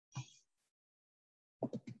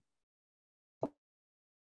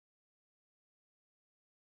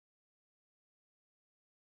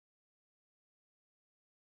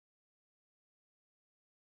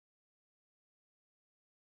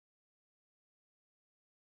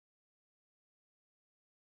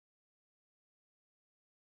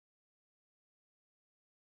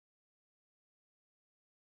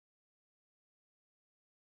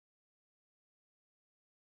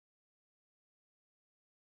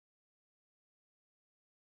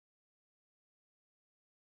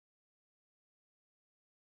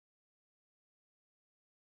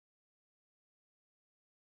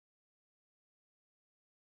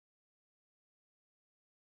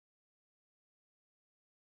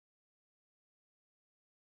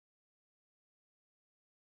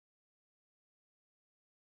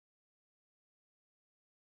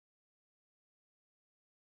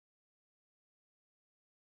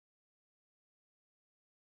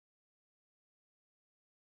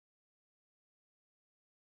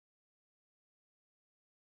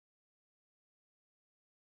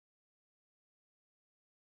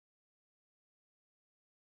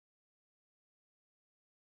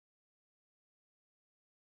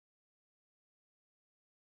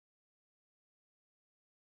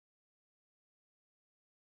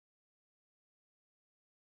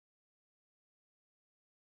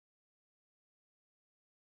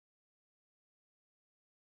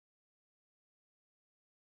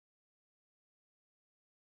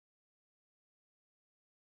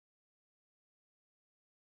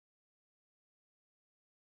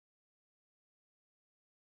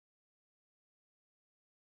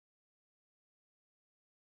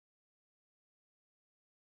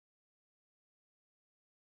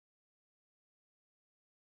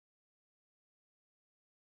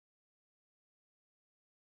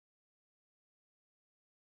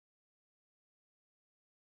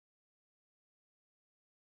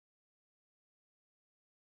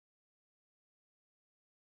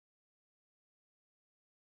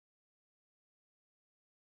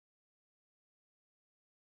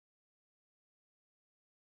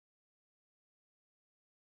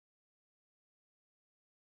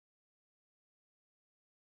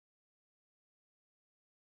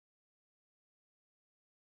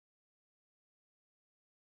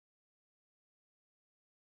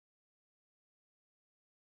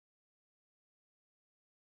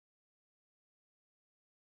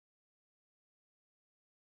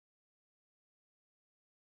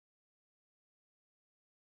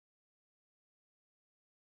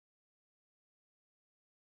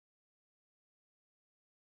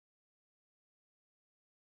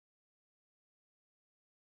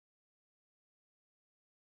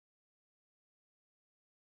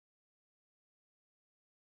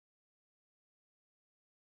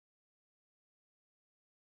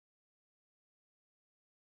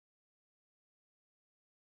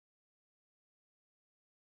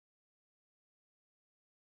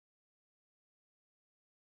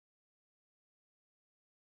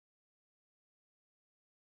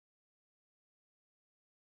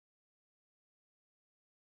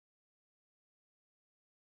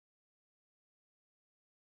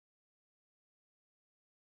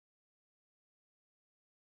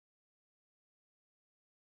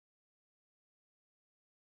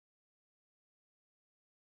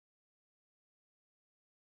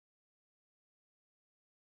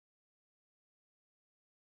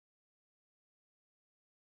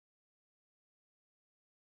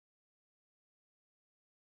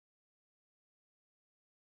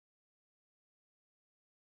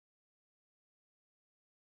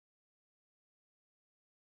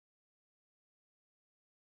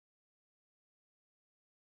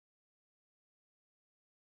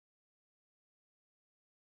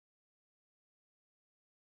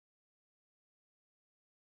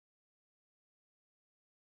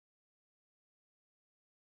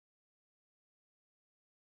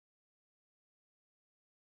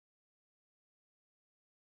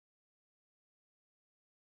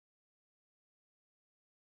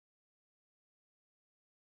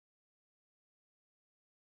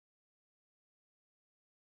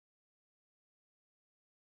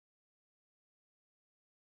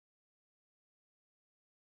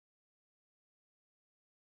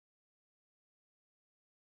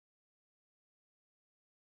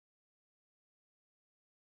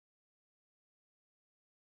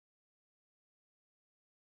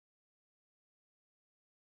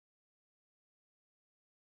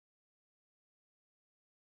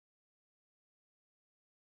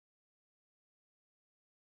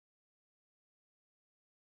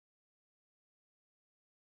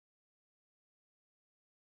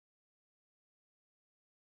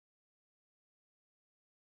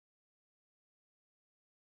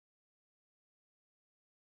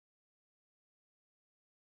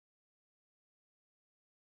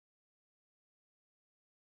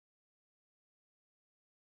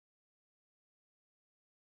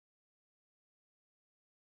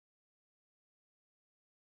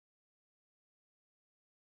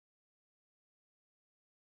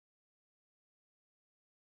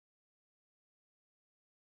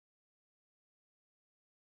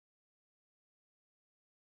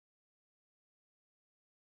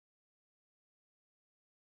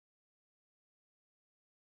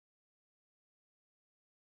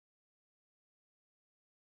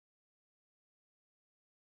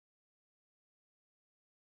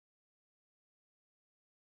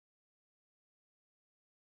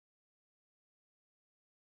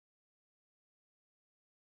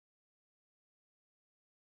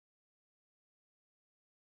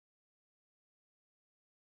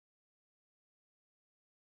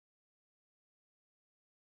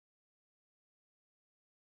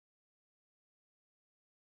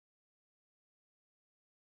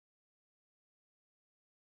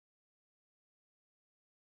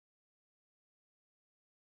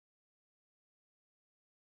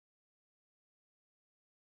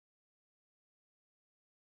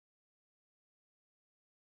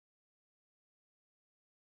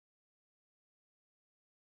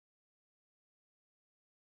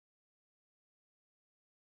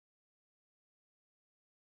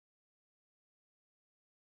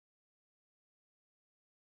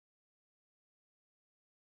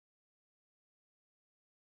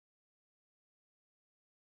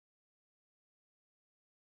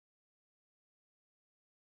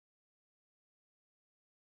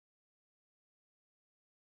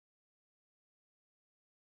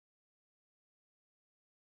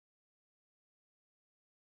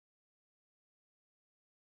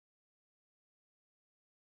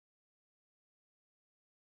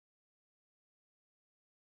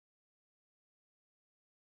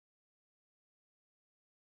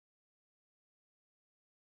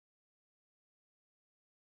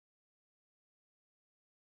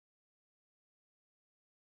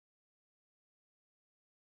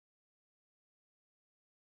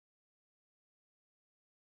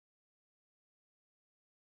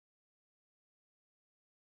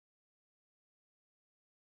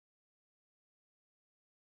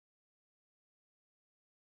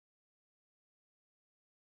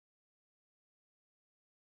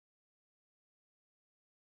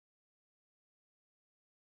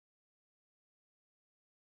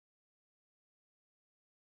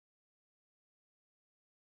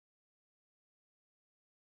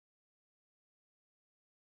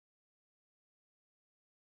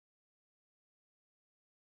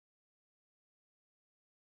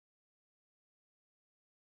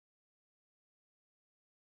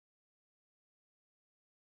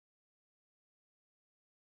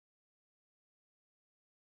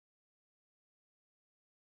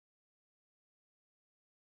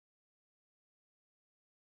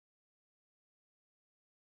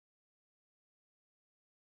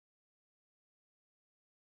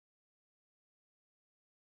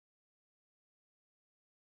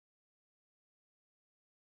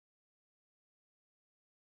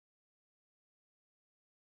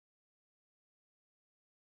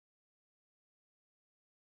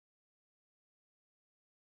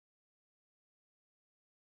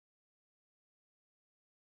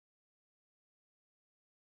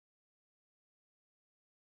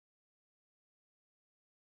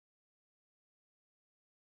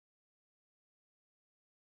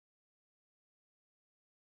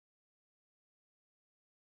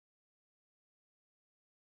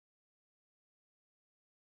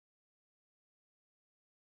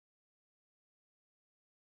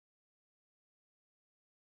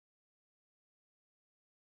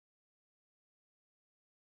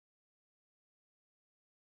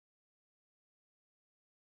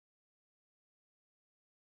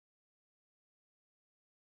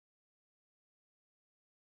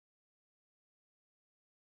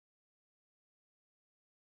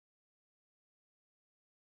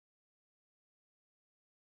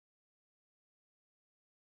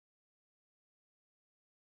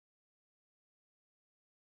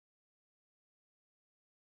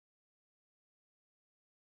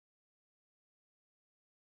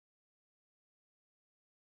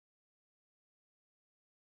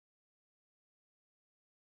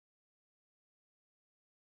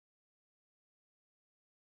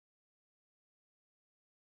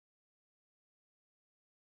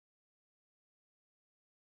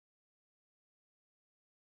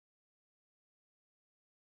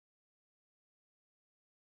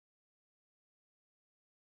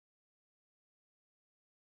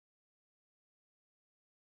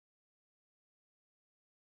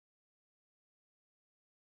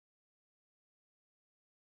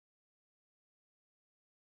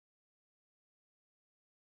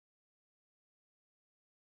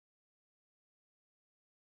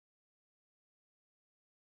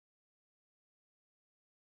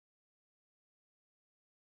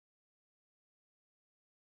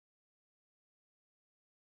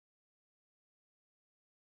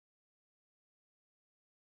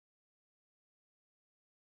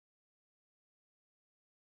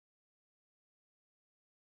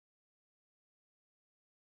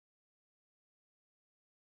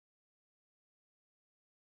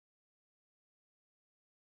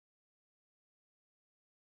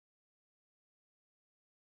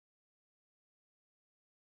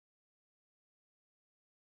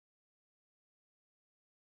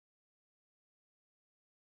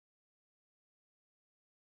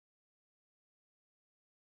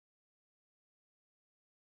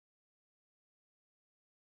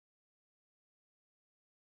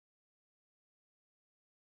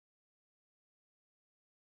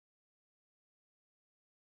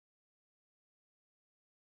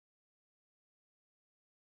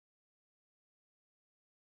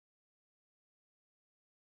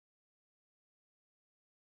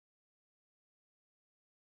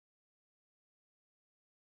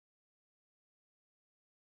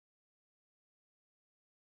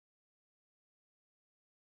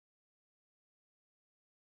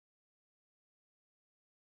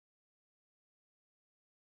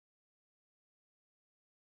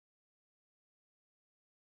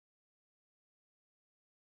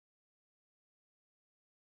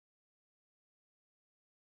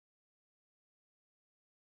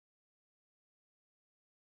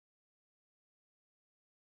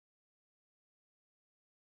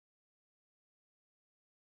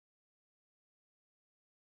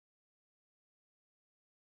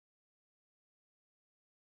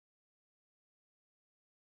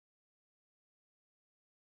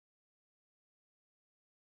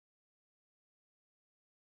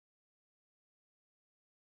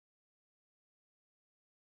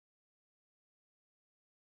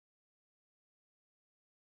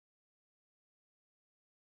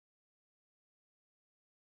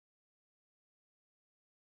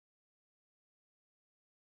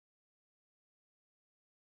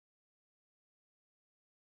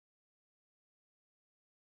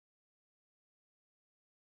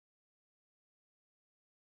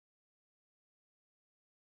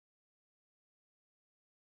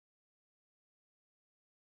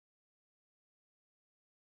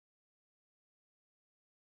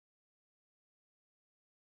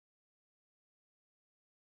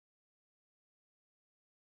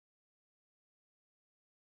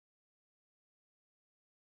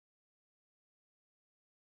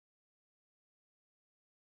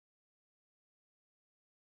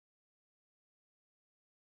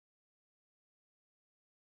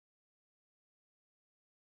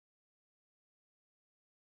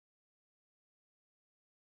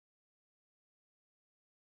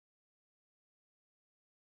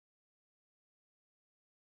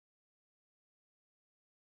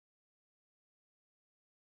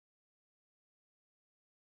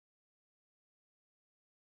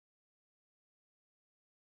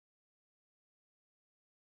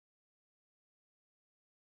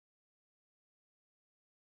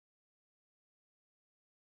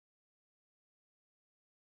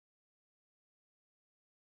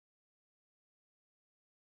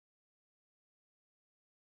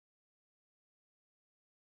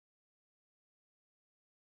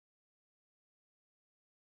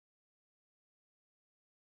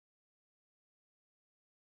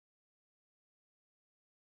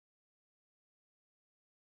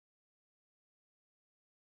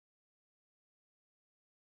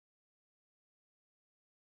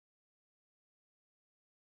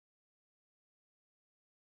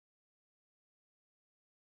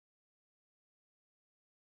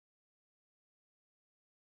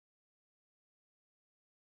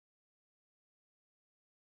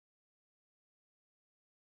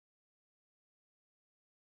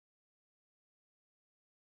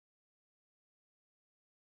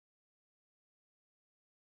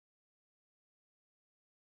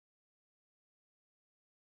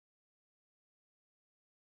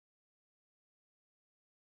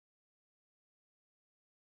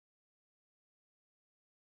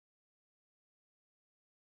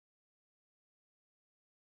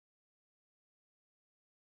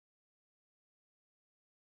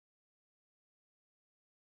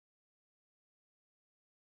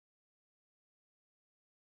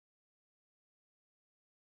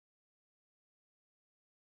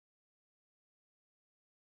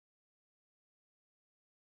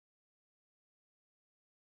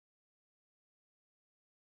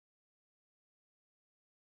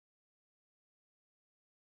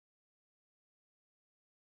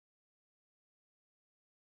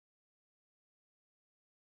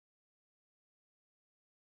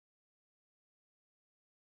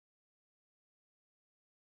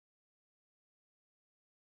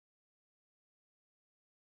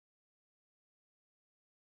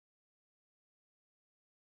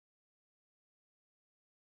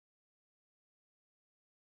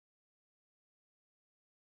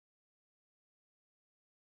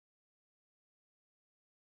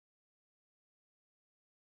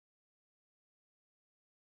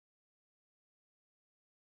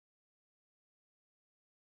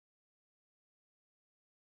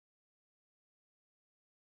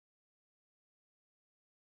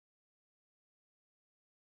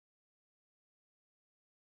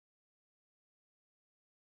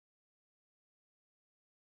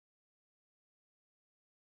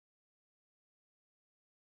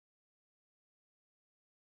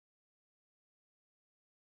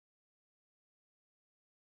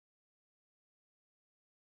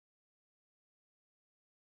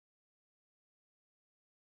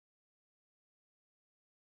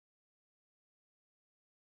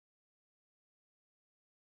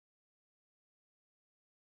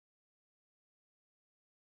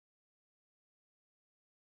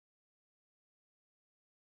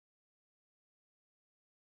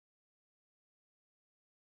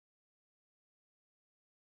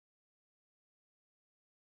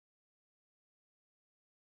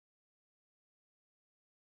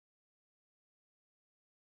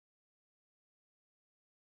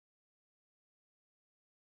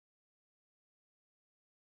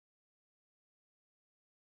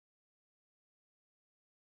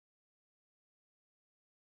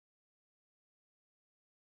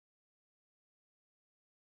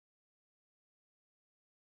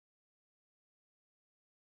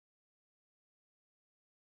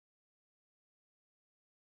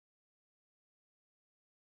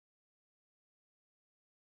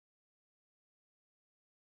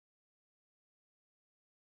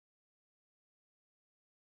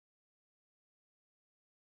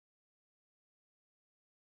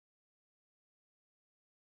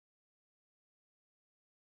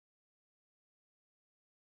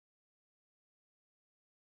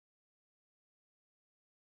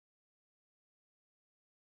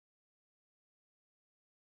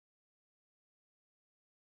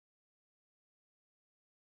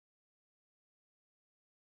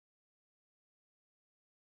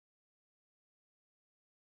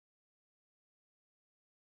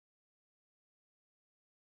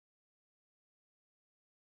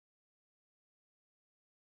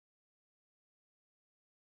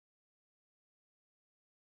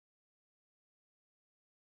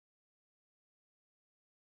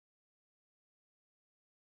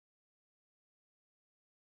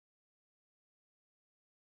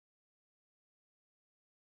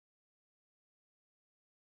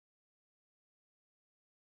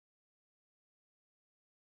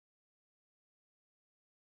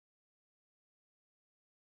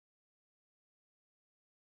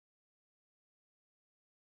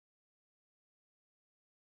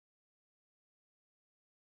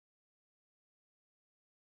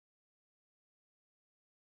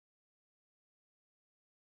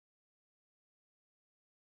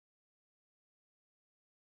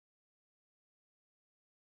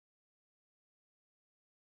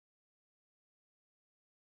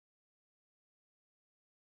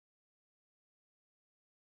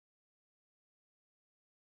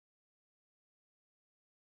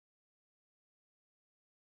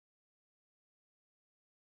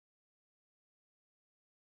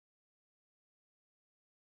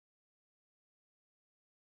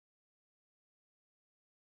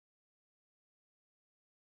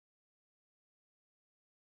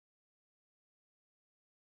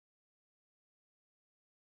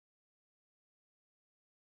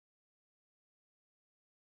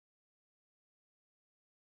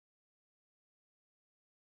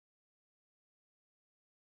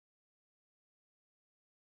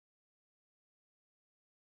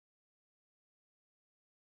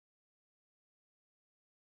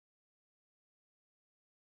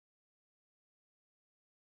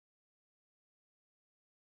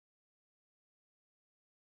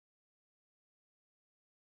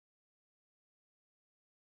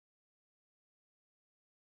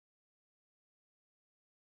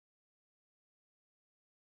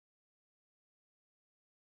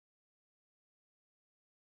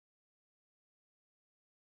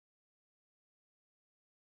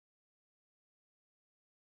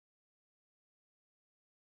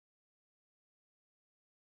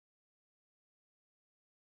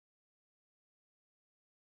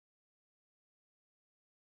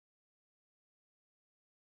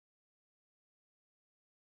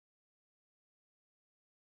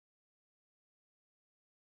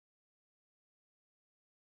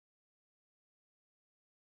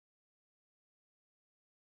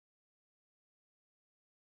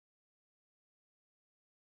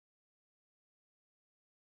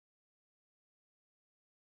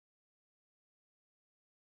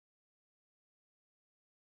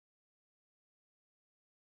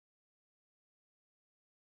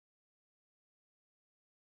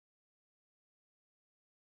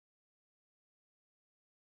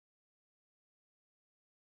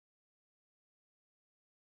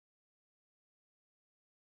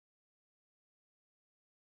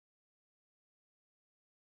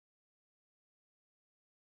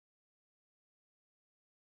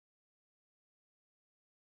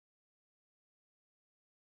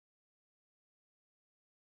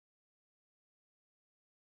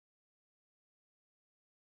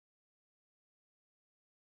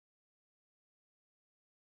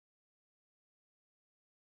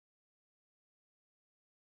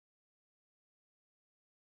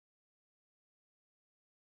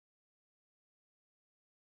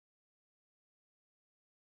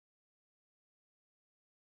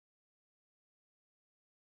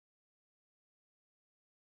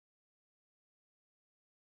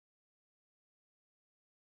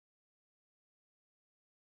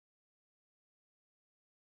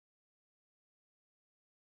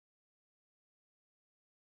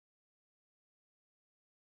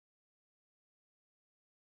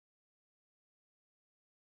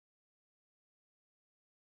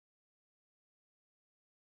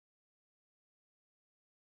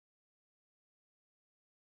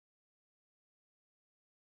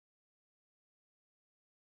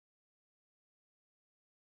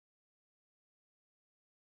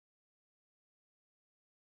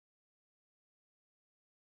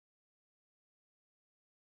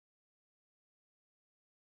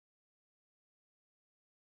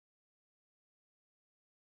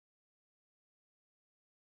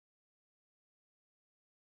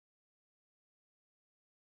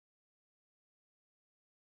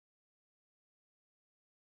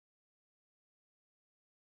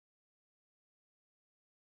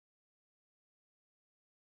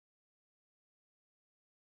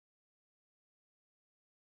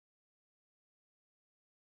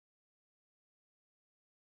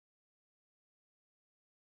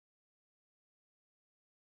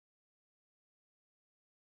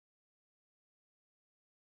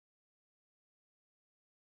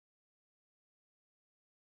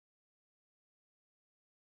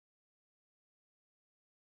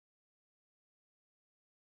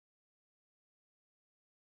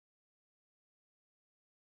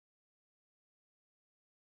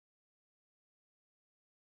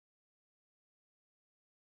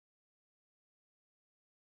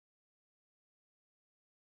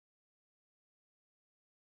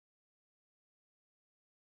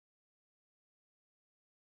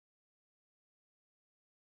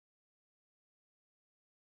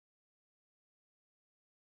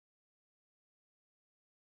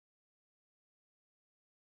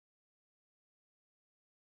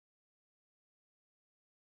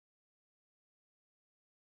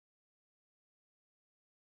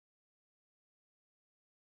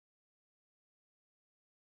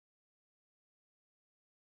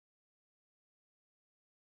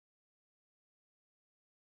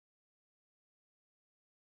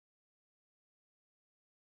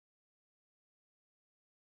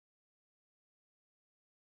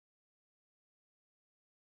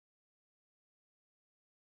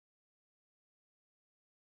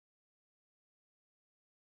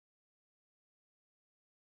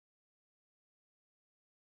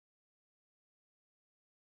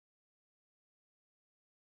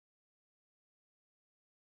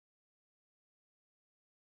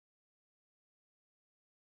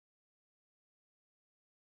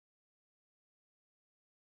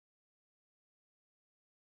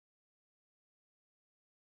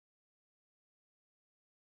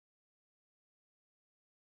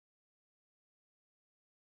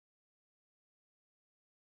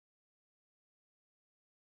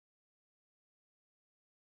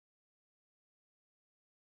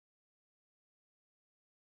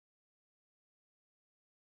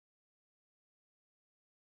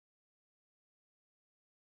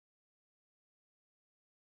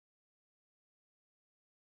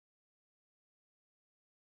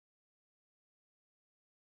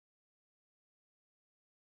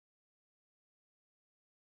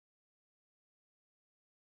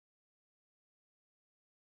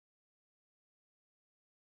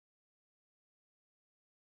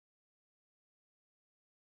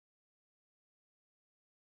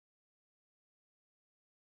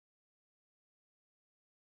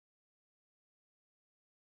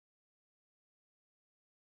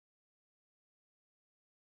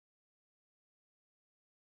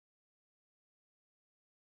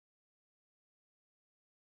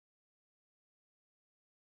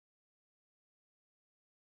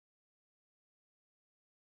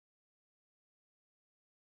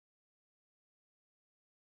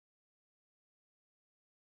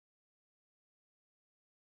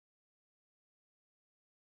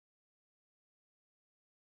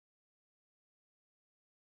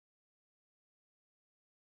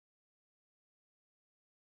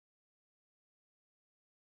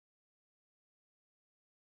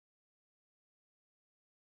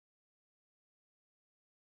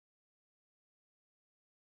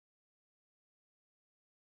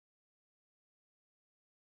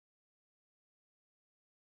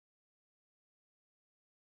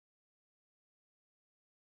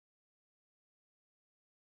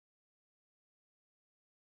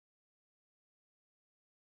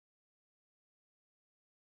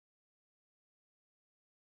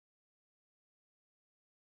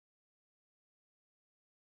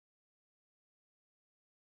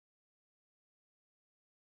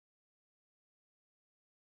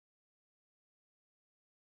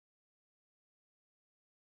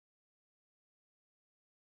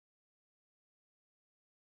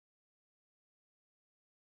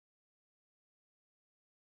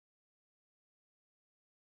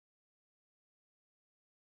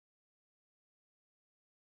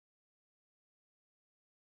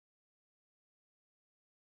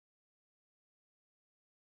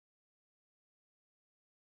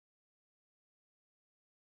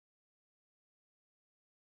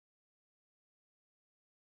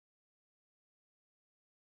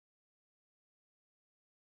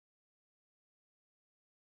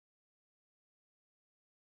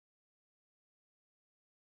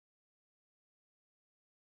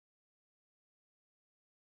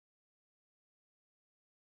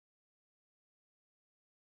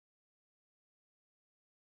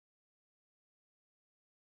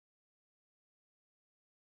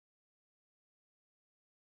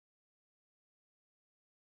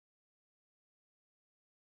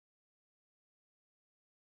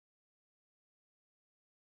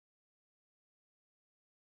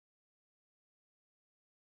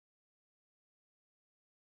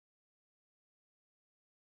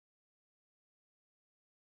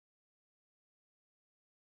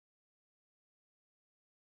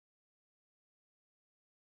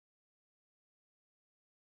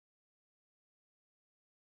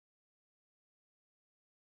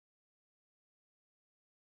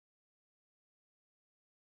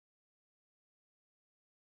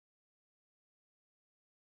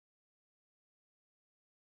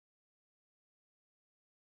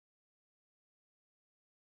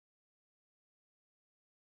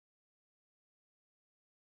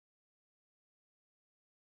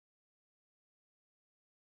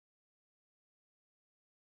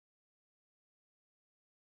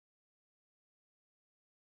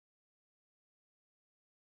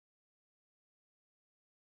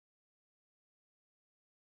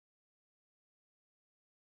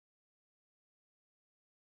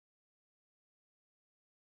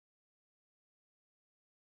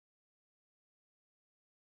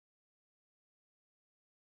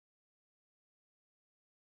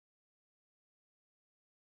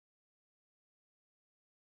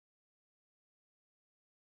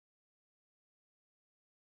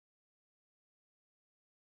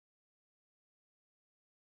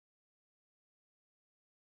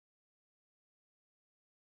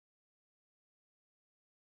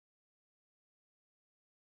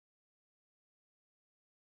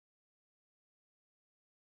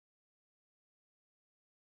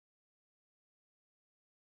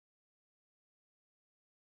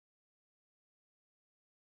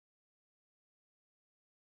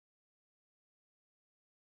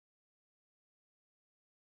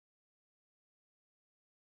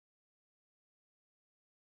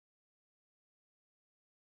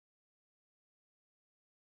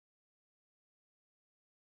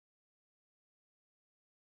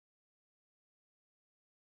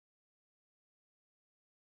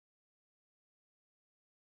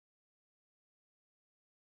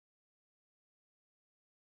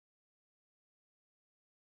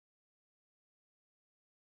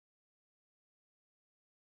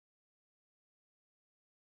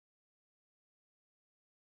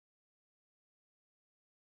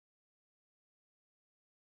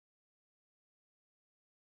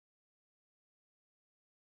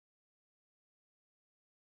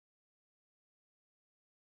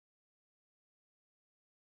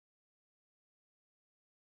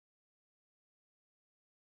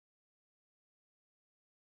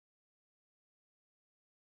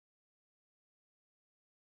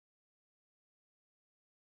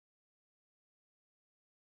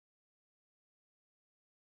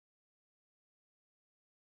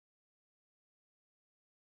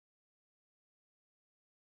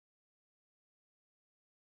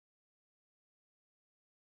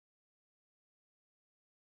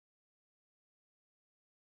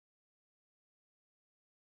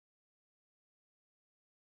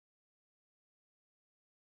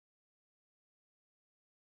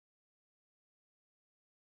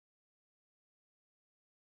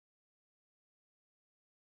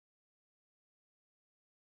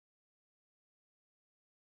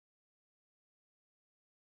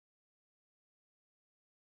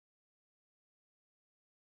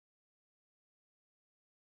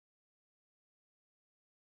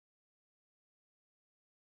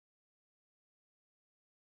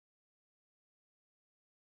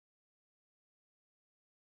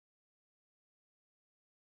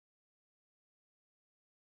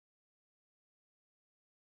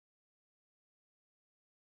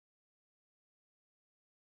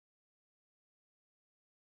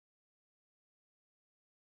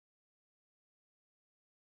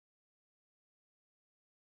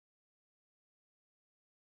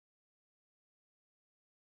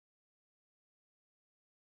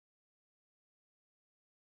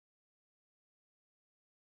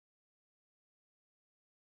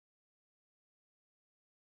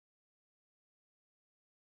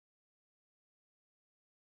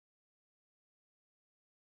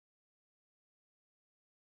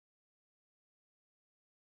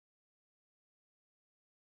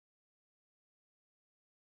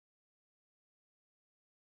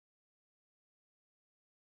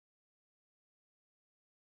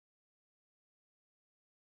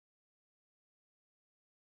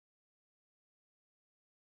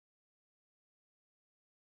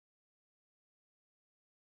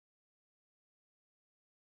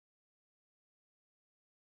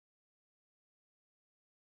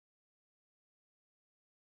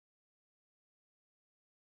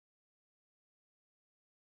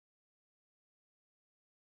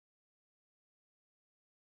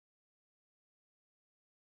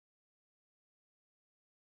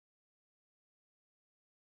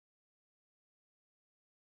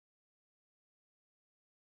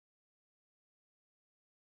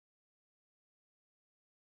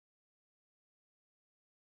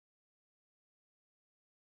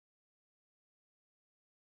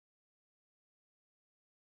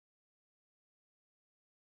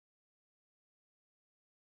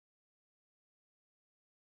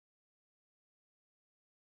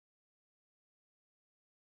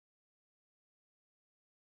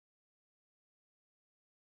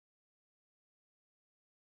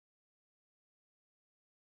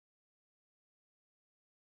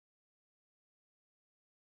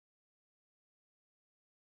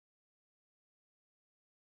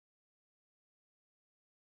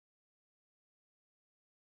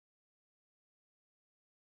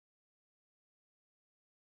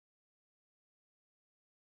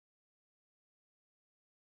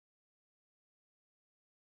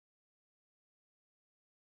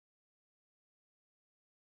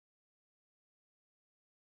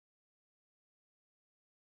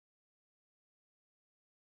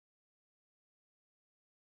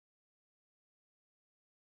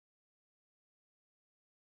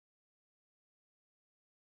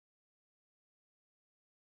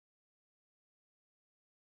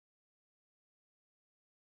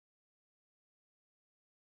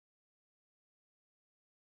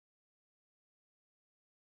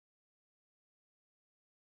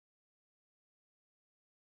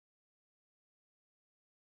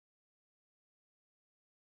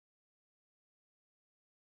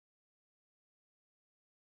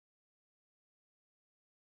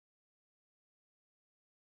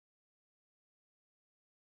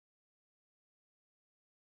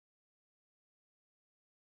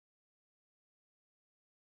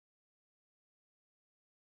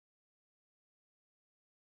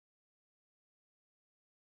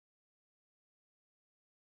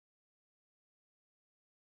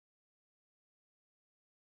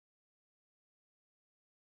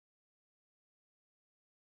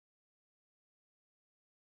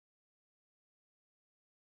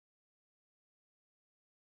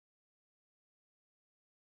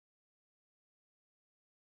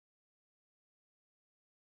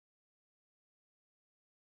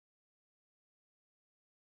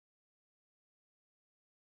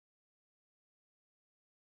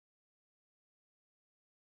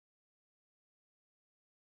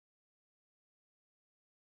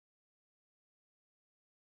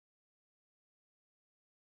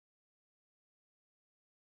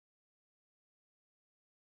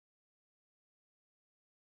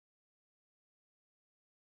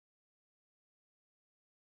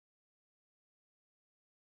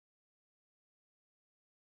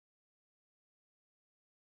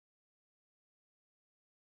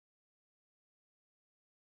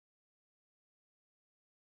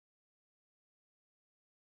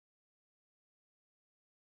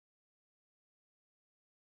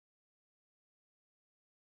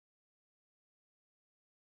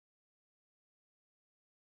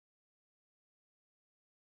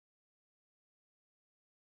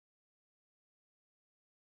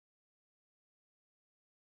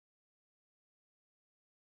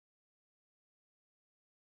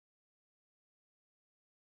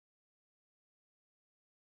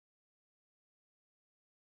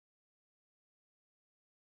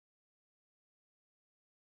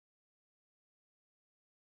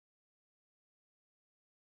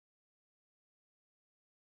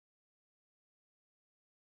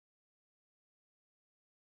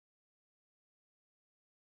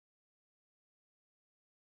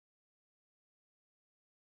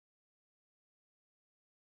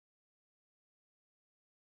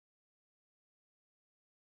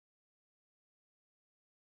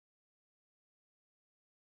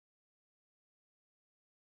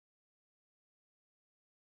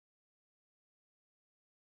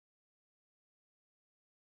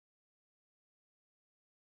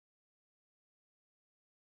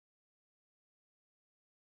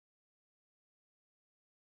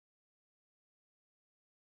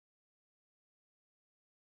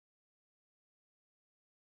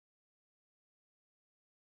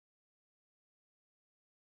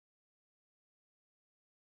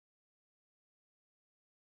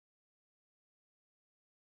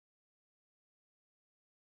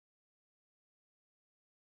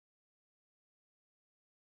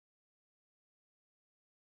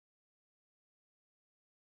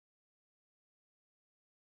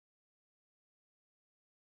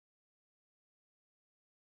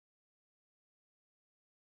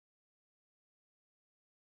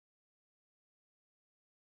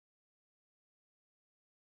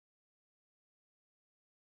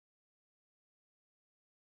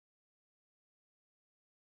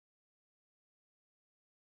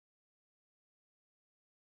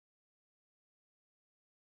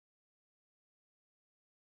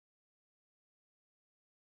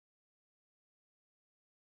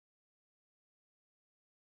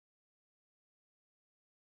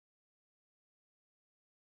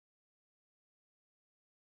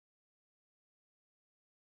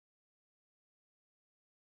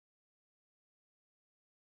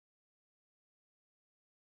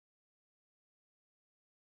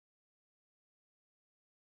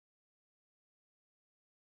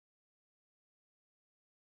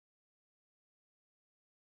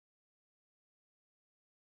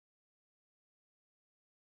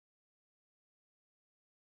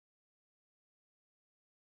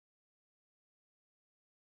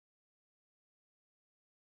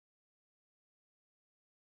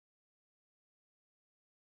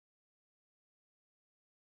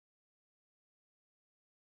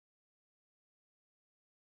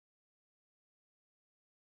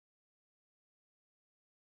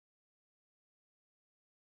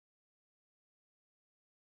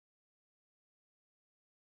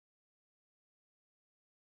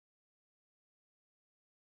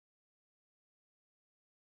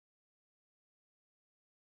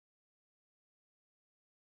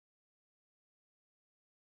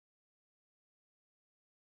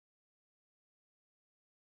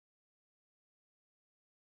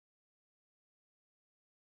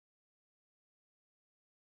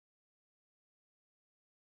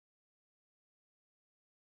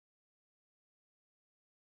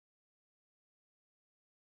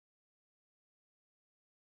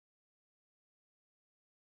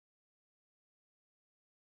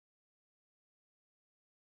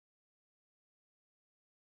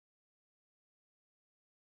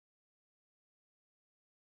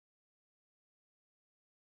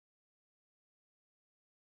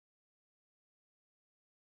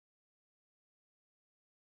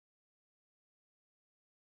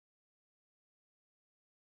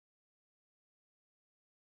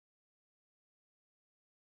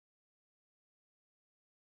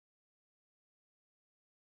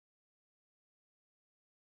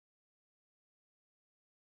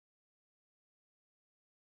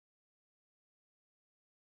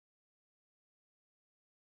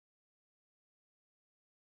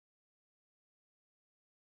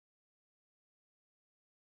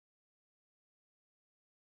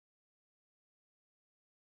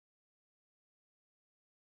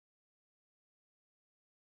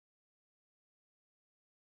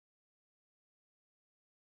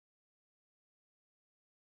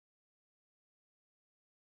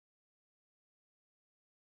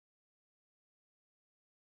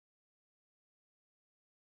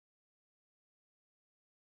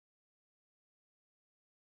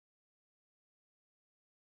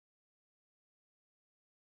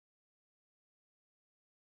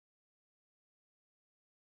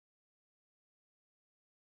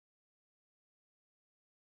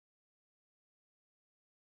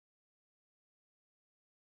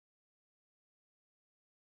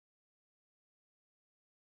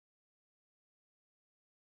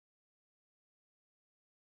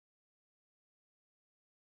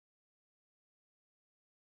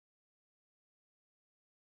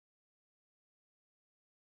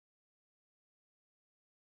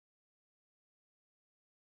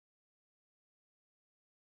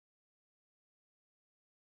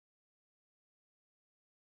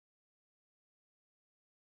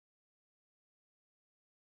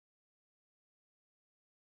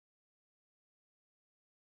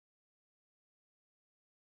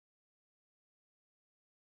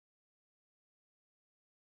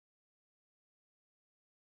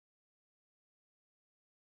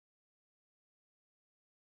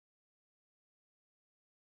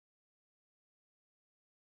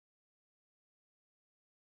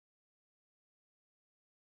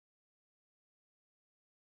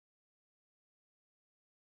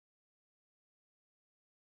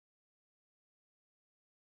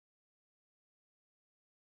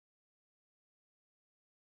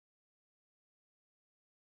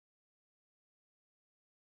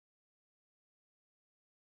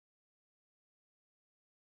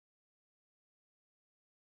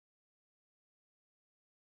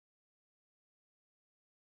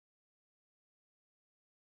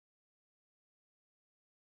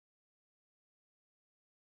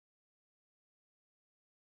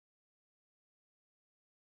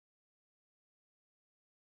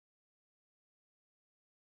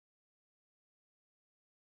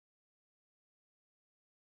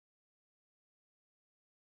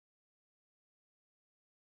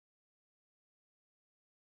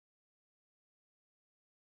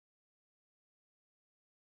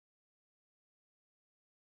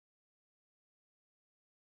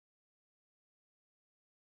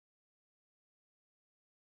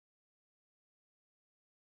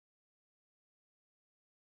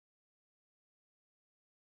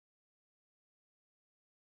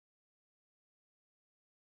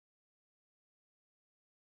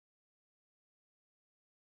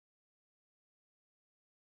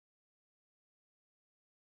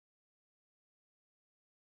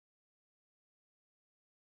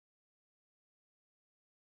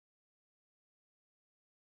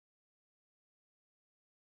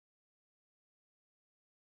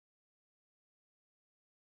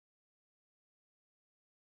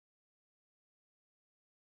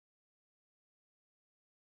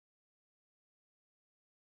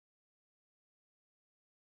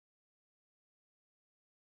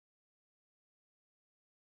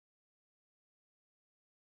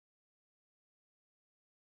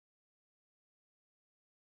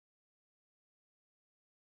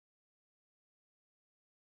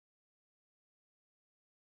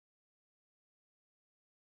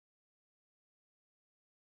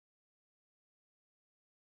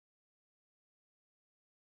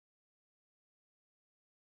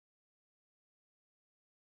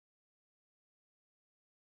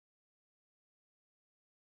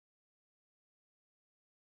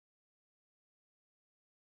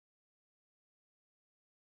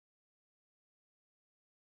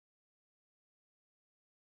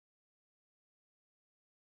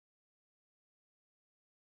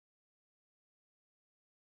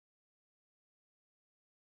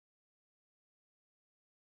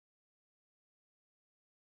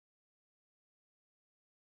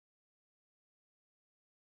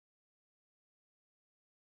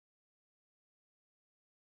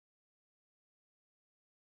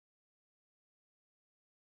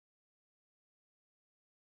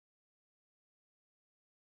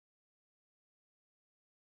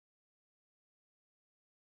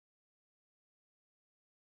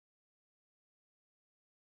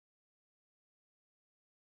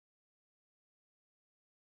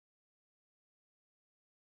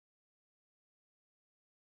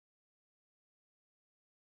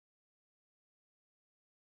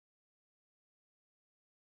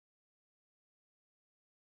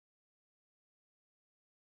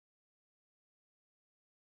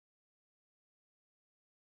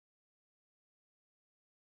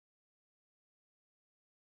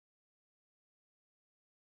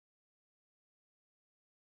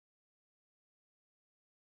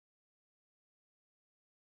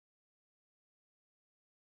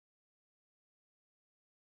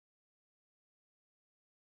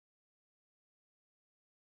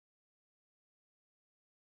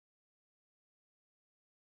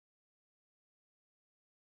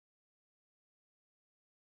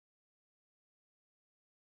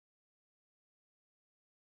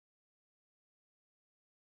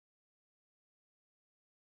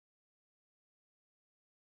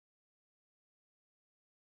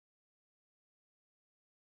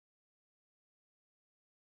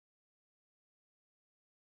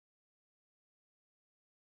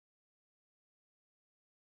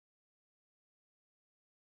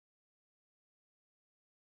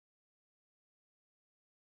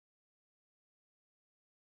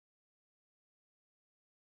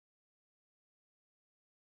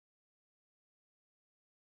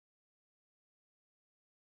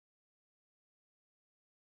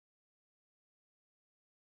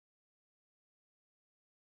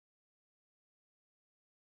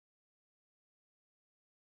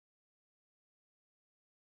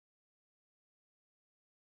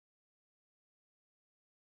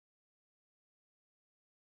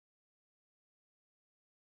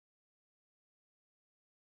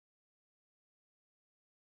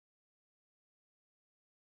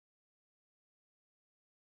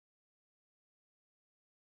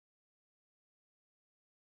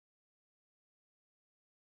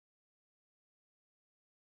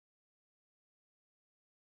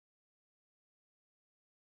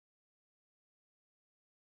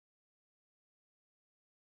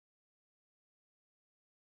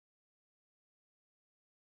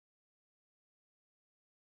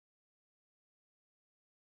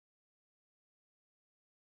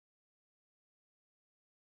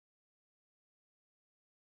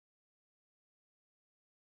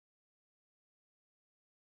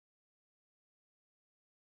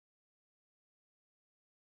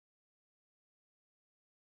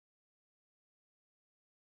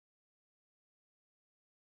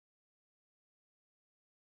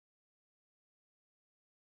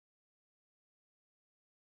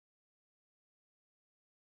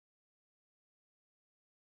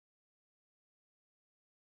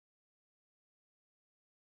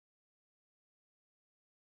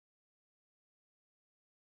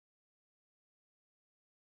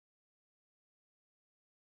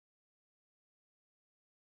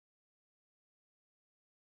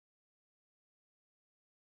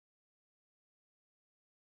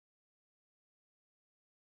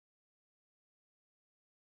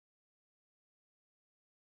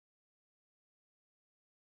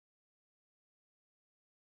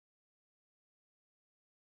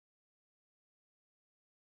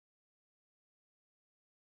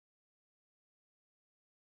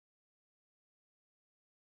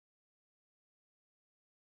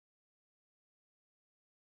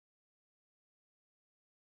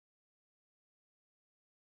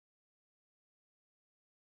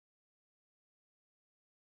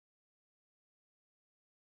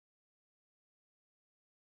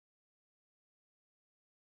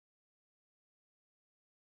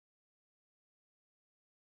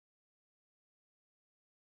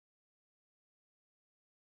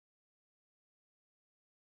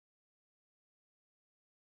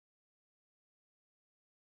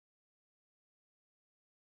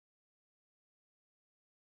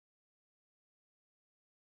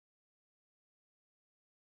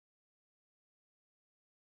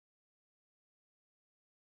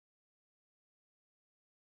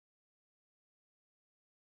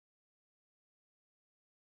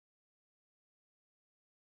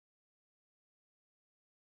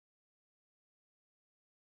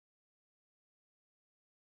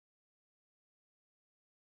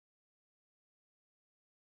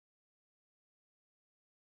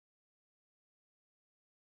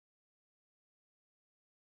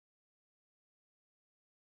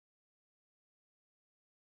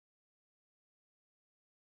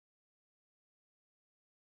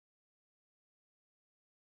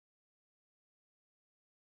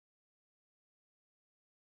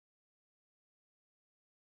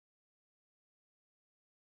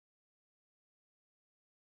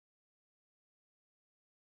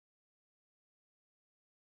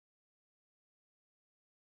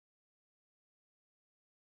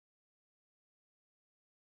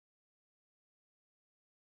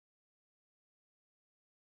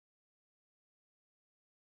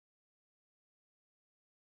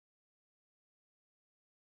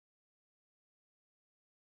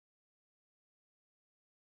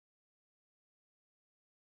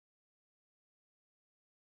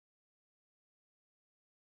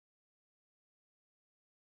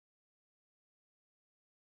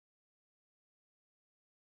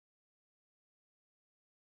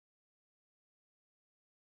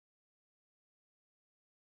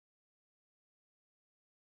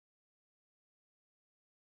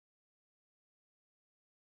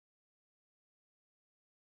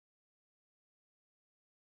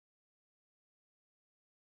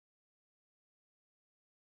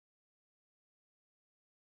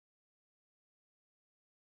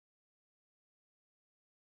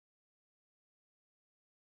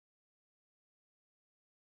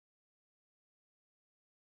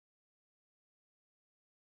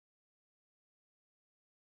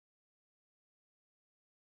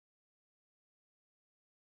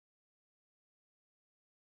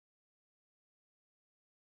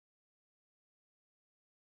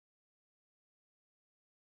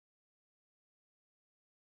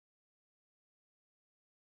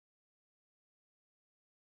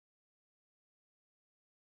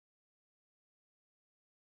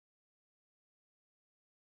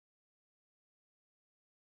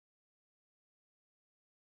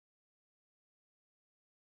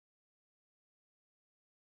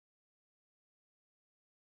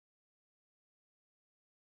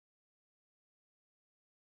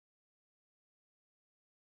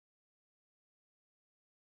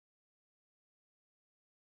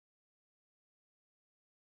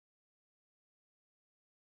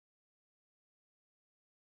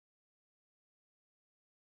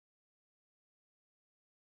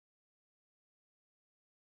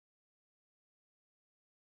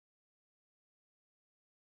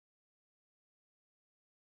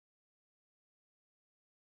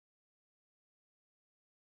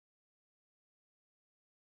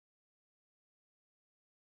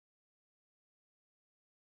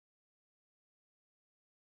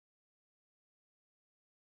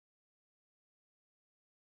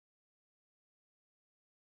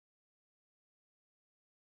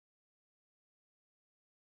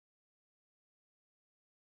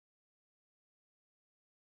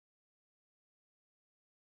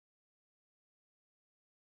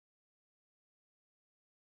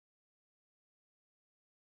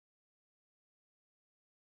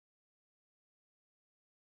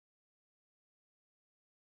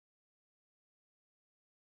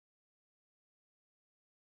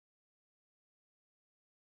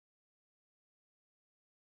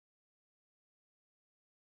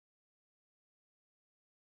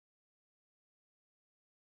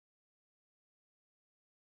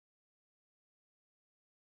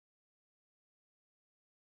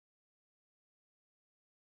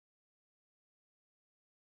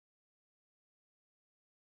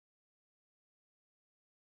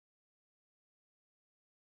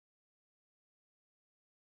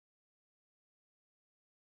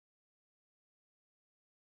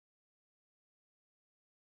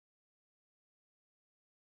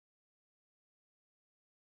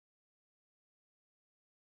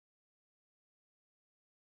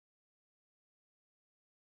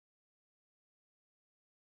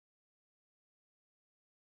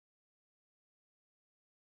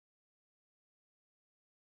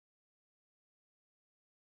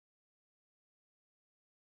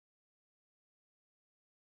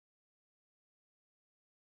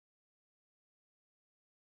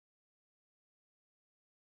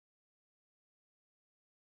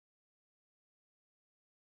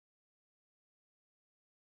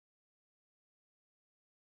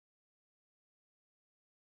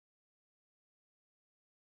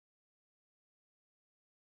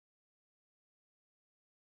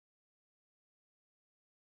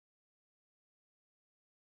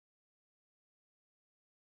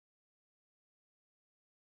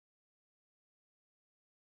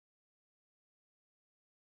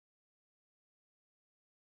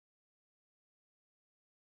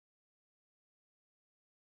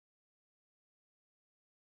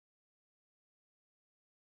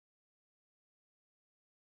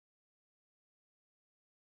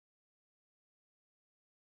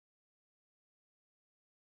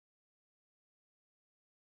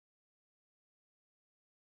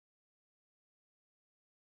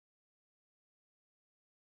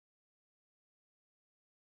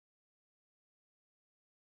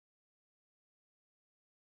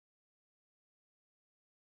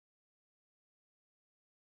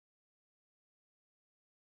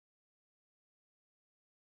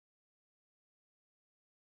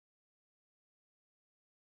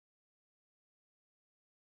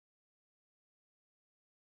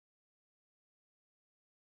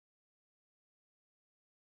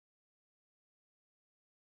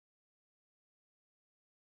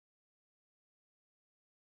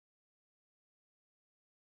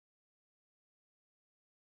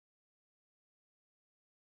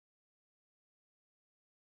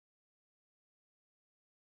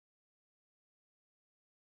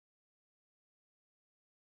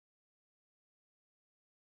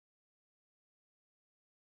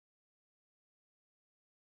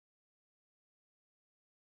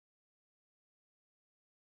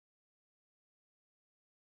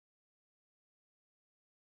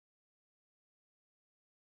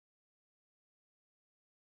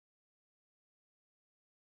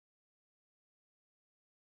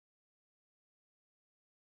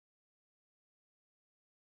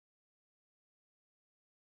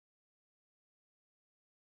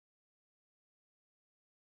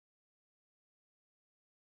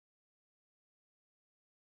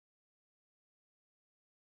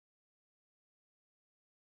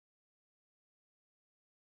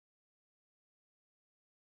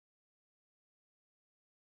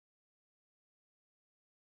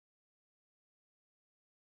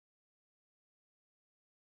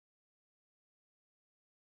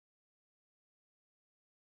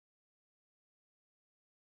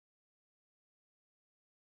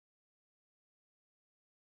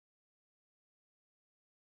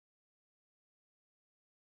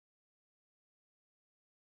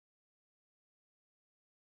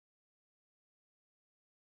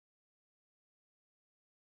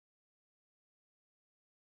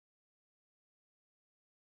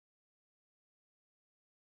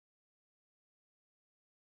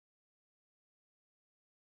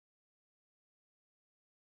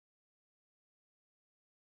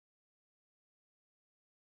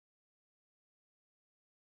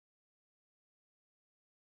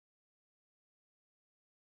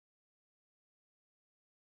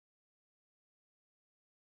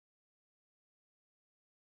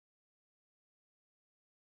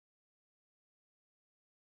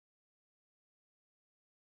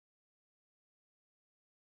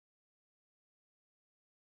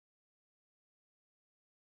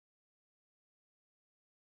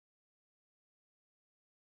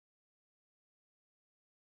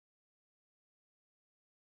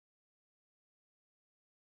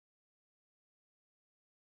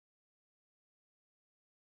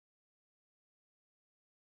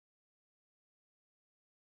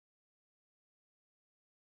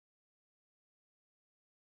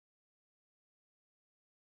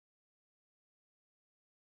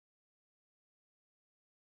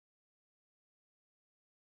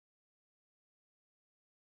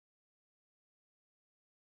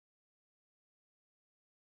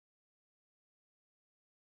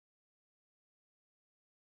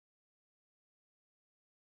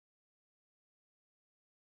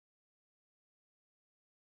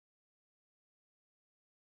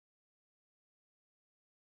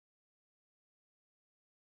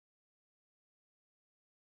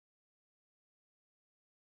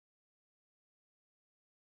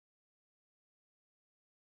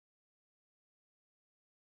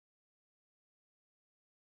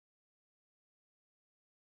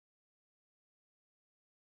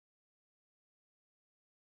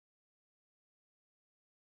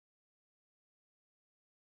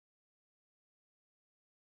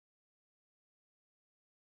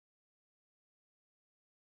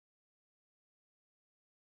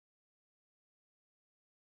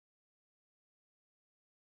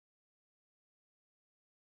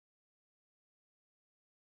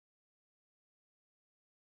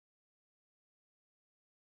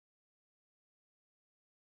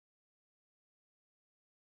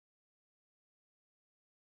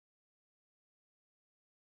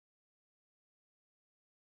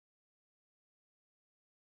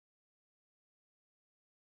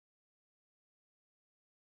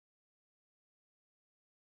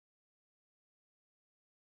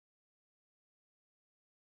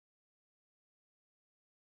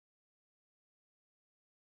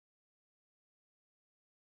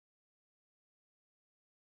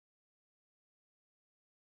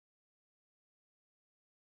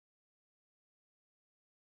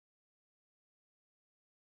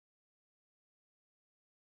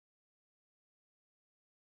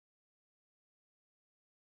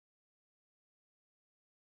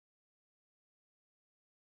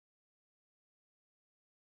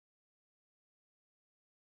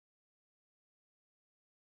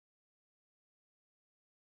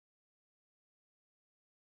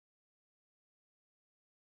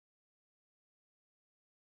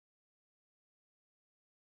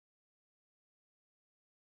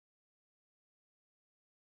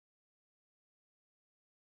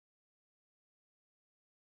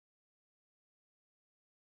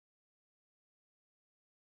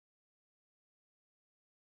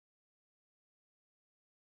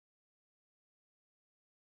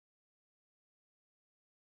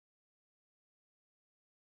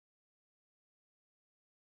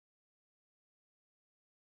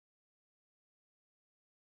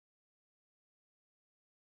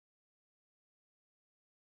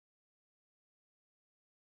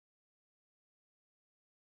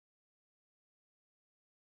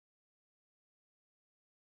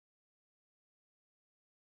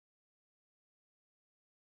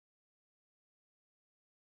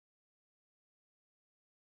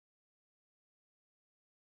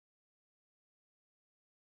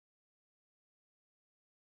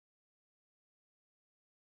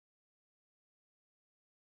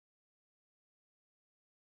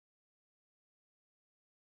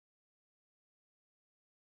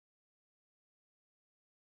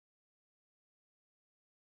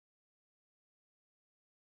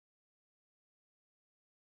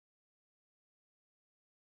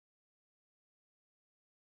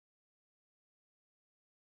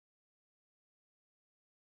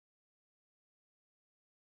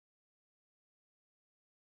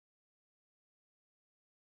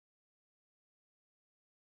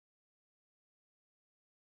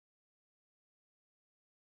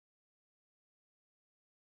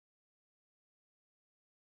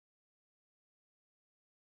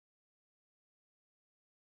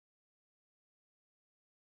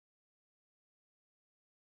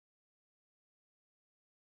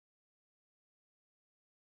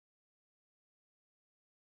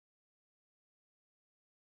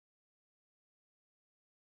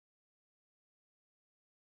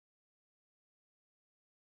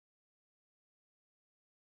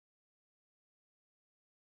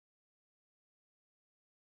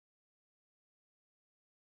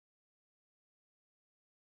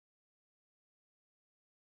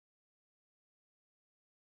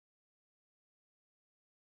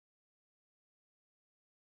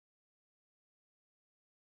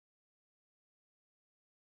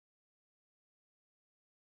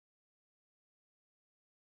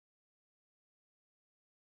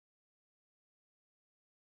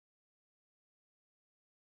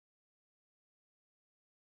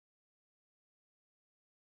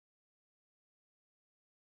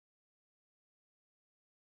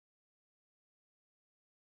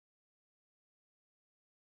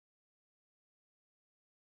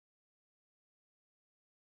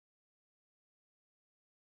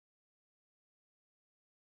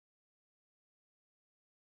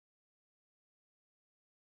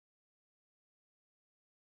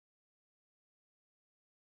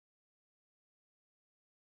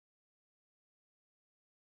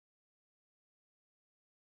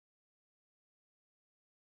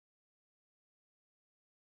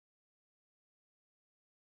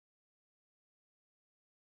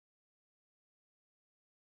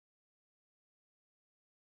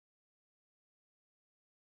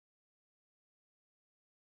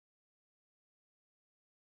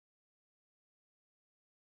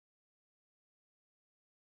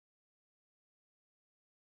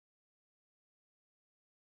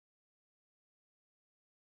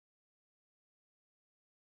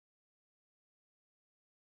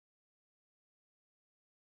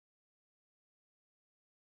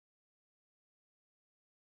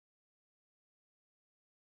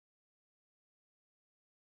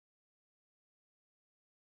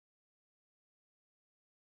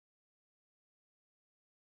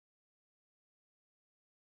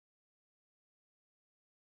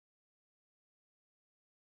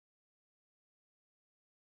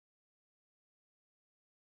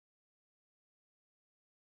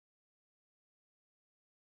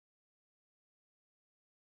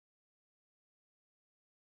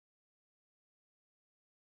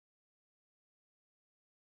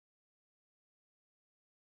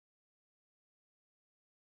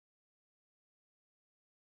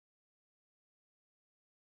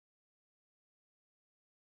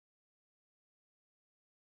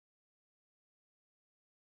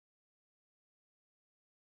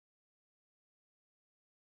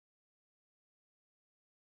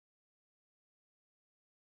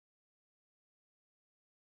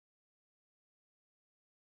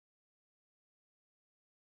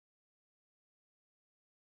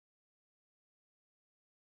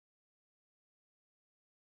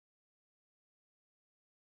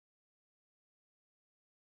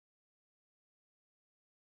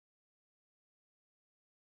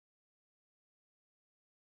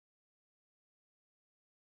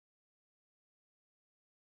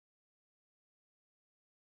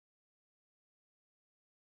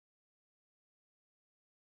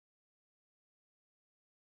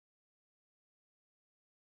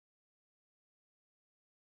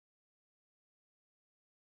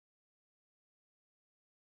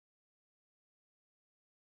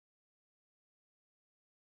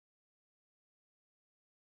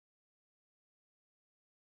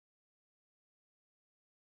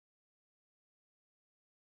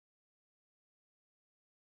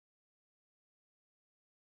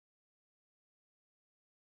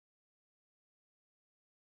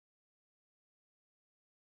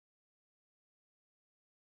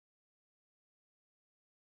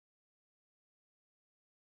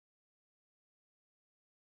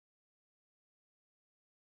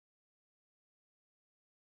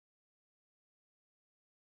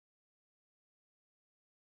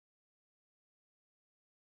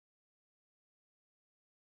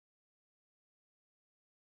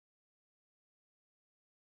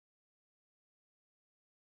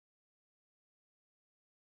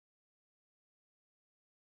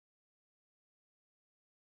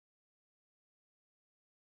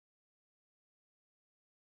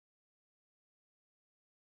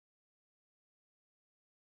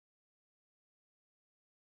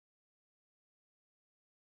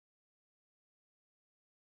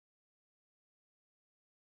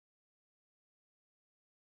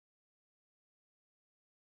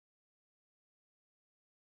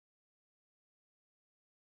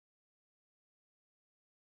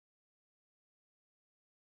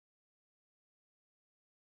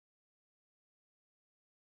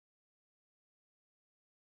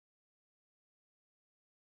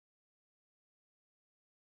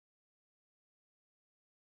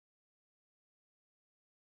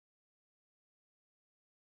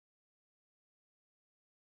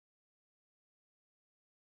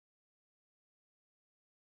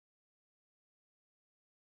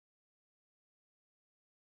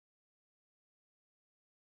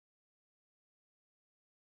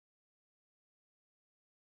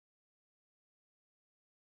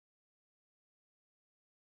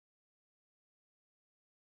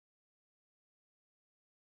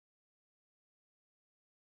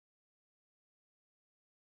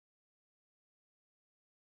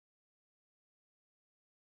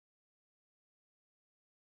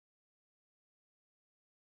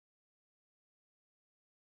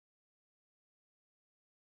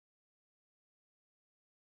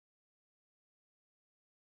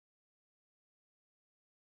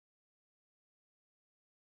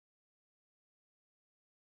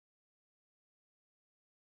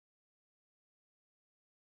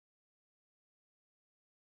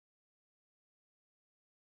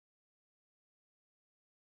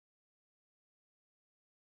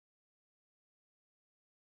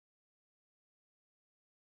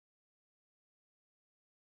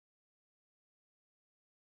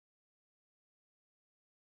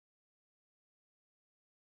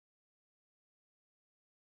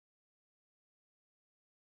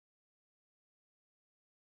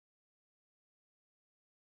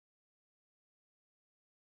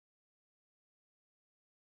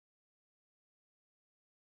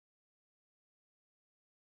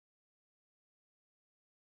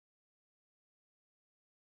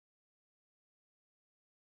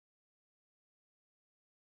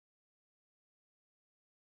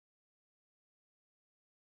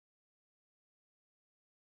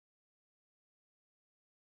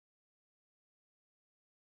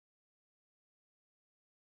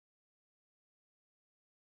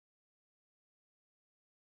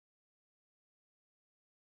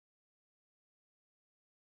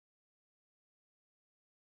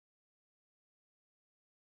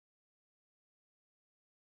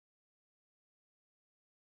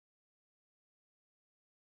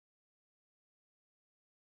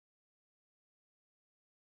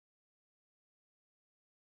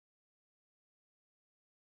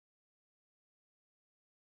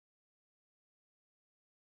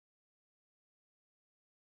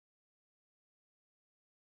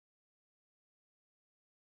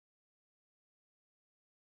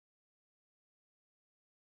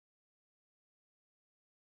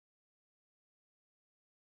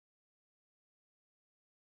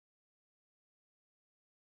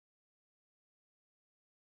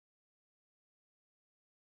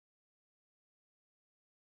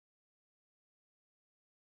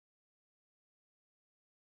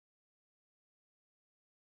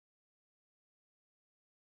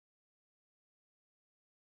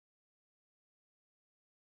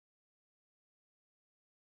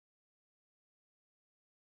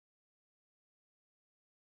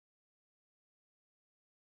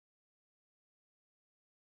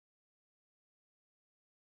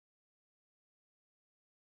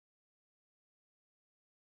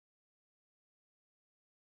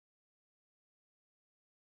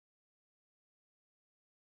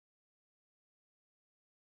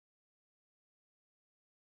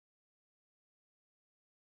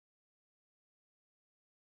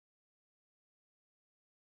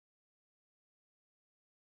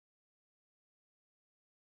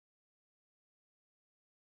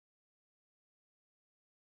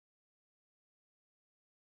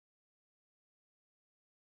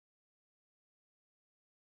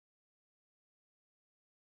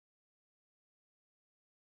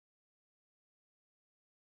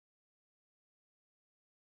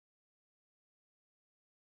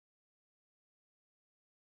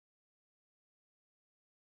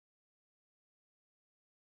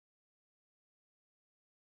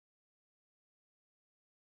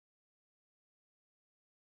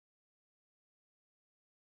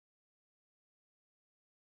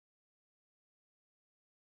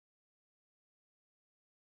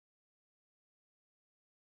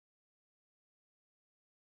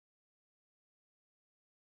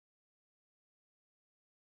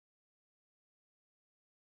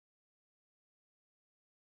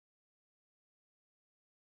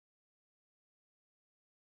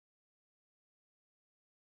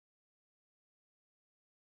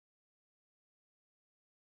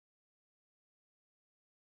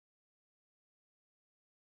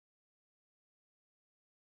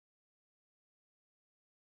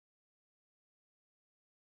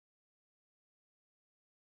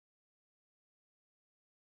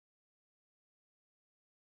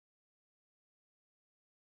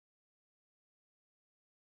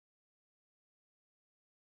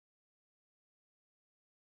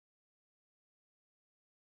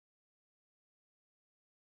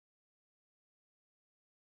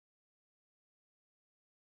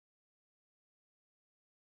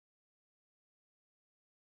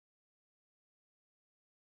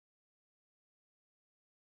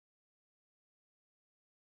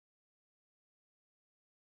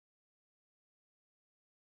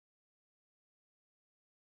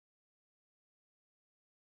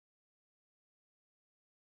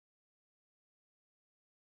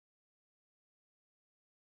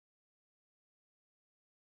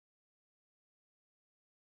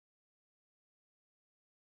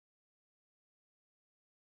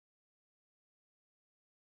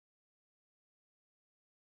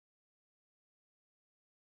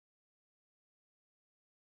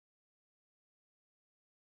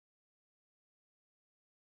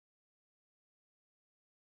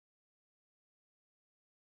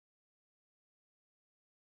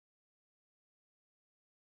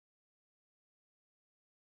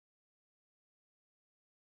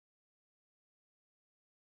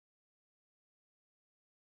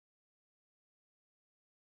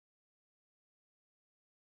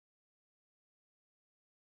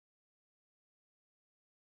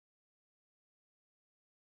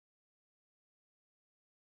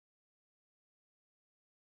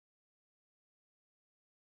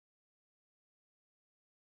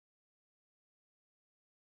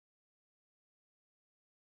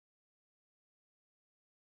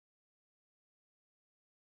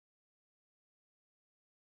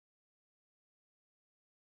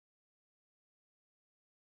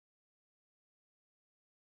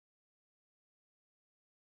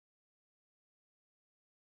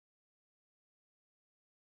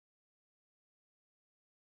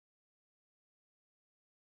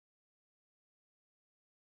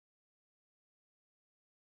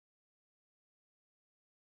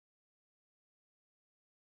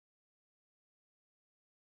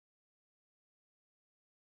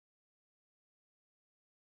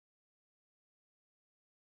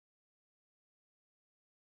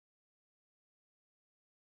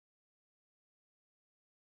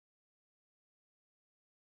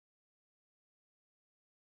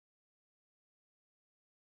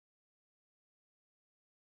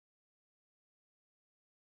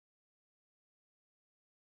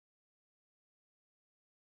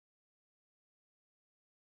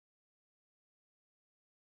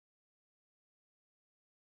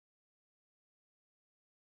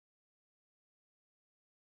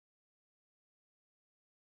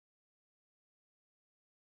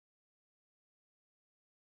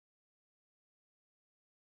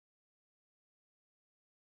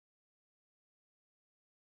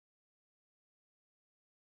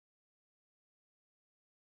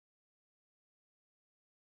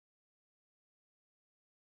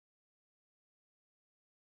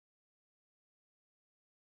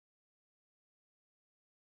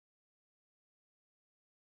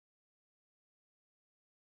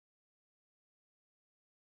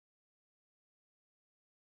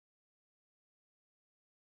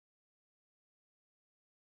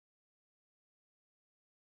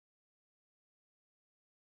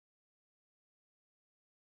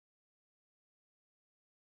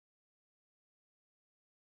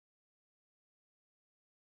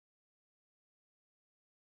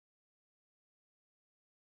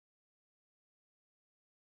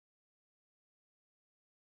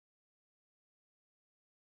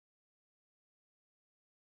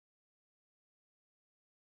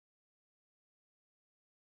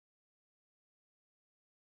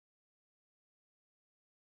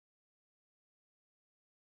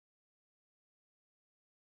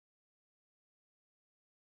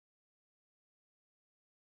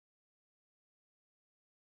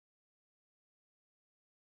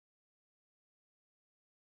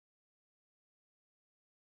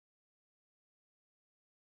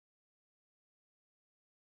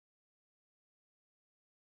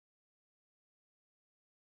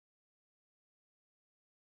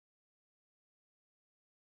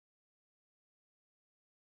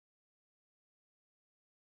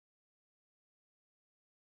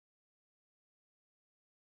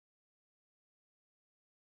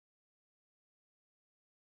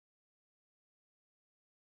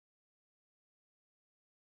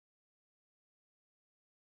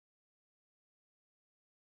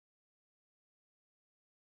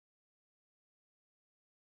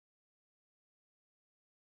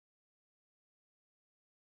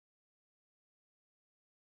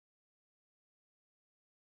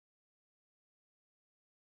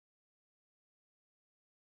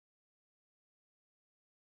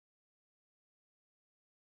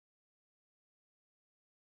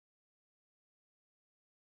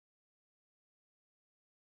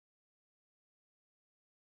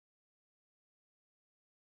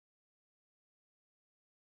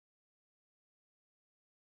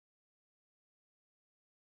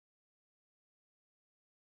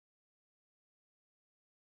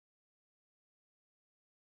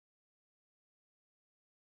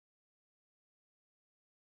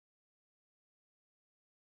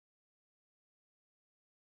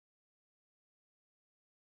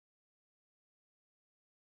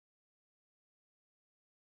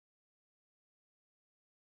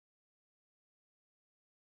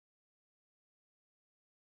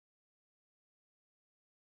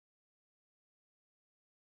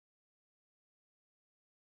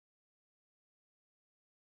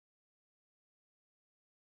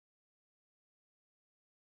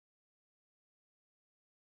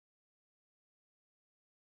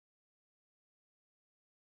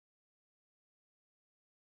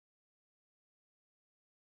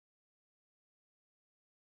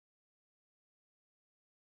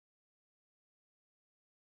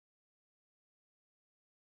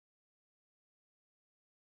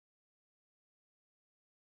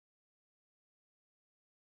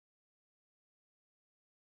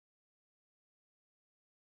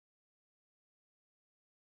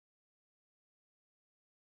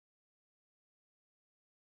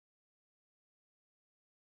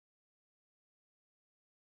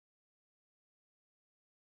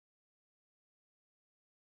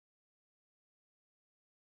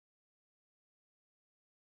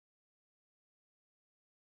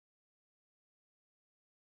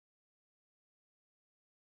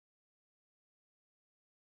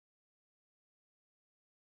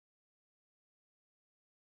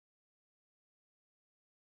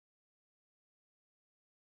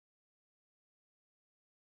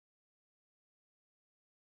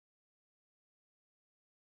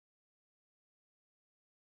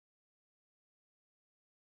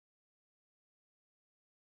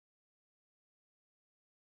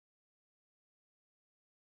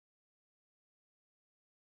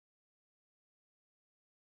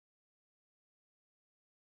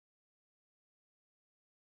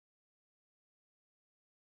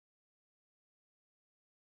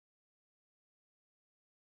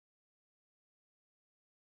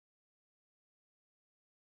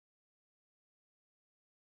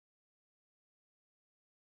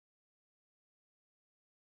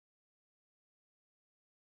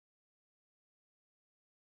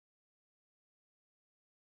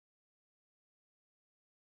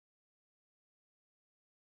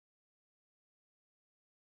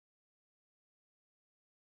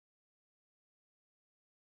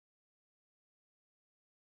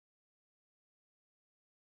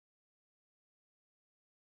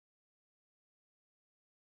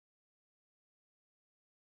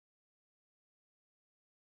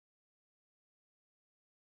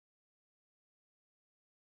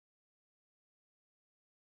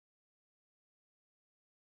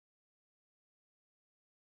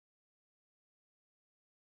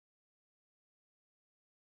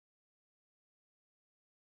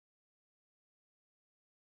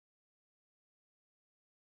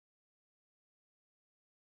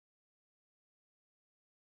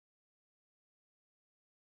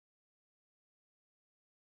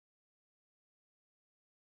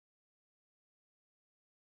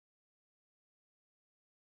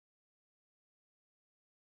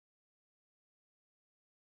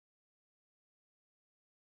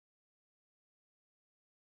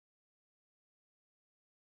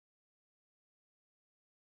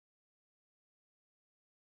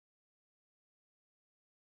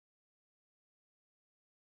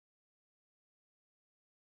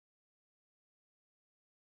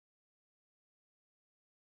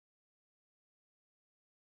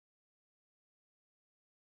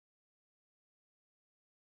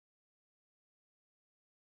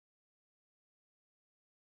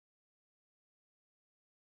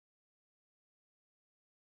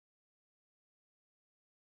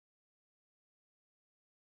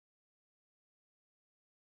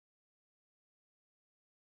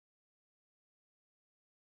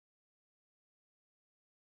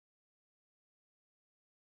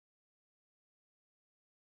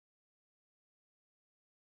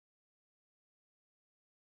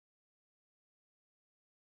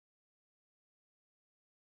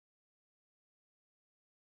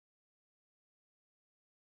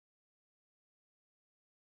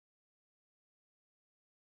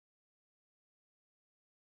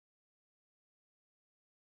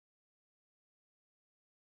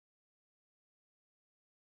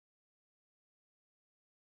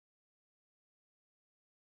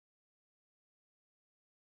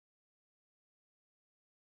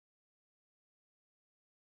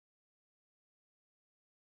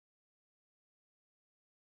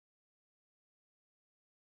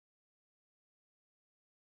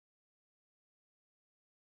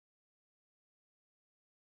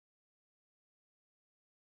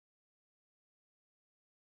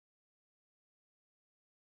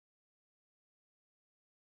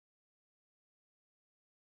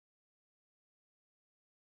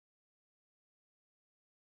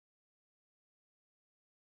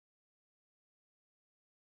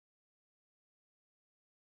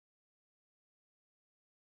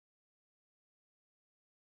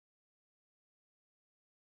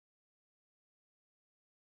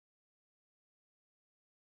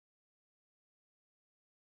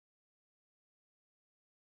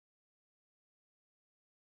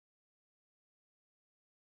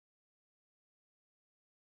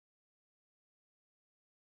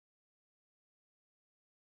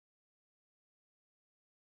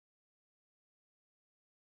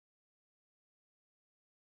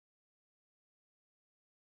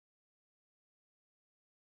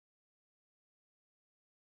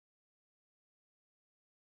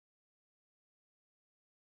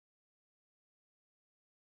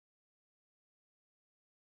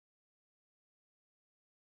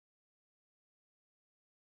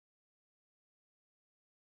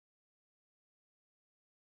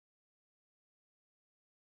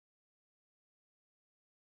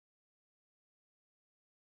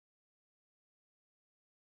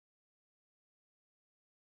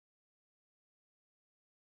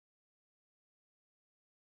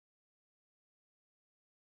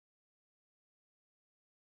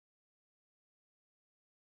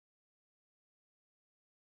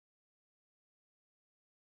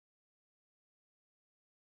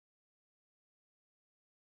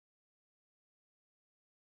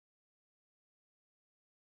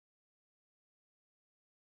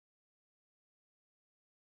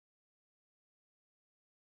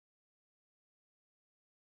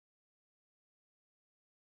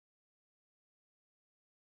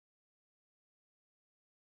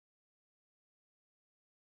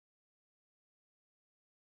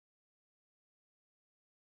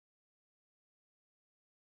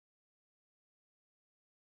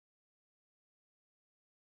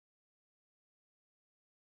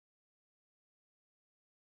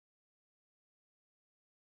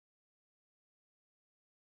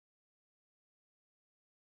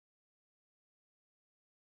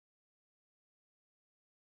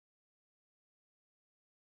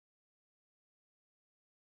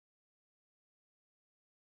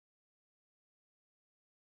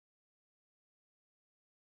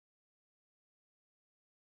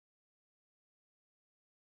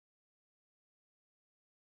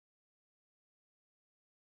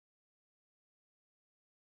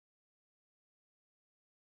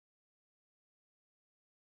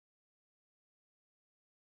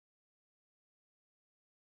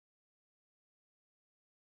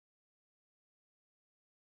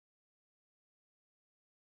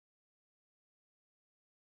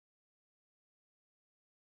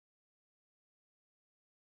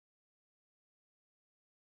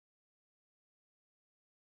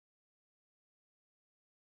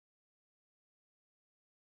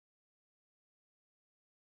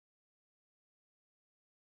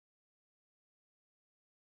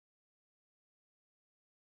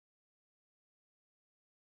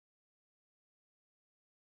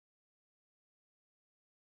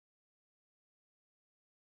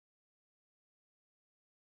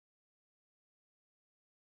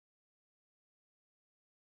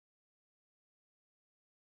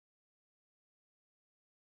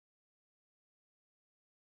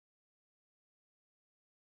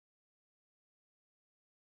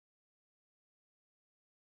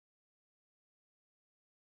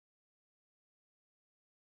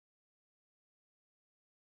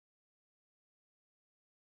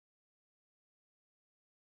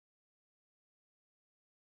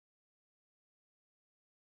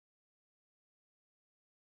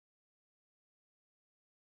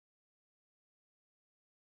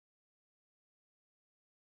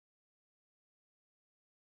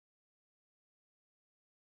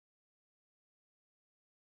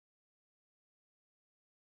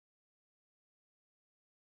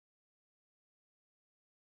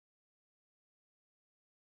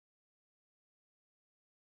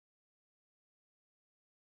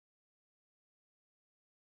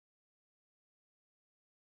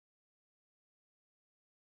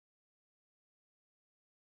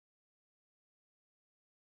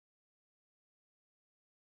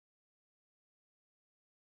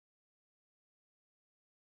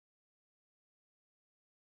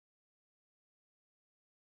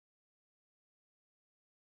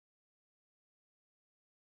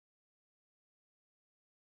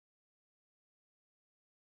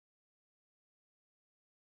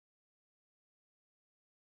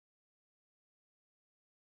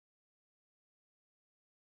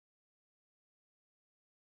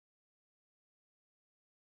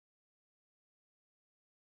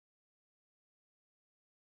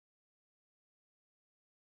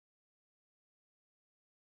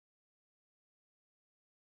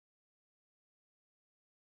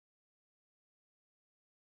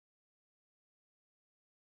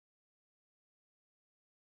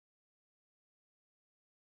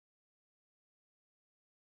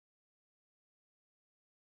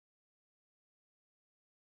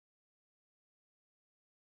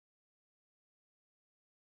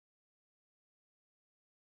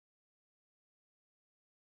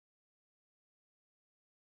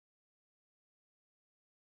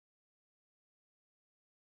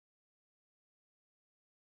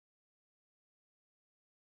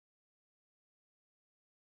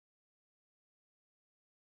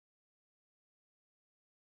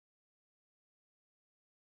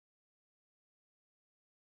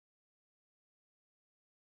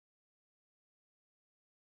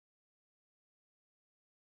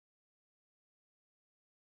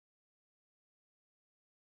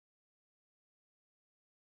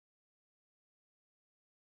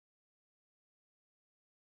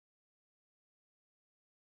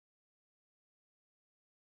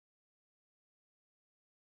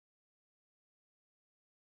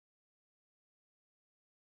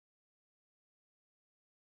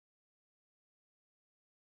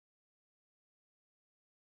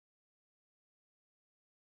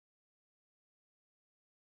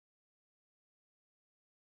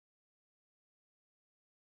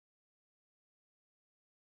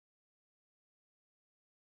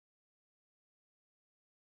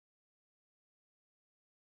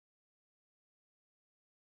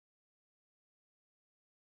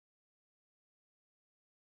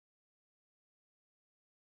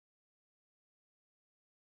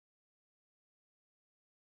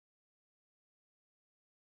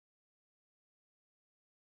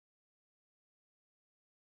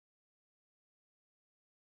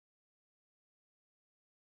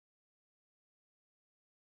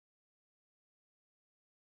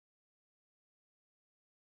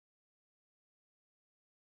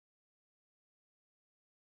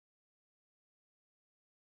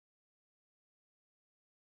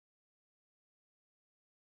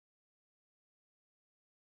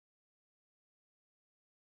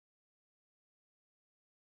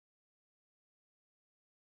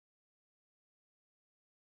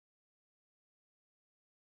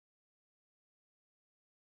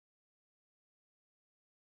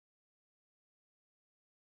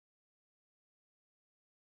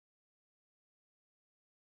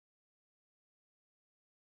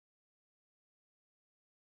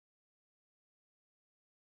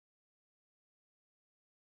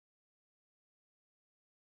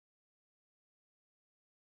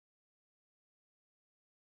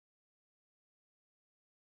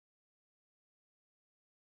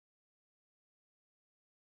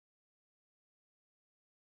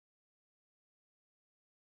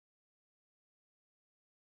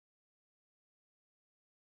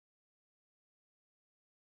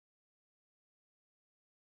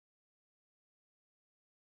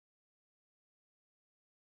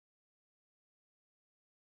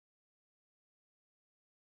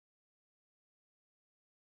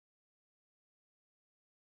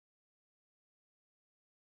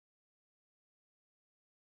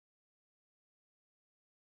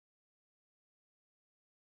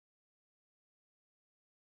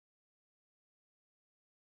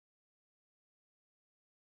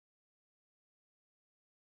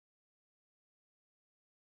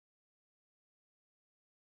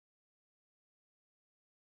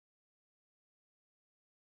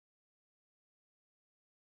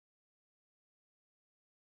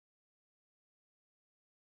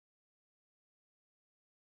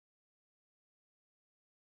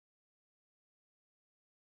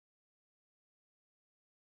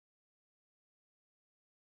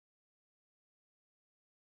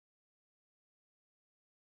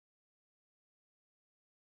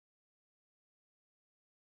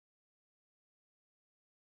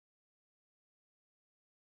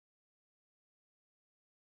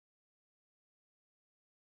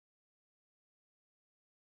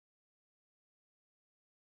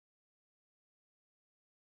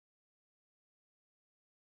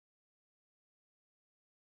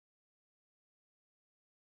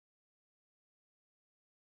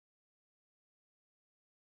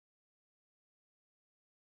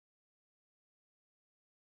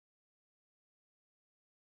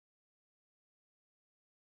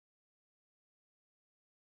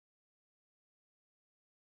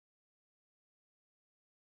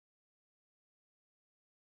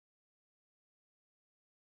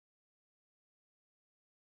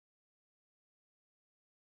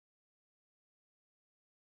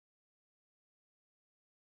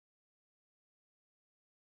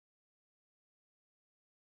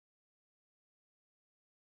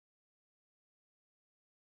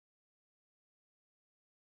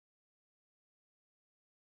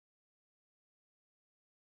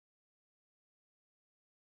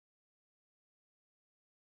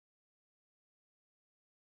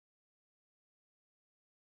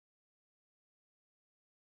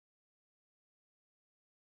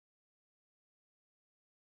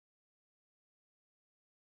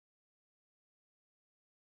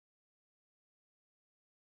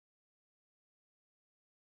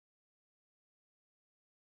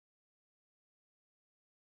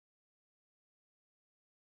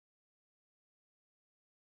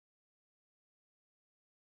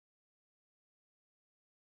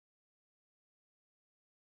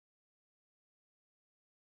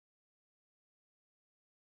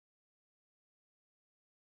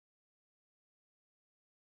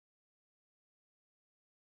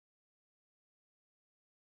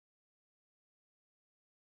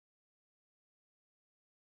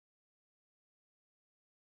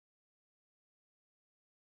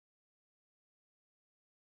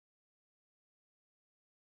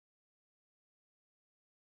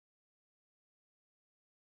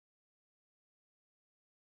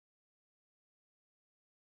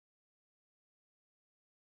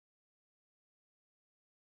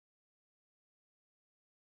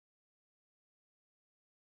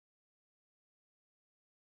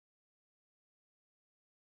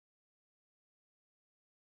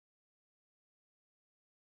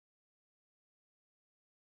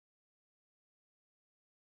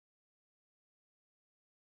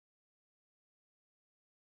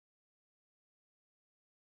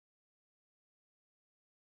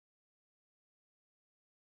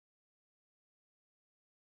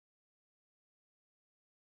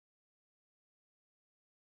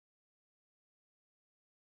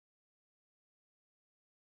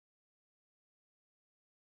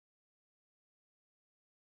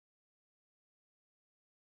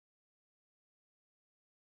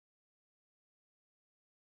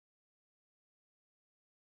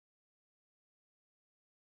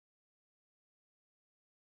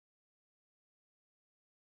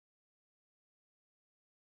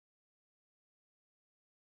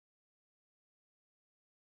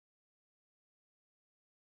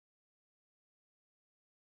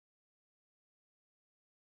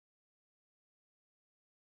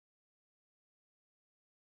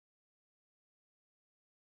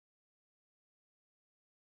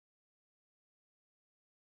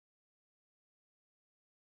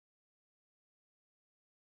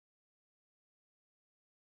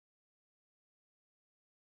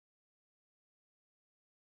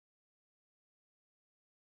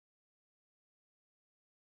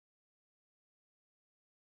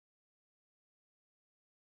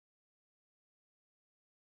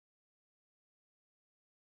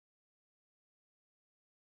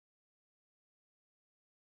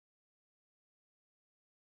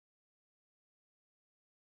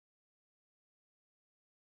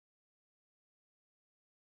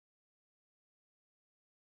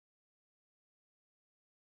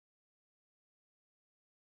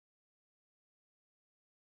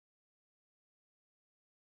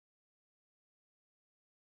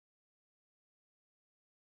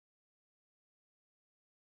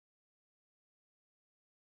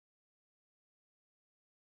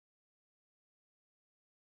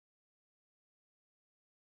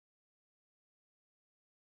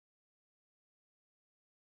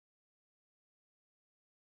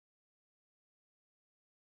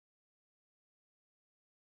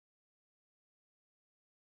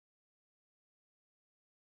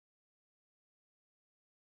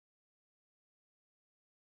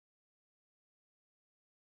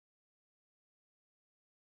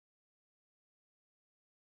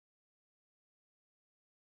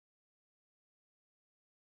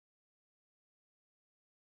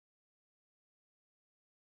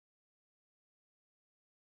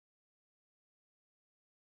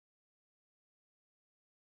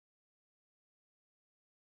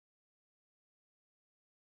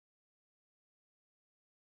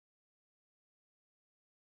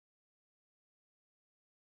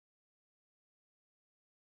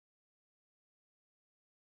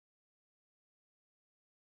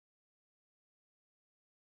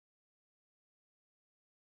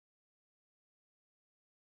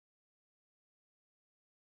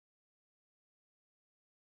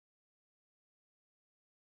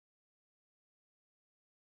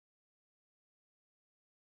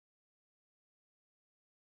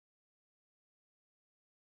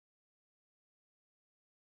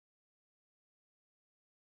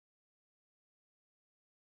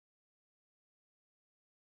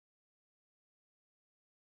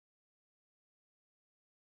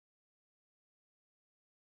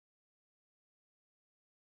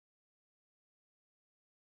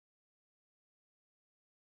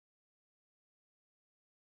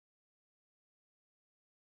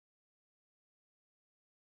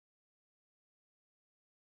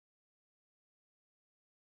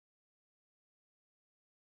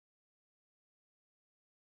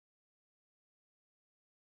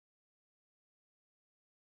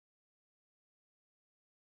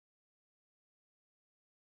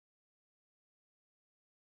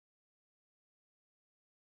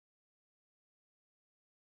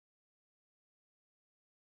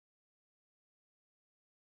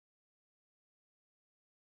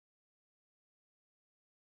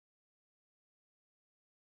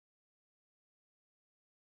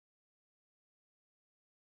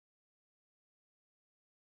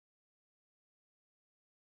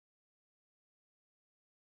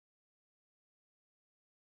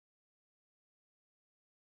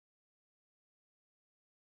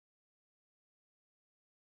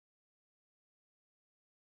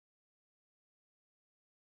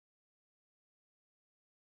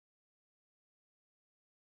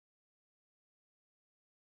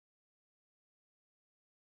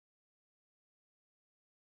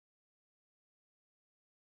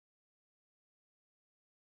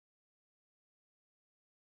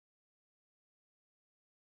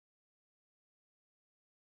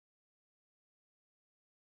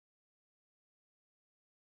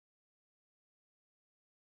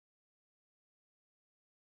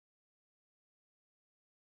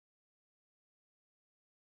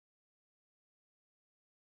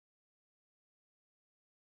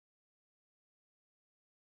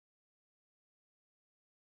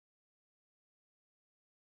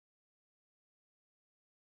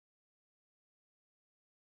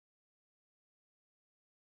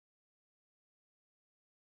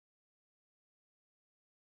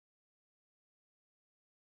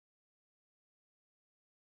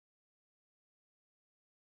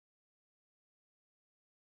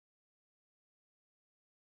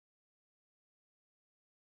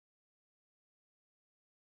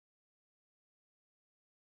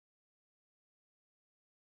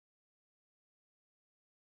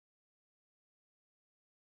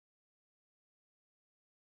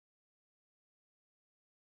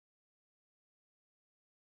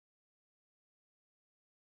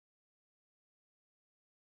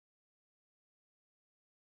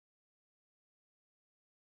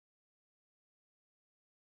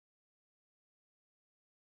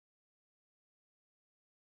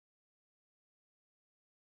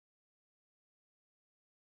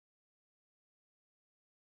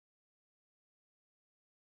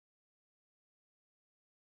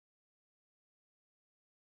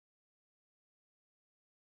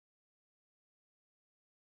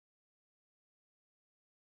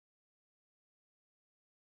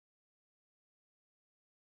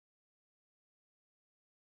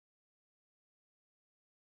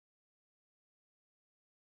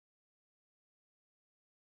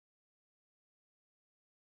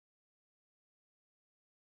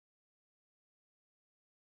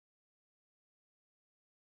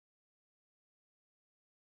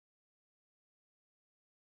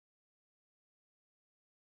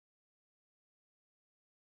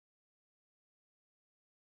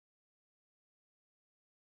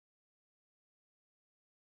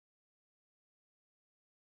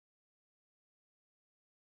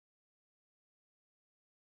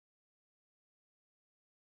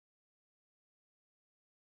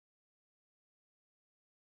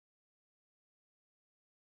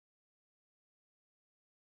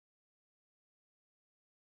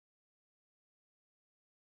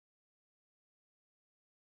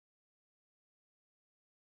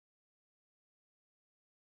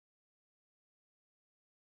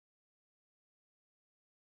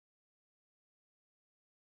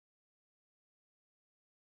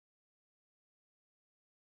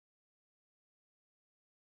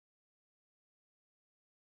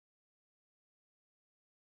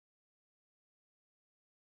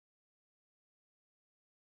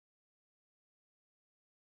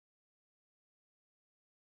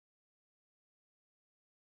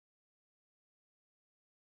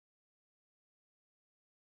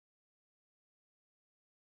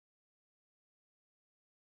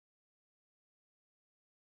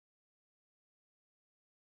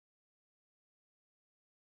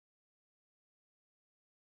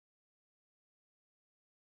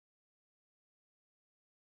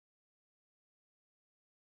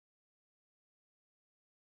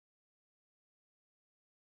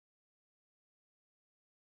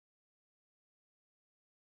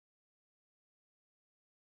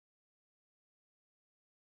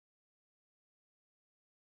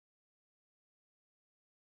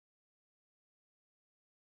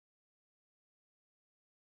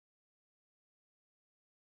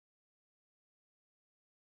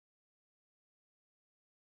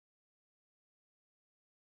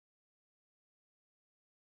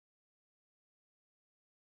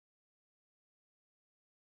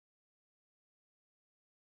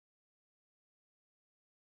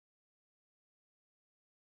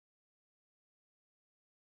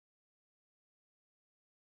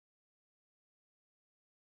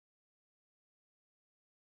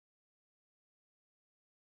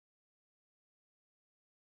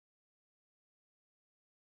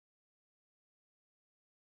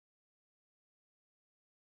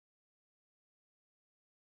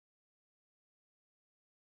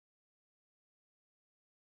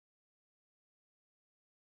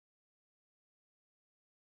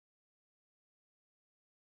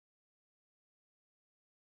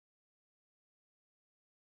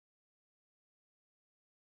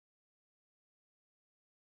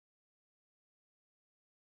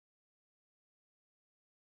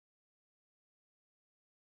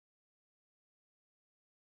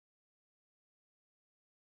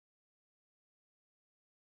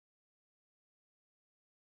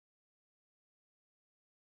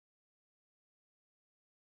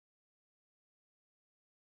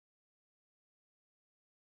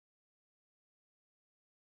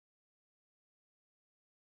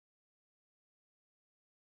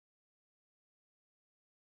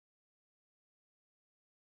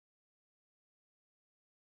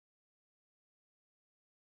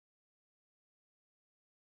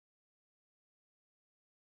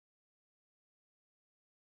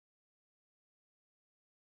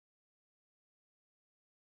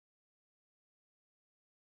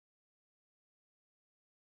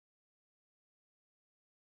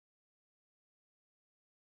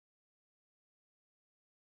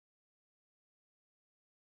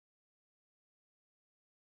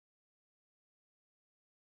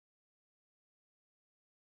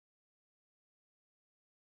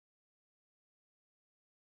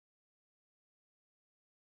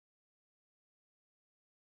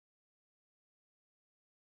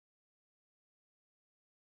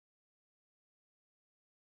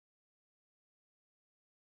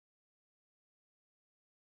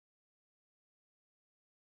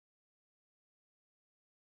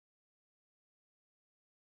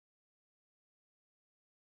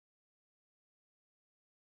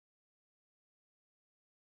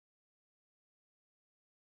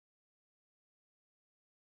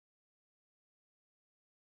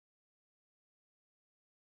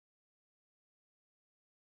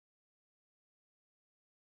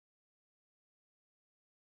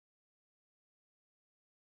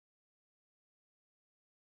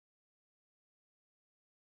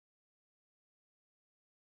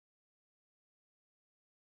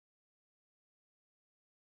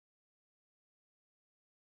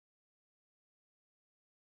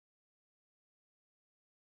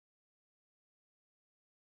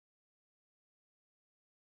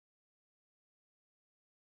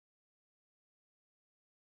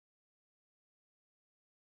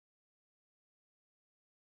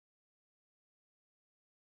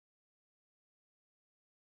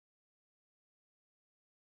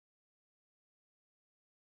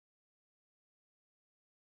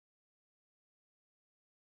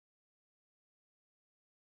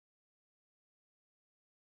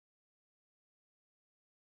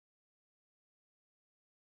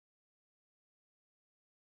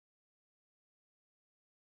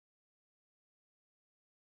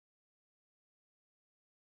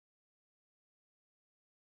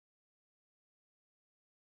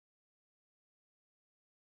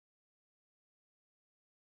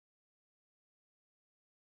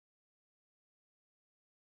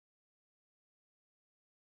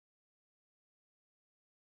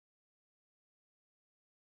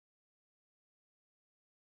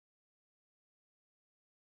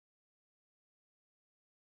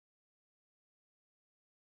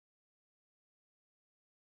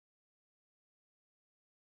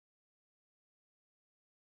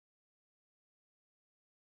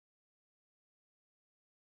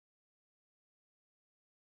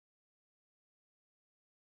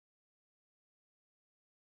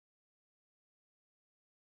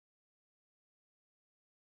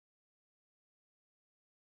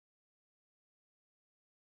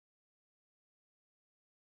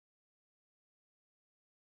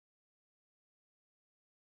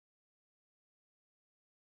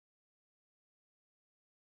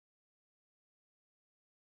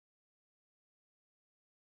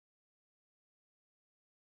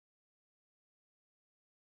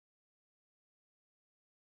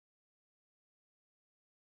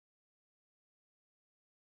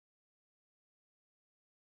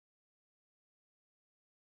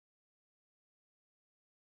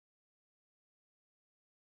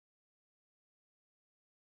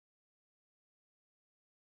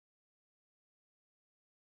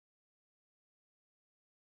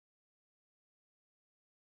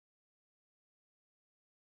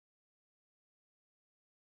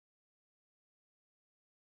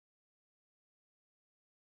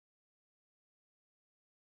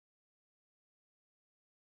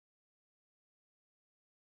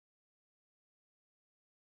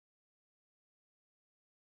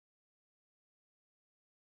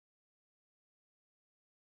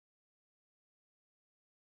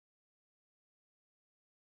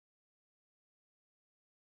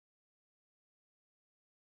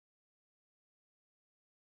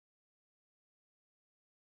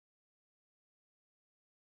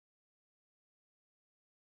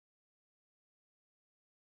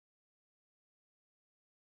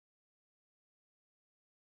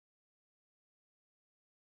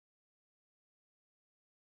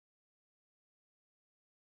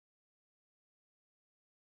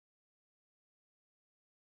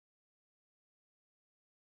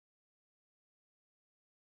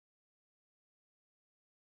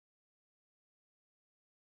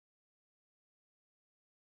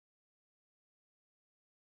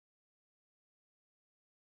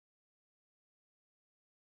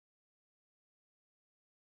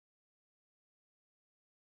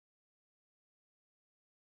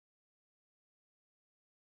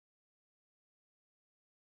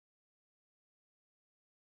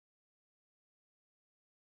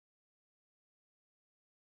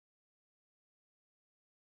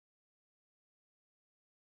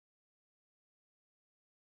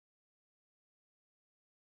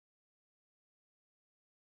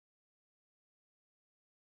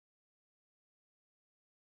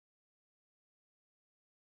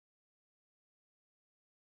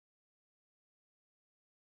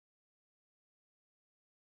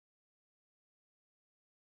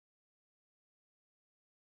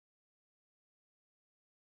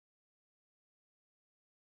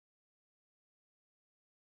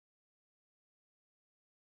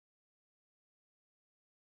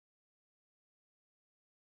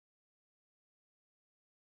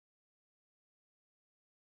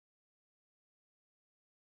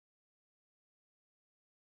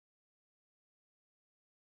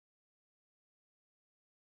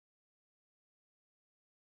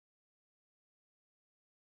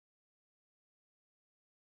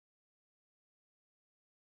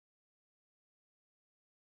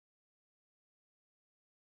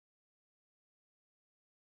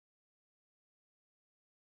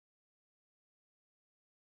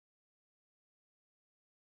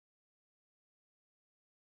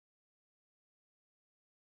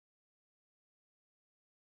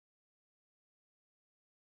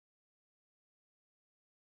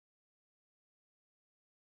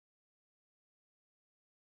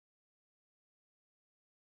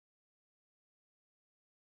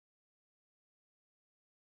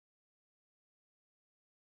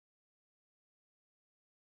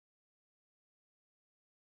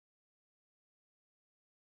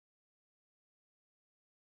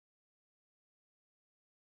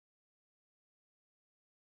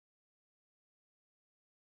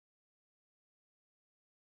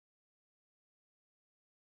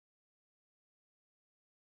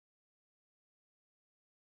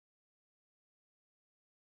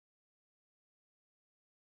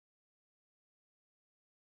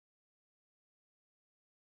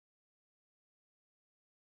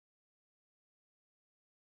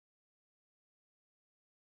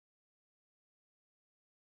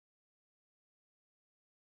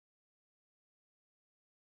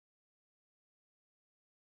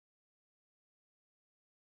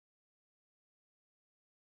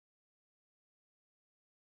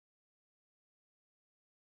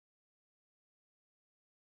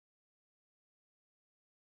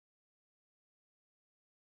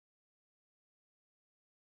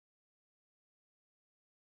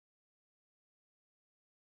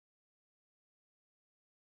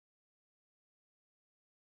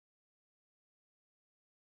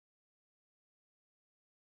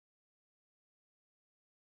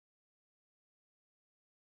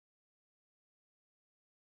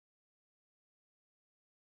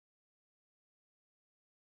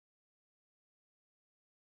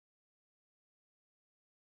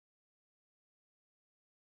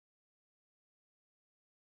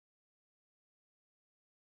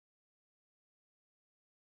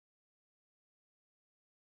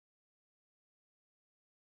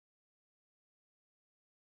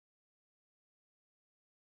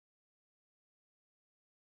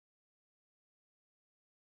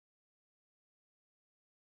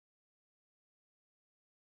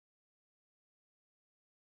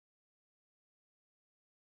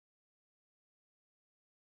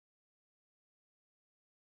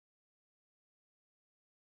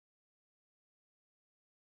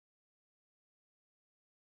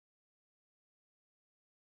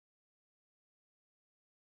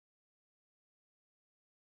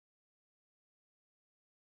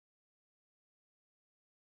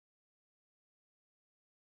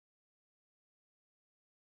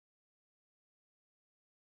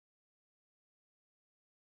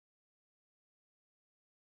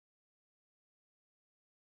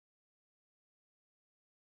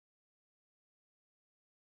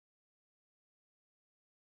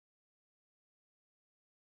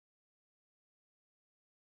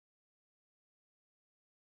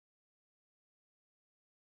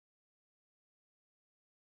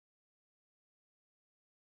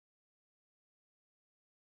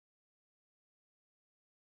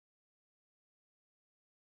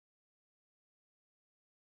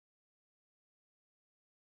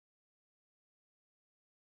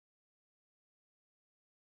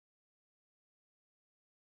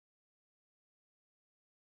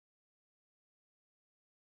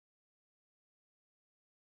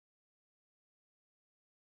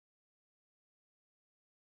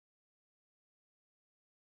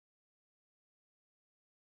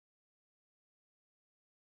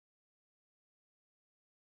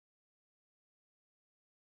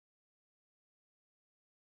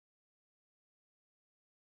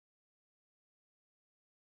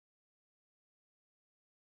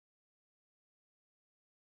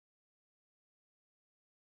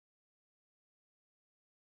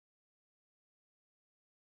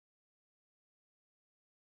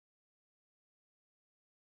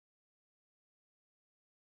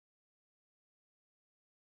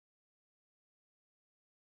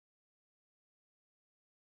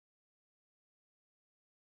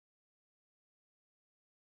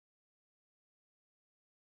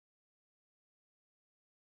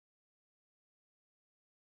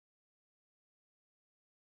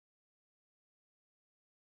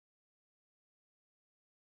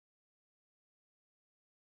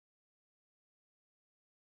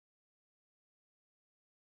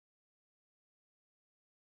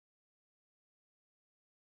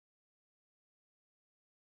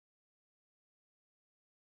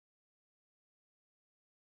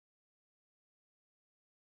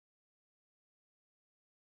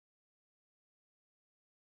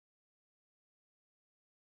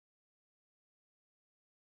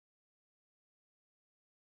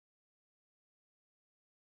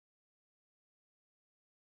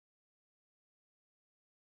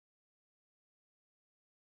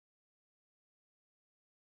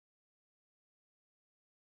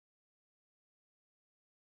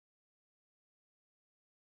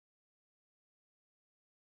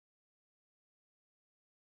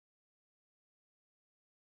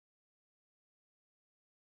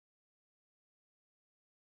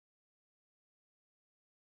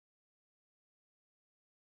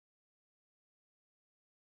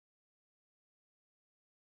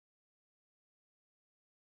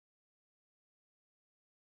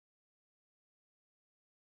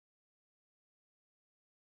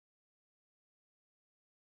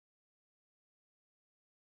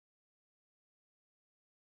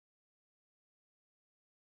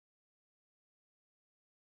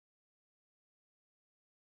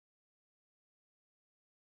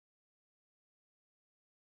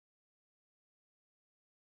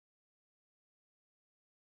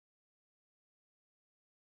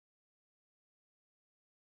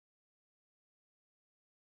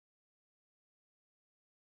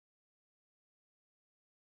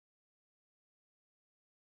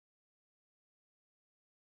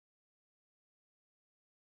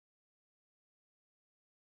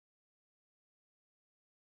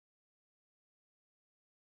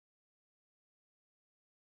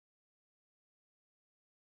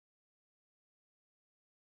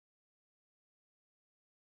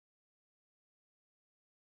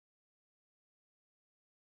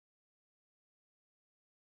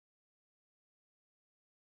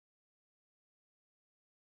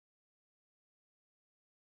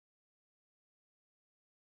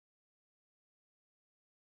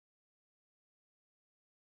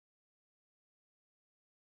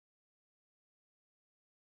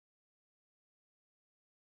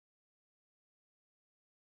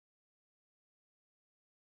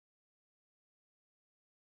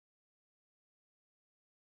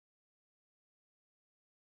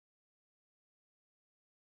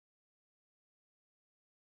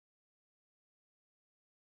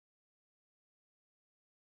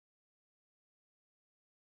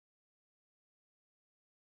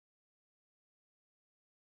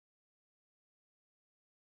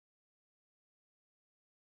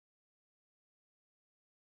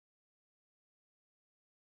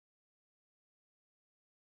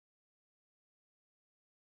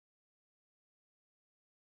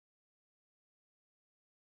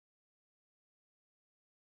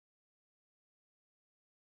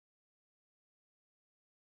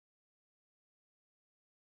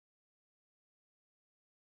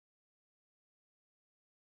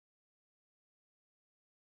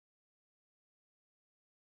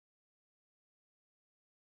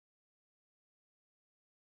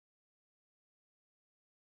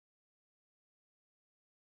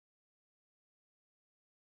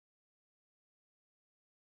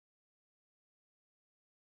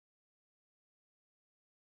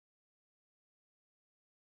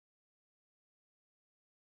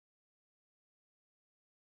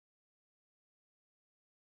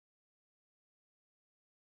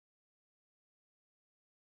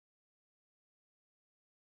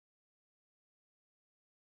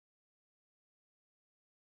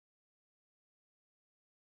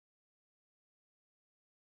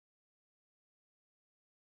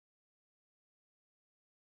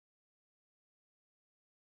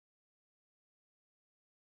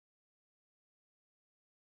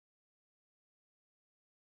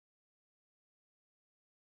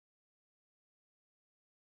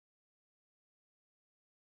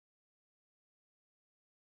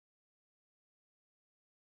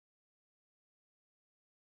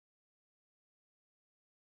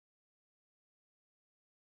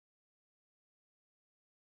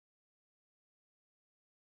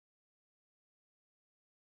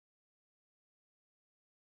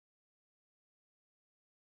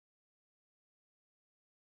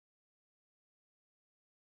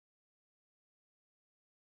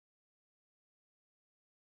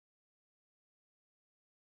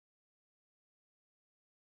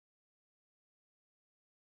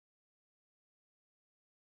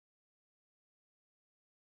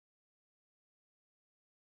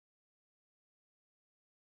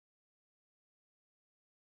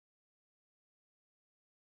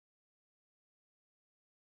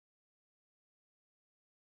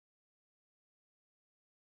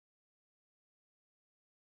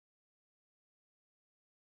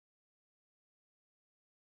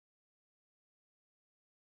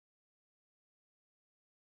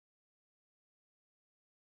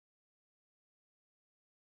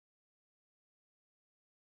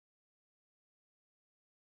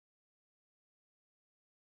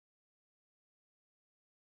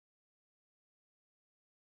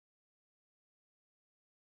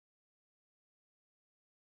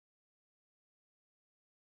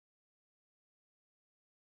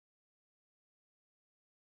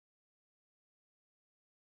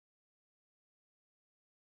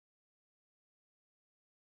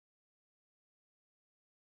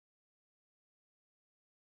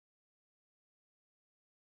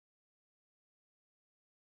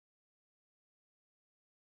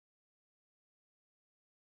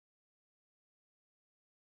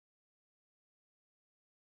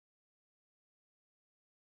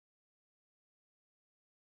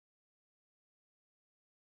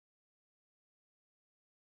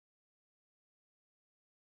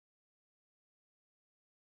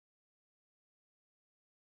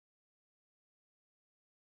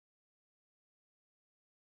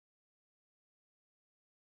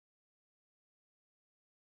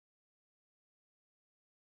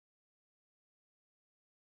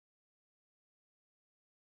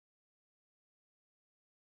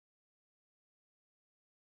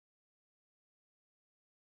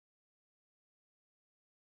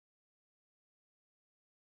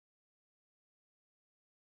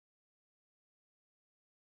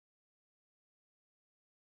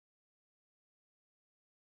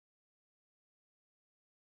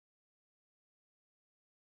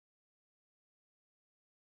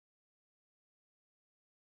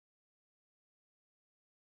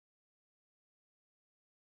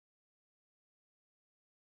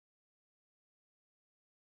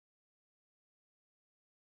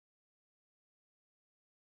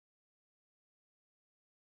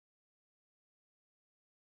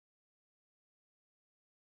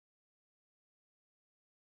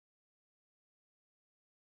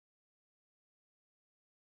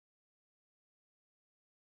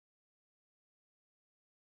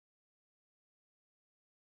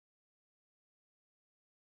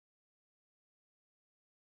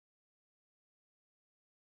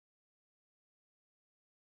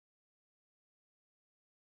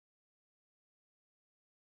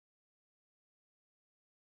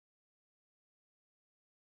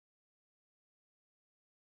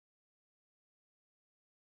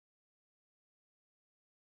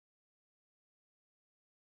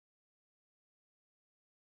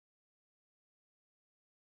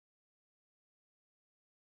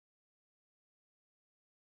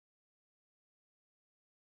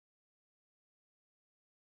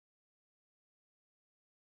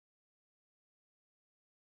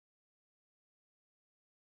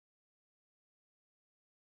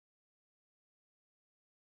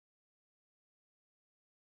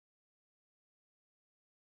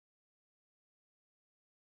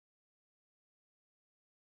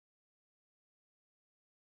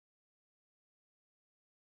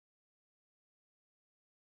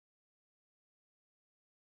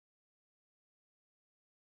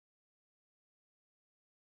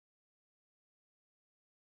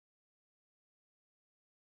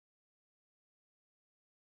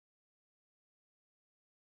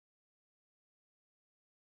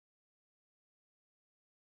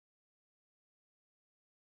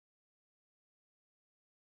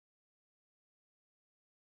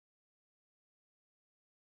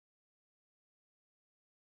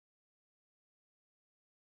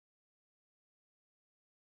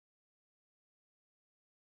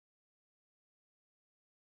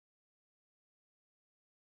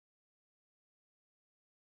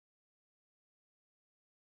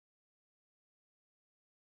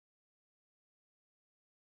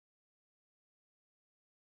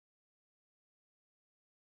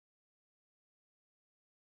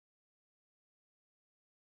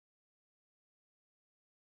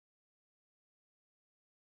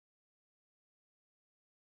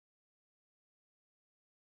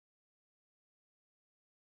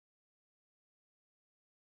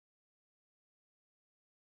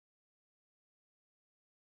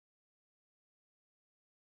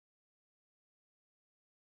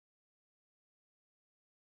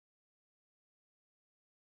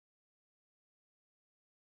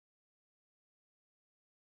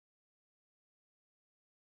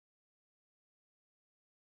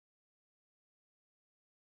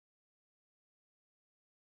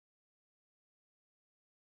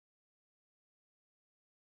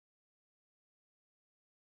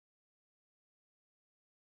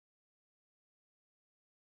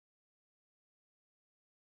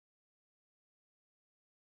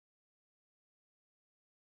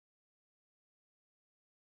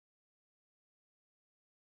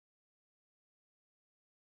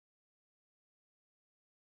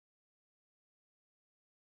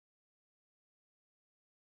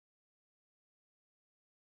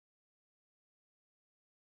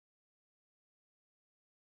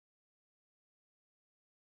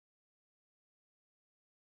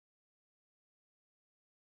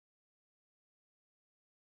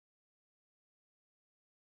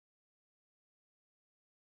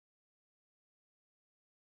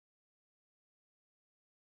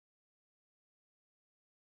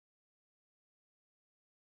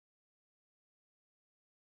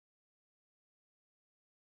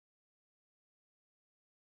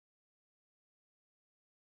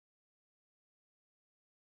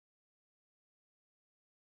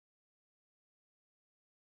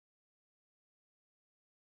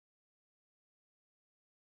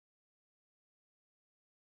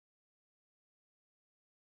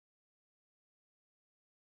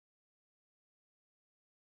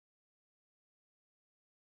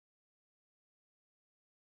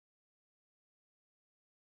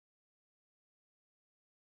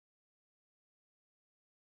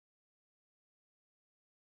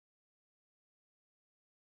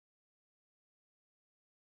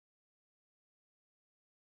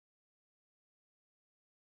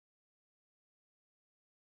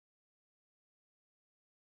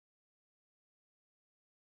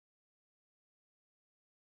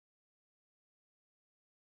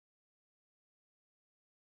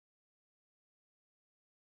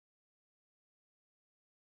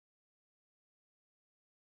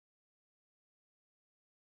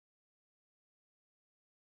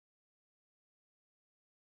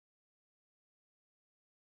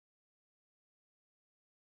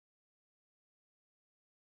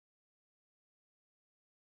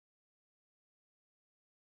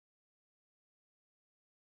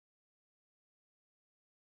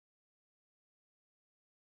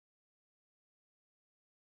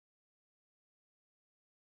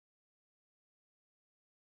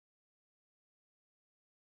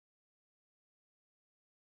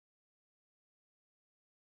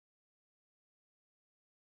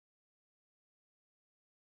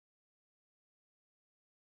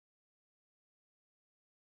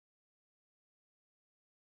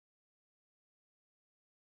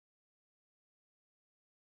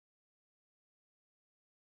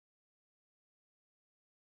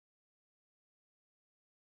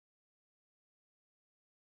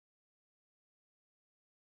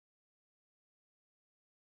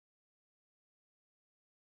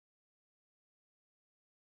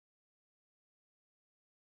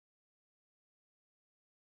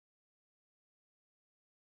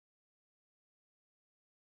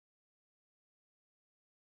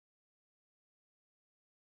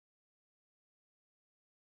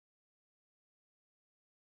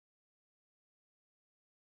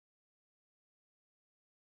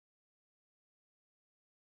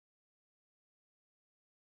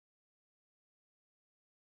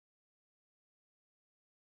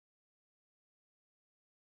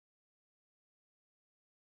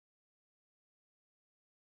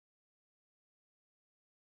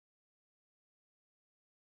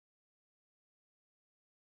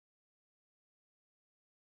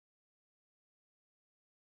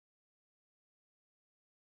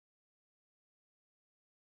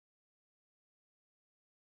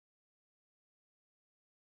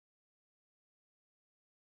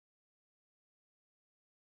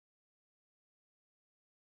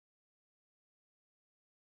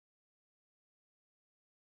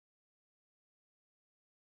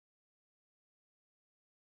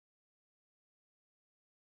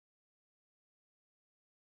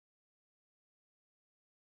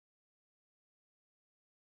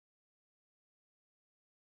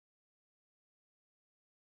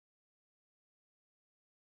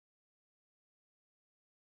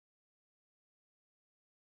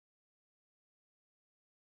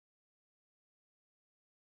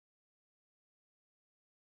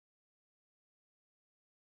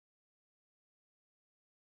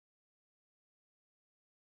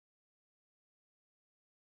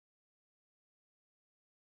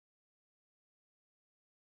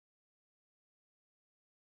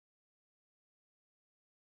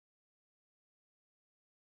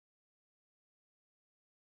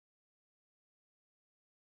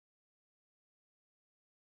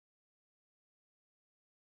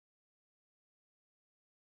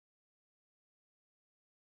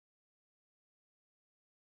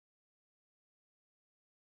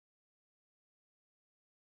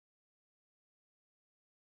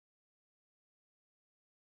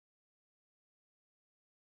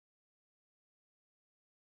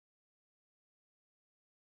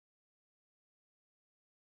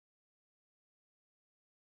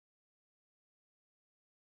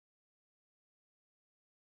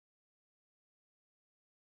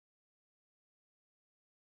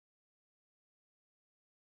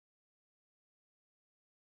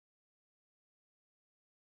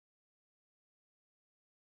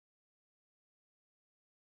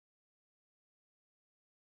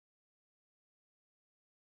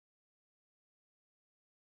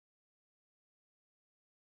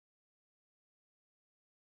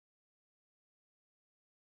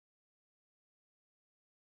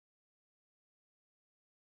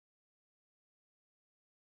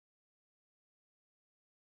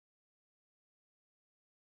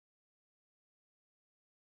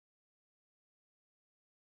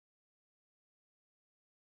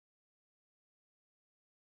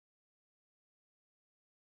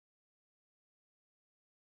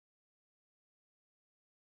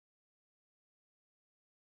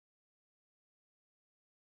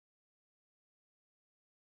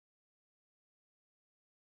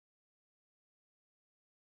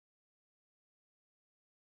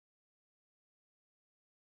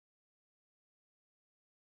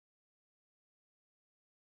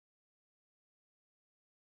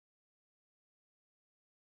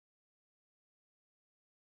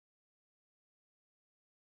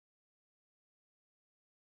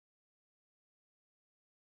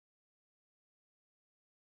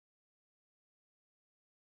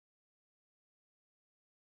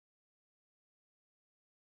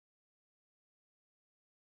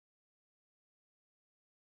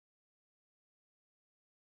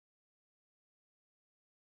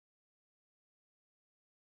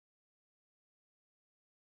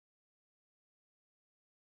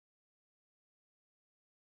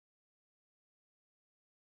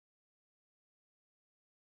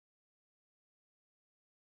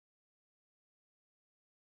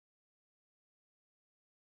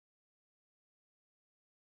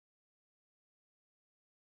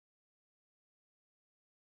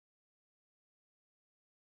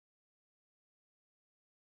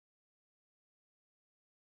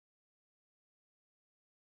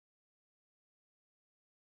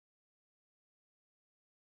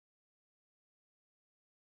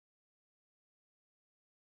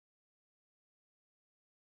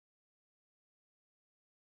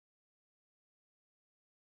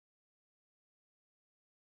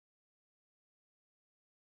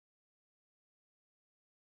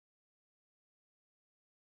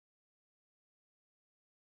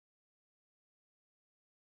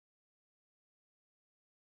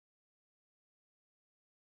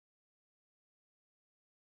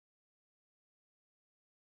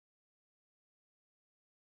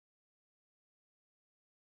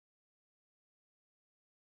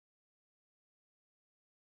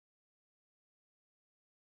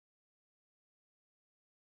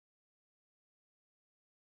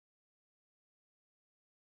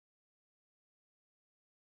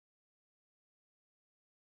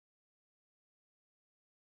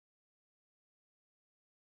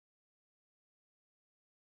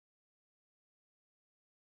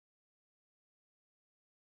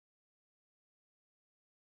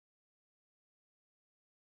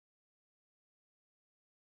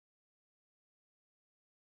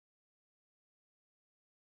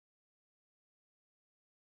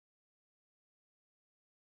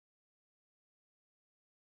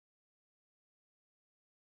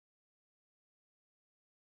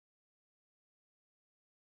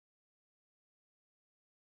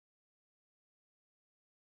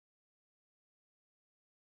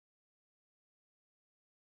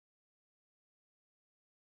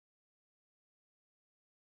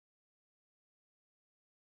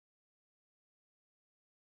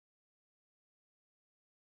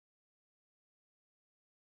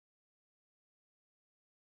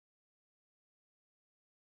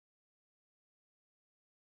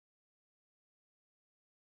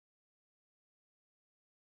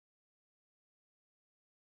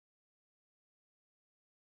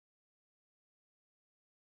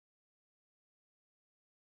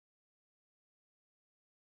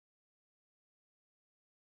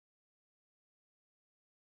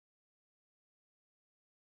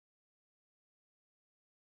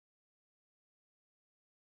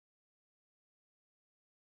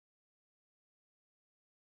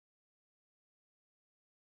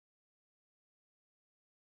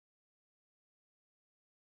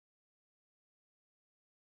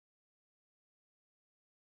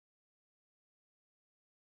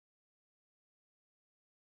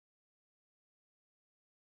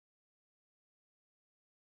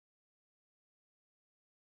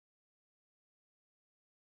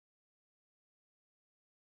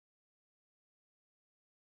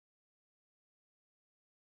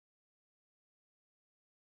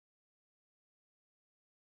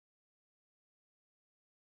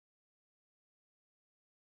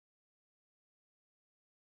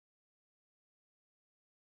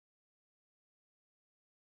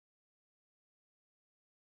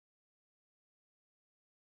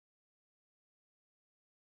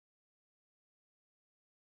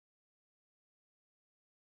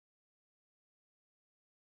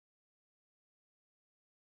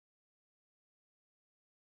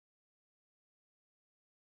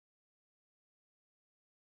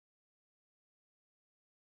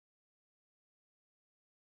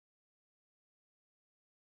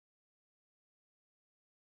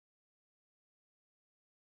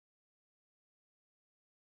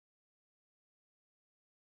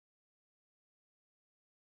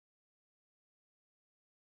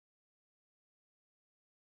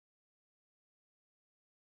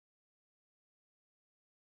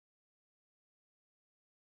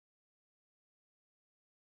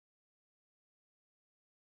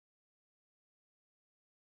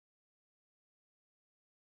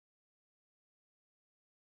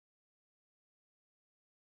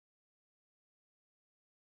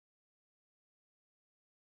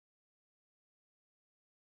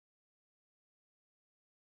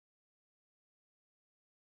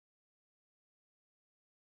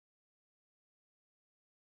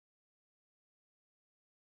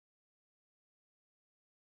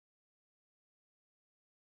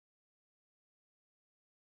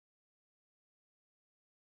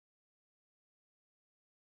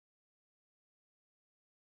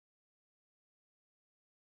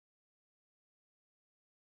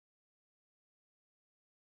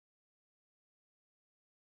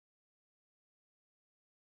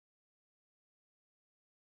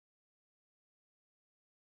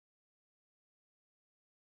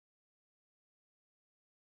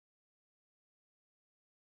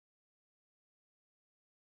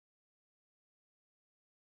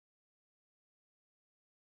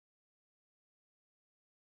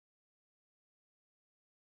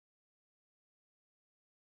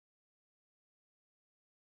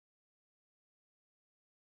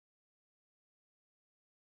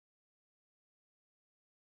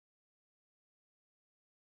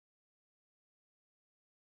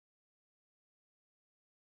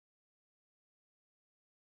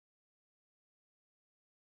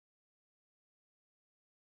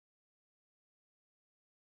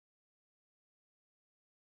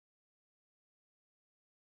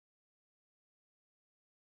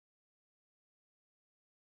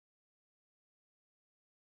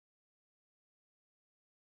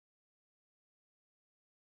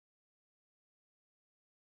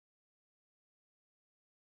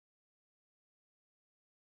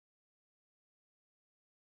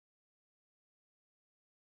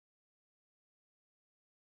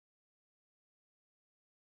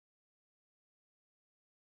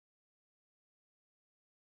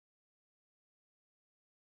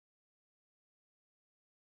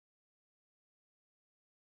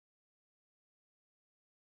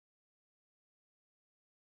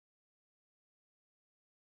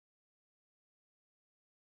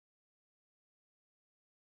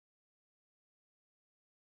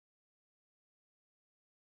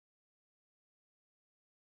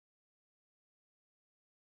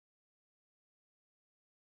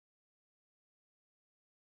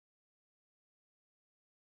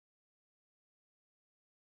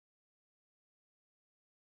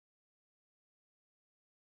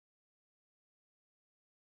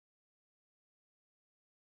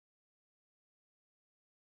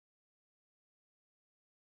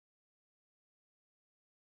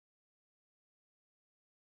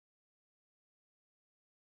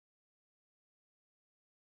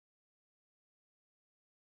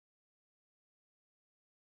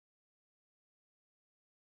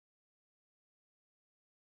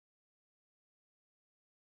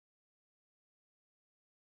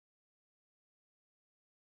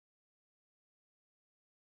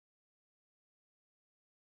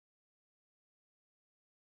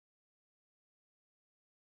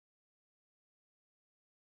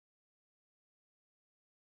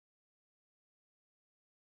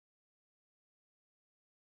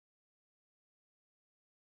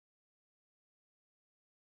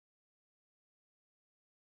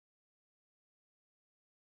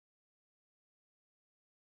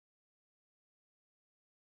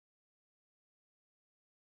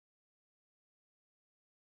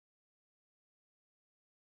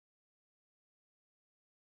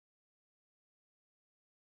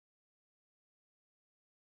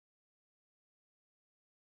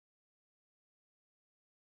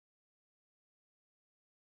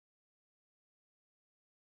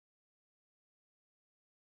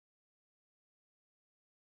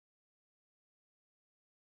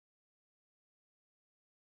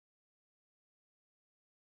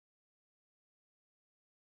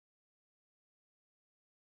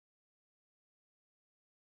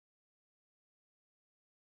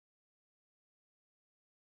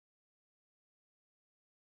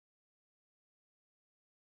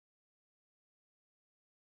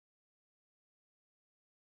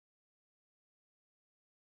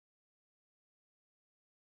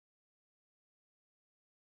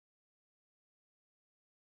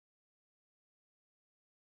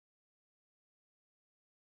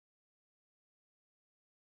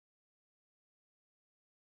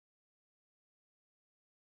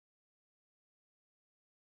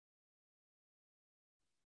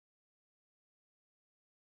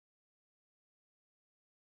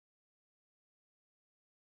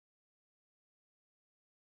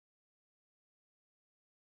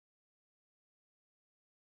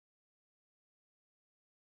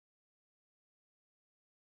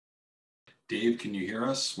 Dave, can you hear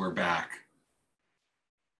us? We're back.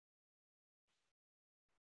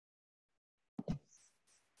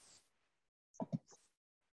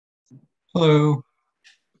 Hello.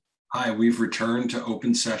 Hi, we've returned to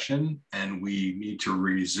open session and we need to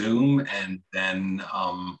resume and then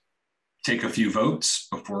take a few votes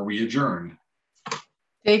before we adjourn.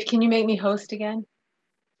 Dave, can you make me host again?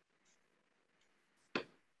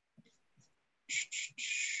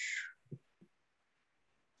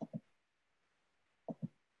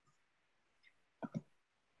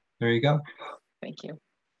 There you go. Thank you.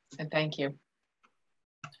 And thank you.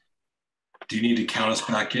 Do you need to count us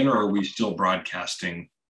back in or are we still broadcasting?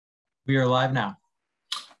 We are live now.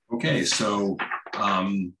 Okay, so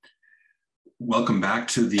welcome back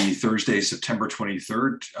to the Thursday, September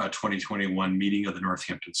 23rd, 2021 meeting of the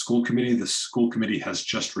Northampton School Committee. The school committee has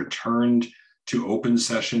just returned to open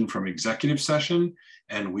session from executive session,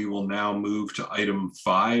 and we will now move to item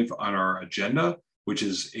 5 on our agenda, which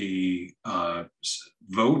is a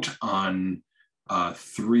vote on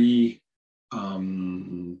three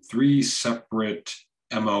separate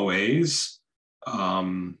MOAs.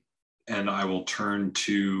 And I will turn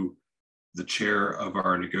to the chair of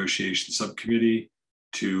our negotiation subcommittee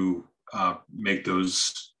to make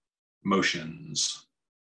those motions.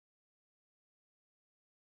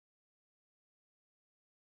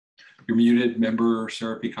 You're muted, member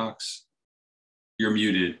Sarah P. Cox. You're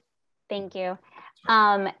muted. Thank you.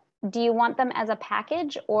 Do you want them as a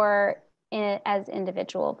package or as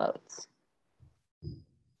individual votes?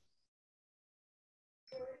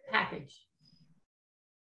 Package.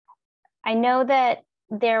 I know that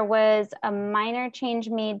there was a minor change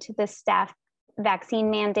made to the staff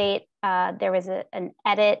vaccine mandate. There was an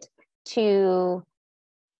edit to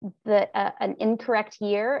an incorrect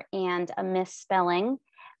year and a misspelling.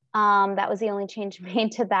 That was the only change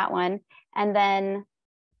made to that one. And then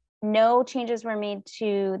no changes were made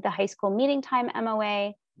to the high school meeting time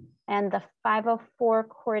MOA and the 504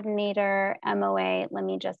 coordinator MOA. Let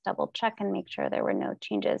me just double check and make sure there were no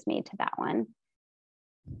changes made to that one.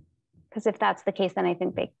 Because if that's the case, then I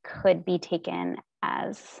think they could be taken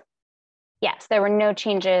as, yes, there were no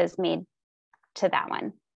changes made to that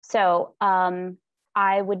one. So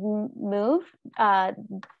I would move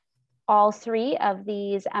all 3 of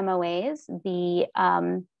these MOAs, the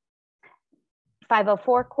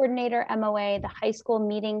 504 coordinator MOA, the high school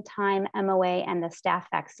meeting time MOA, and the staff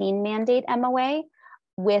vaccine mandate MOA,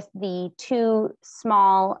 with the 2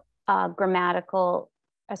 small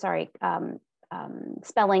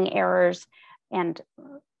spelling errors, and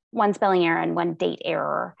 1 spelling error and 1 date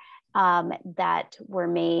error that were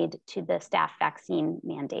made to the staff vaccine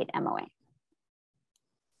mandate MOA.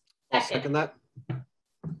 I'll second that.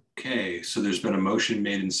 Okay, so there's been a motion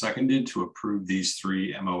made and seconded to approve these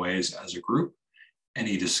 3 MOAs as a group.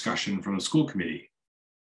 Any discussion from the school committee?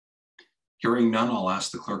 Hearing none, I'll ask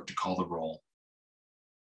the clerk to call the roll.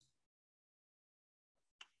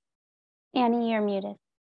 Annie, you're muted.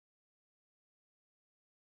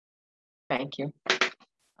 Thank you.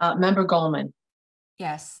 Member Goldman.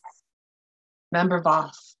 Yes. Member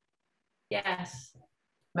Voss. Yes.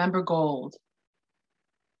 Member Gold.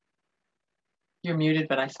 You're muted,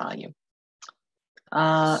 but I saw you.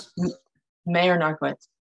 Mayor Narkowitz.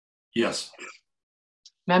 Yes.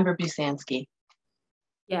 Member Busansky.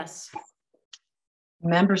 Yes.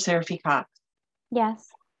 Member Seraphy Cox. Yes.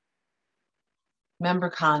 Member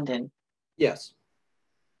Condon. Yes.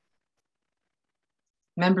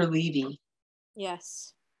 Member Levy.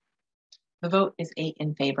 Yes. The vote is 8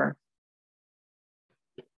 in favor.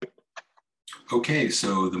 Okay,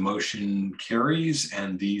 so the motion carries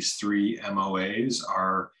and these 3 MOAs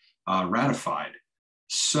are ratified.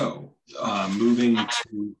 So moving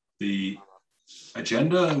to the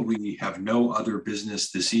agenda, we have no other business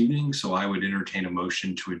this evening, so I would entertain a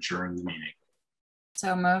motion to adjourn the meeting.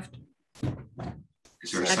 So moved.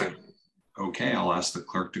 Is there a second? Okay, I'll ask the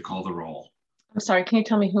clerk to call the roll. I'm sorry, can you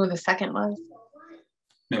tell me who the second was?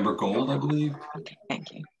 Member Gold, I believe. Okay,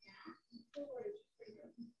 thank you.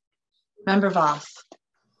 Member Voss.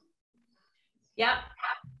 Yep.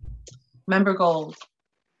 Member Gold.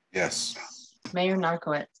 Yes. Mayor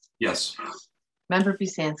Narkowitz. Yes. Member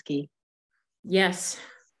Busansky. Yes.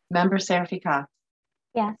 Member Seraphy Cox.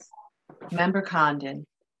 Yes. Member Condon.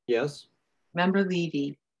 Yes. Member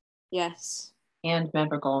Levy. Yes. And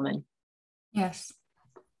Member Goldman. Yes.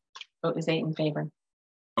 Vote is 8 in favor.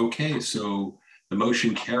 Okay, so the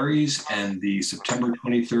motion carries and the September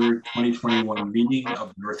 23rd, 2021 meeting of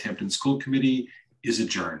the Northampton School Committee is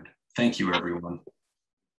adjourned. Thank you, everyone.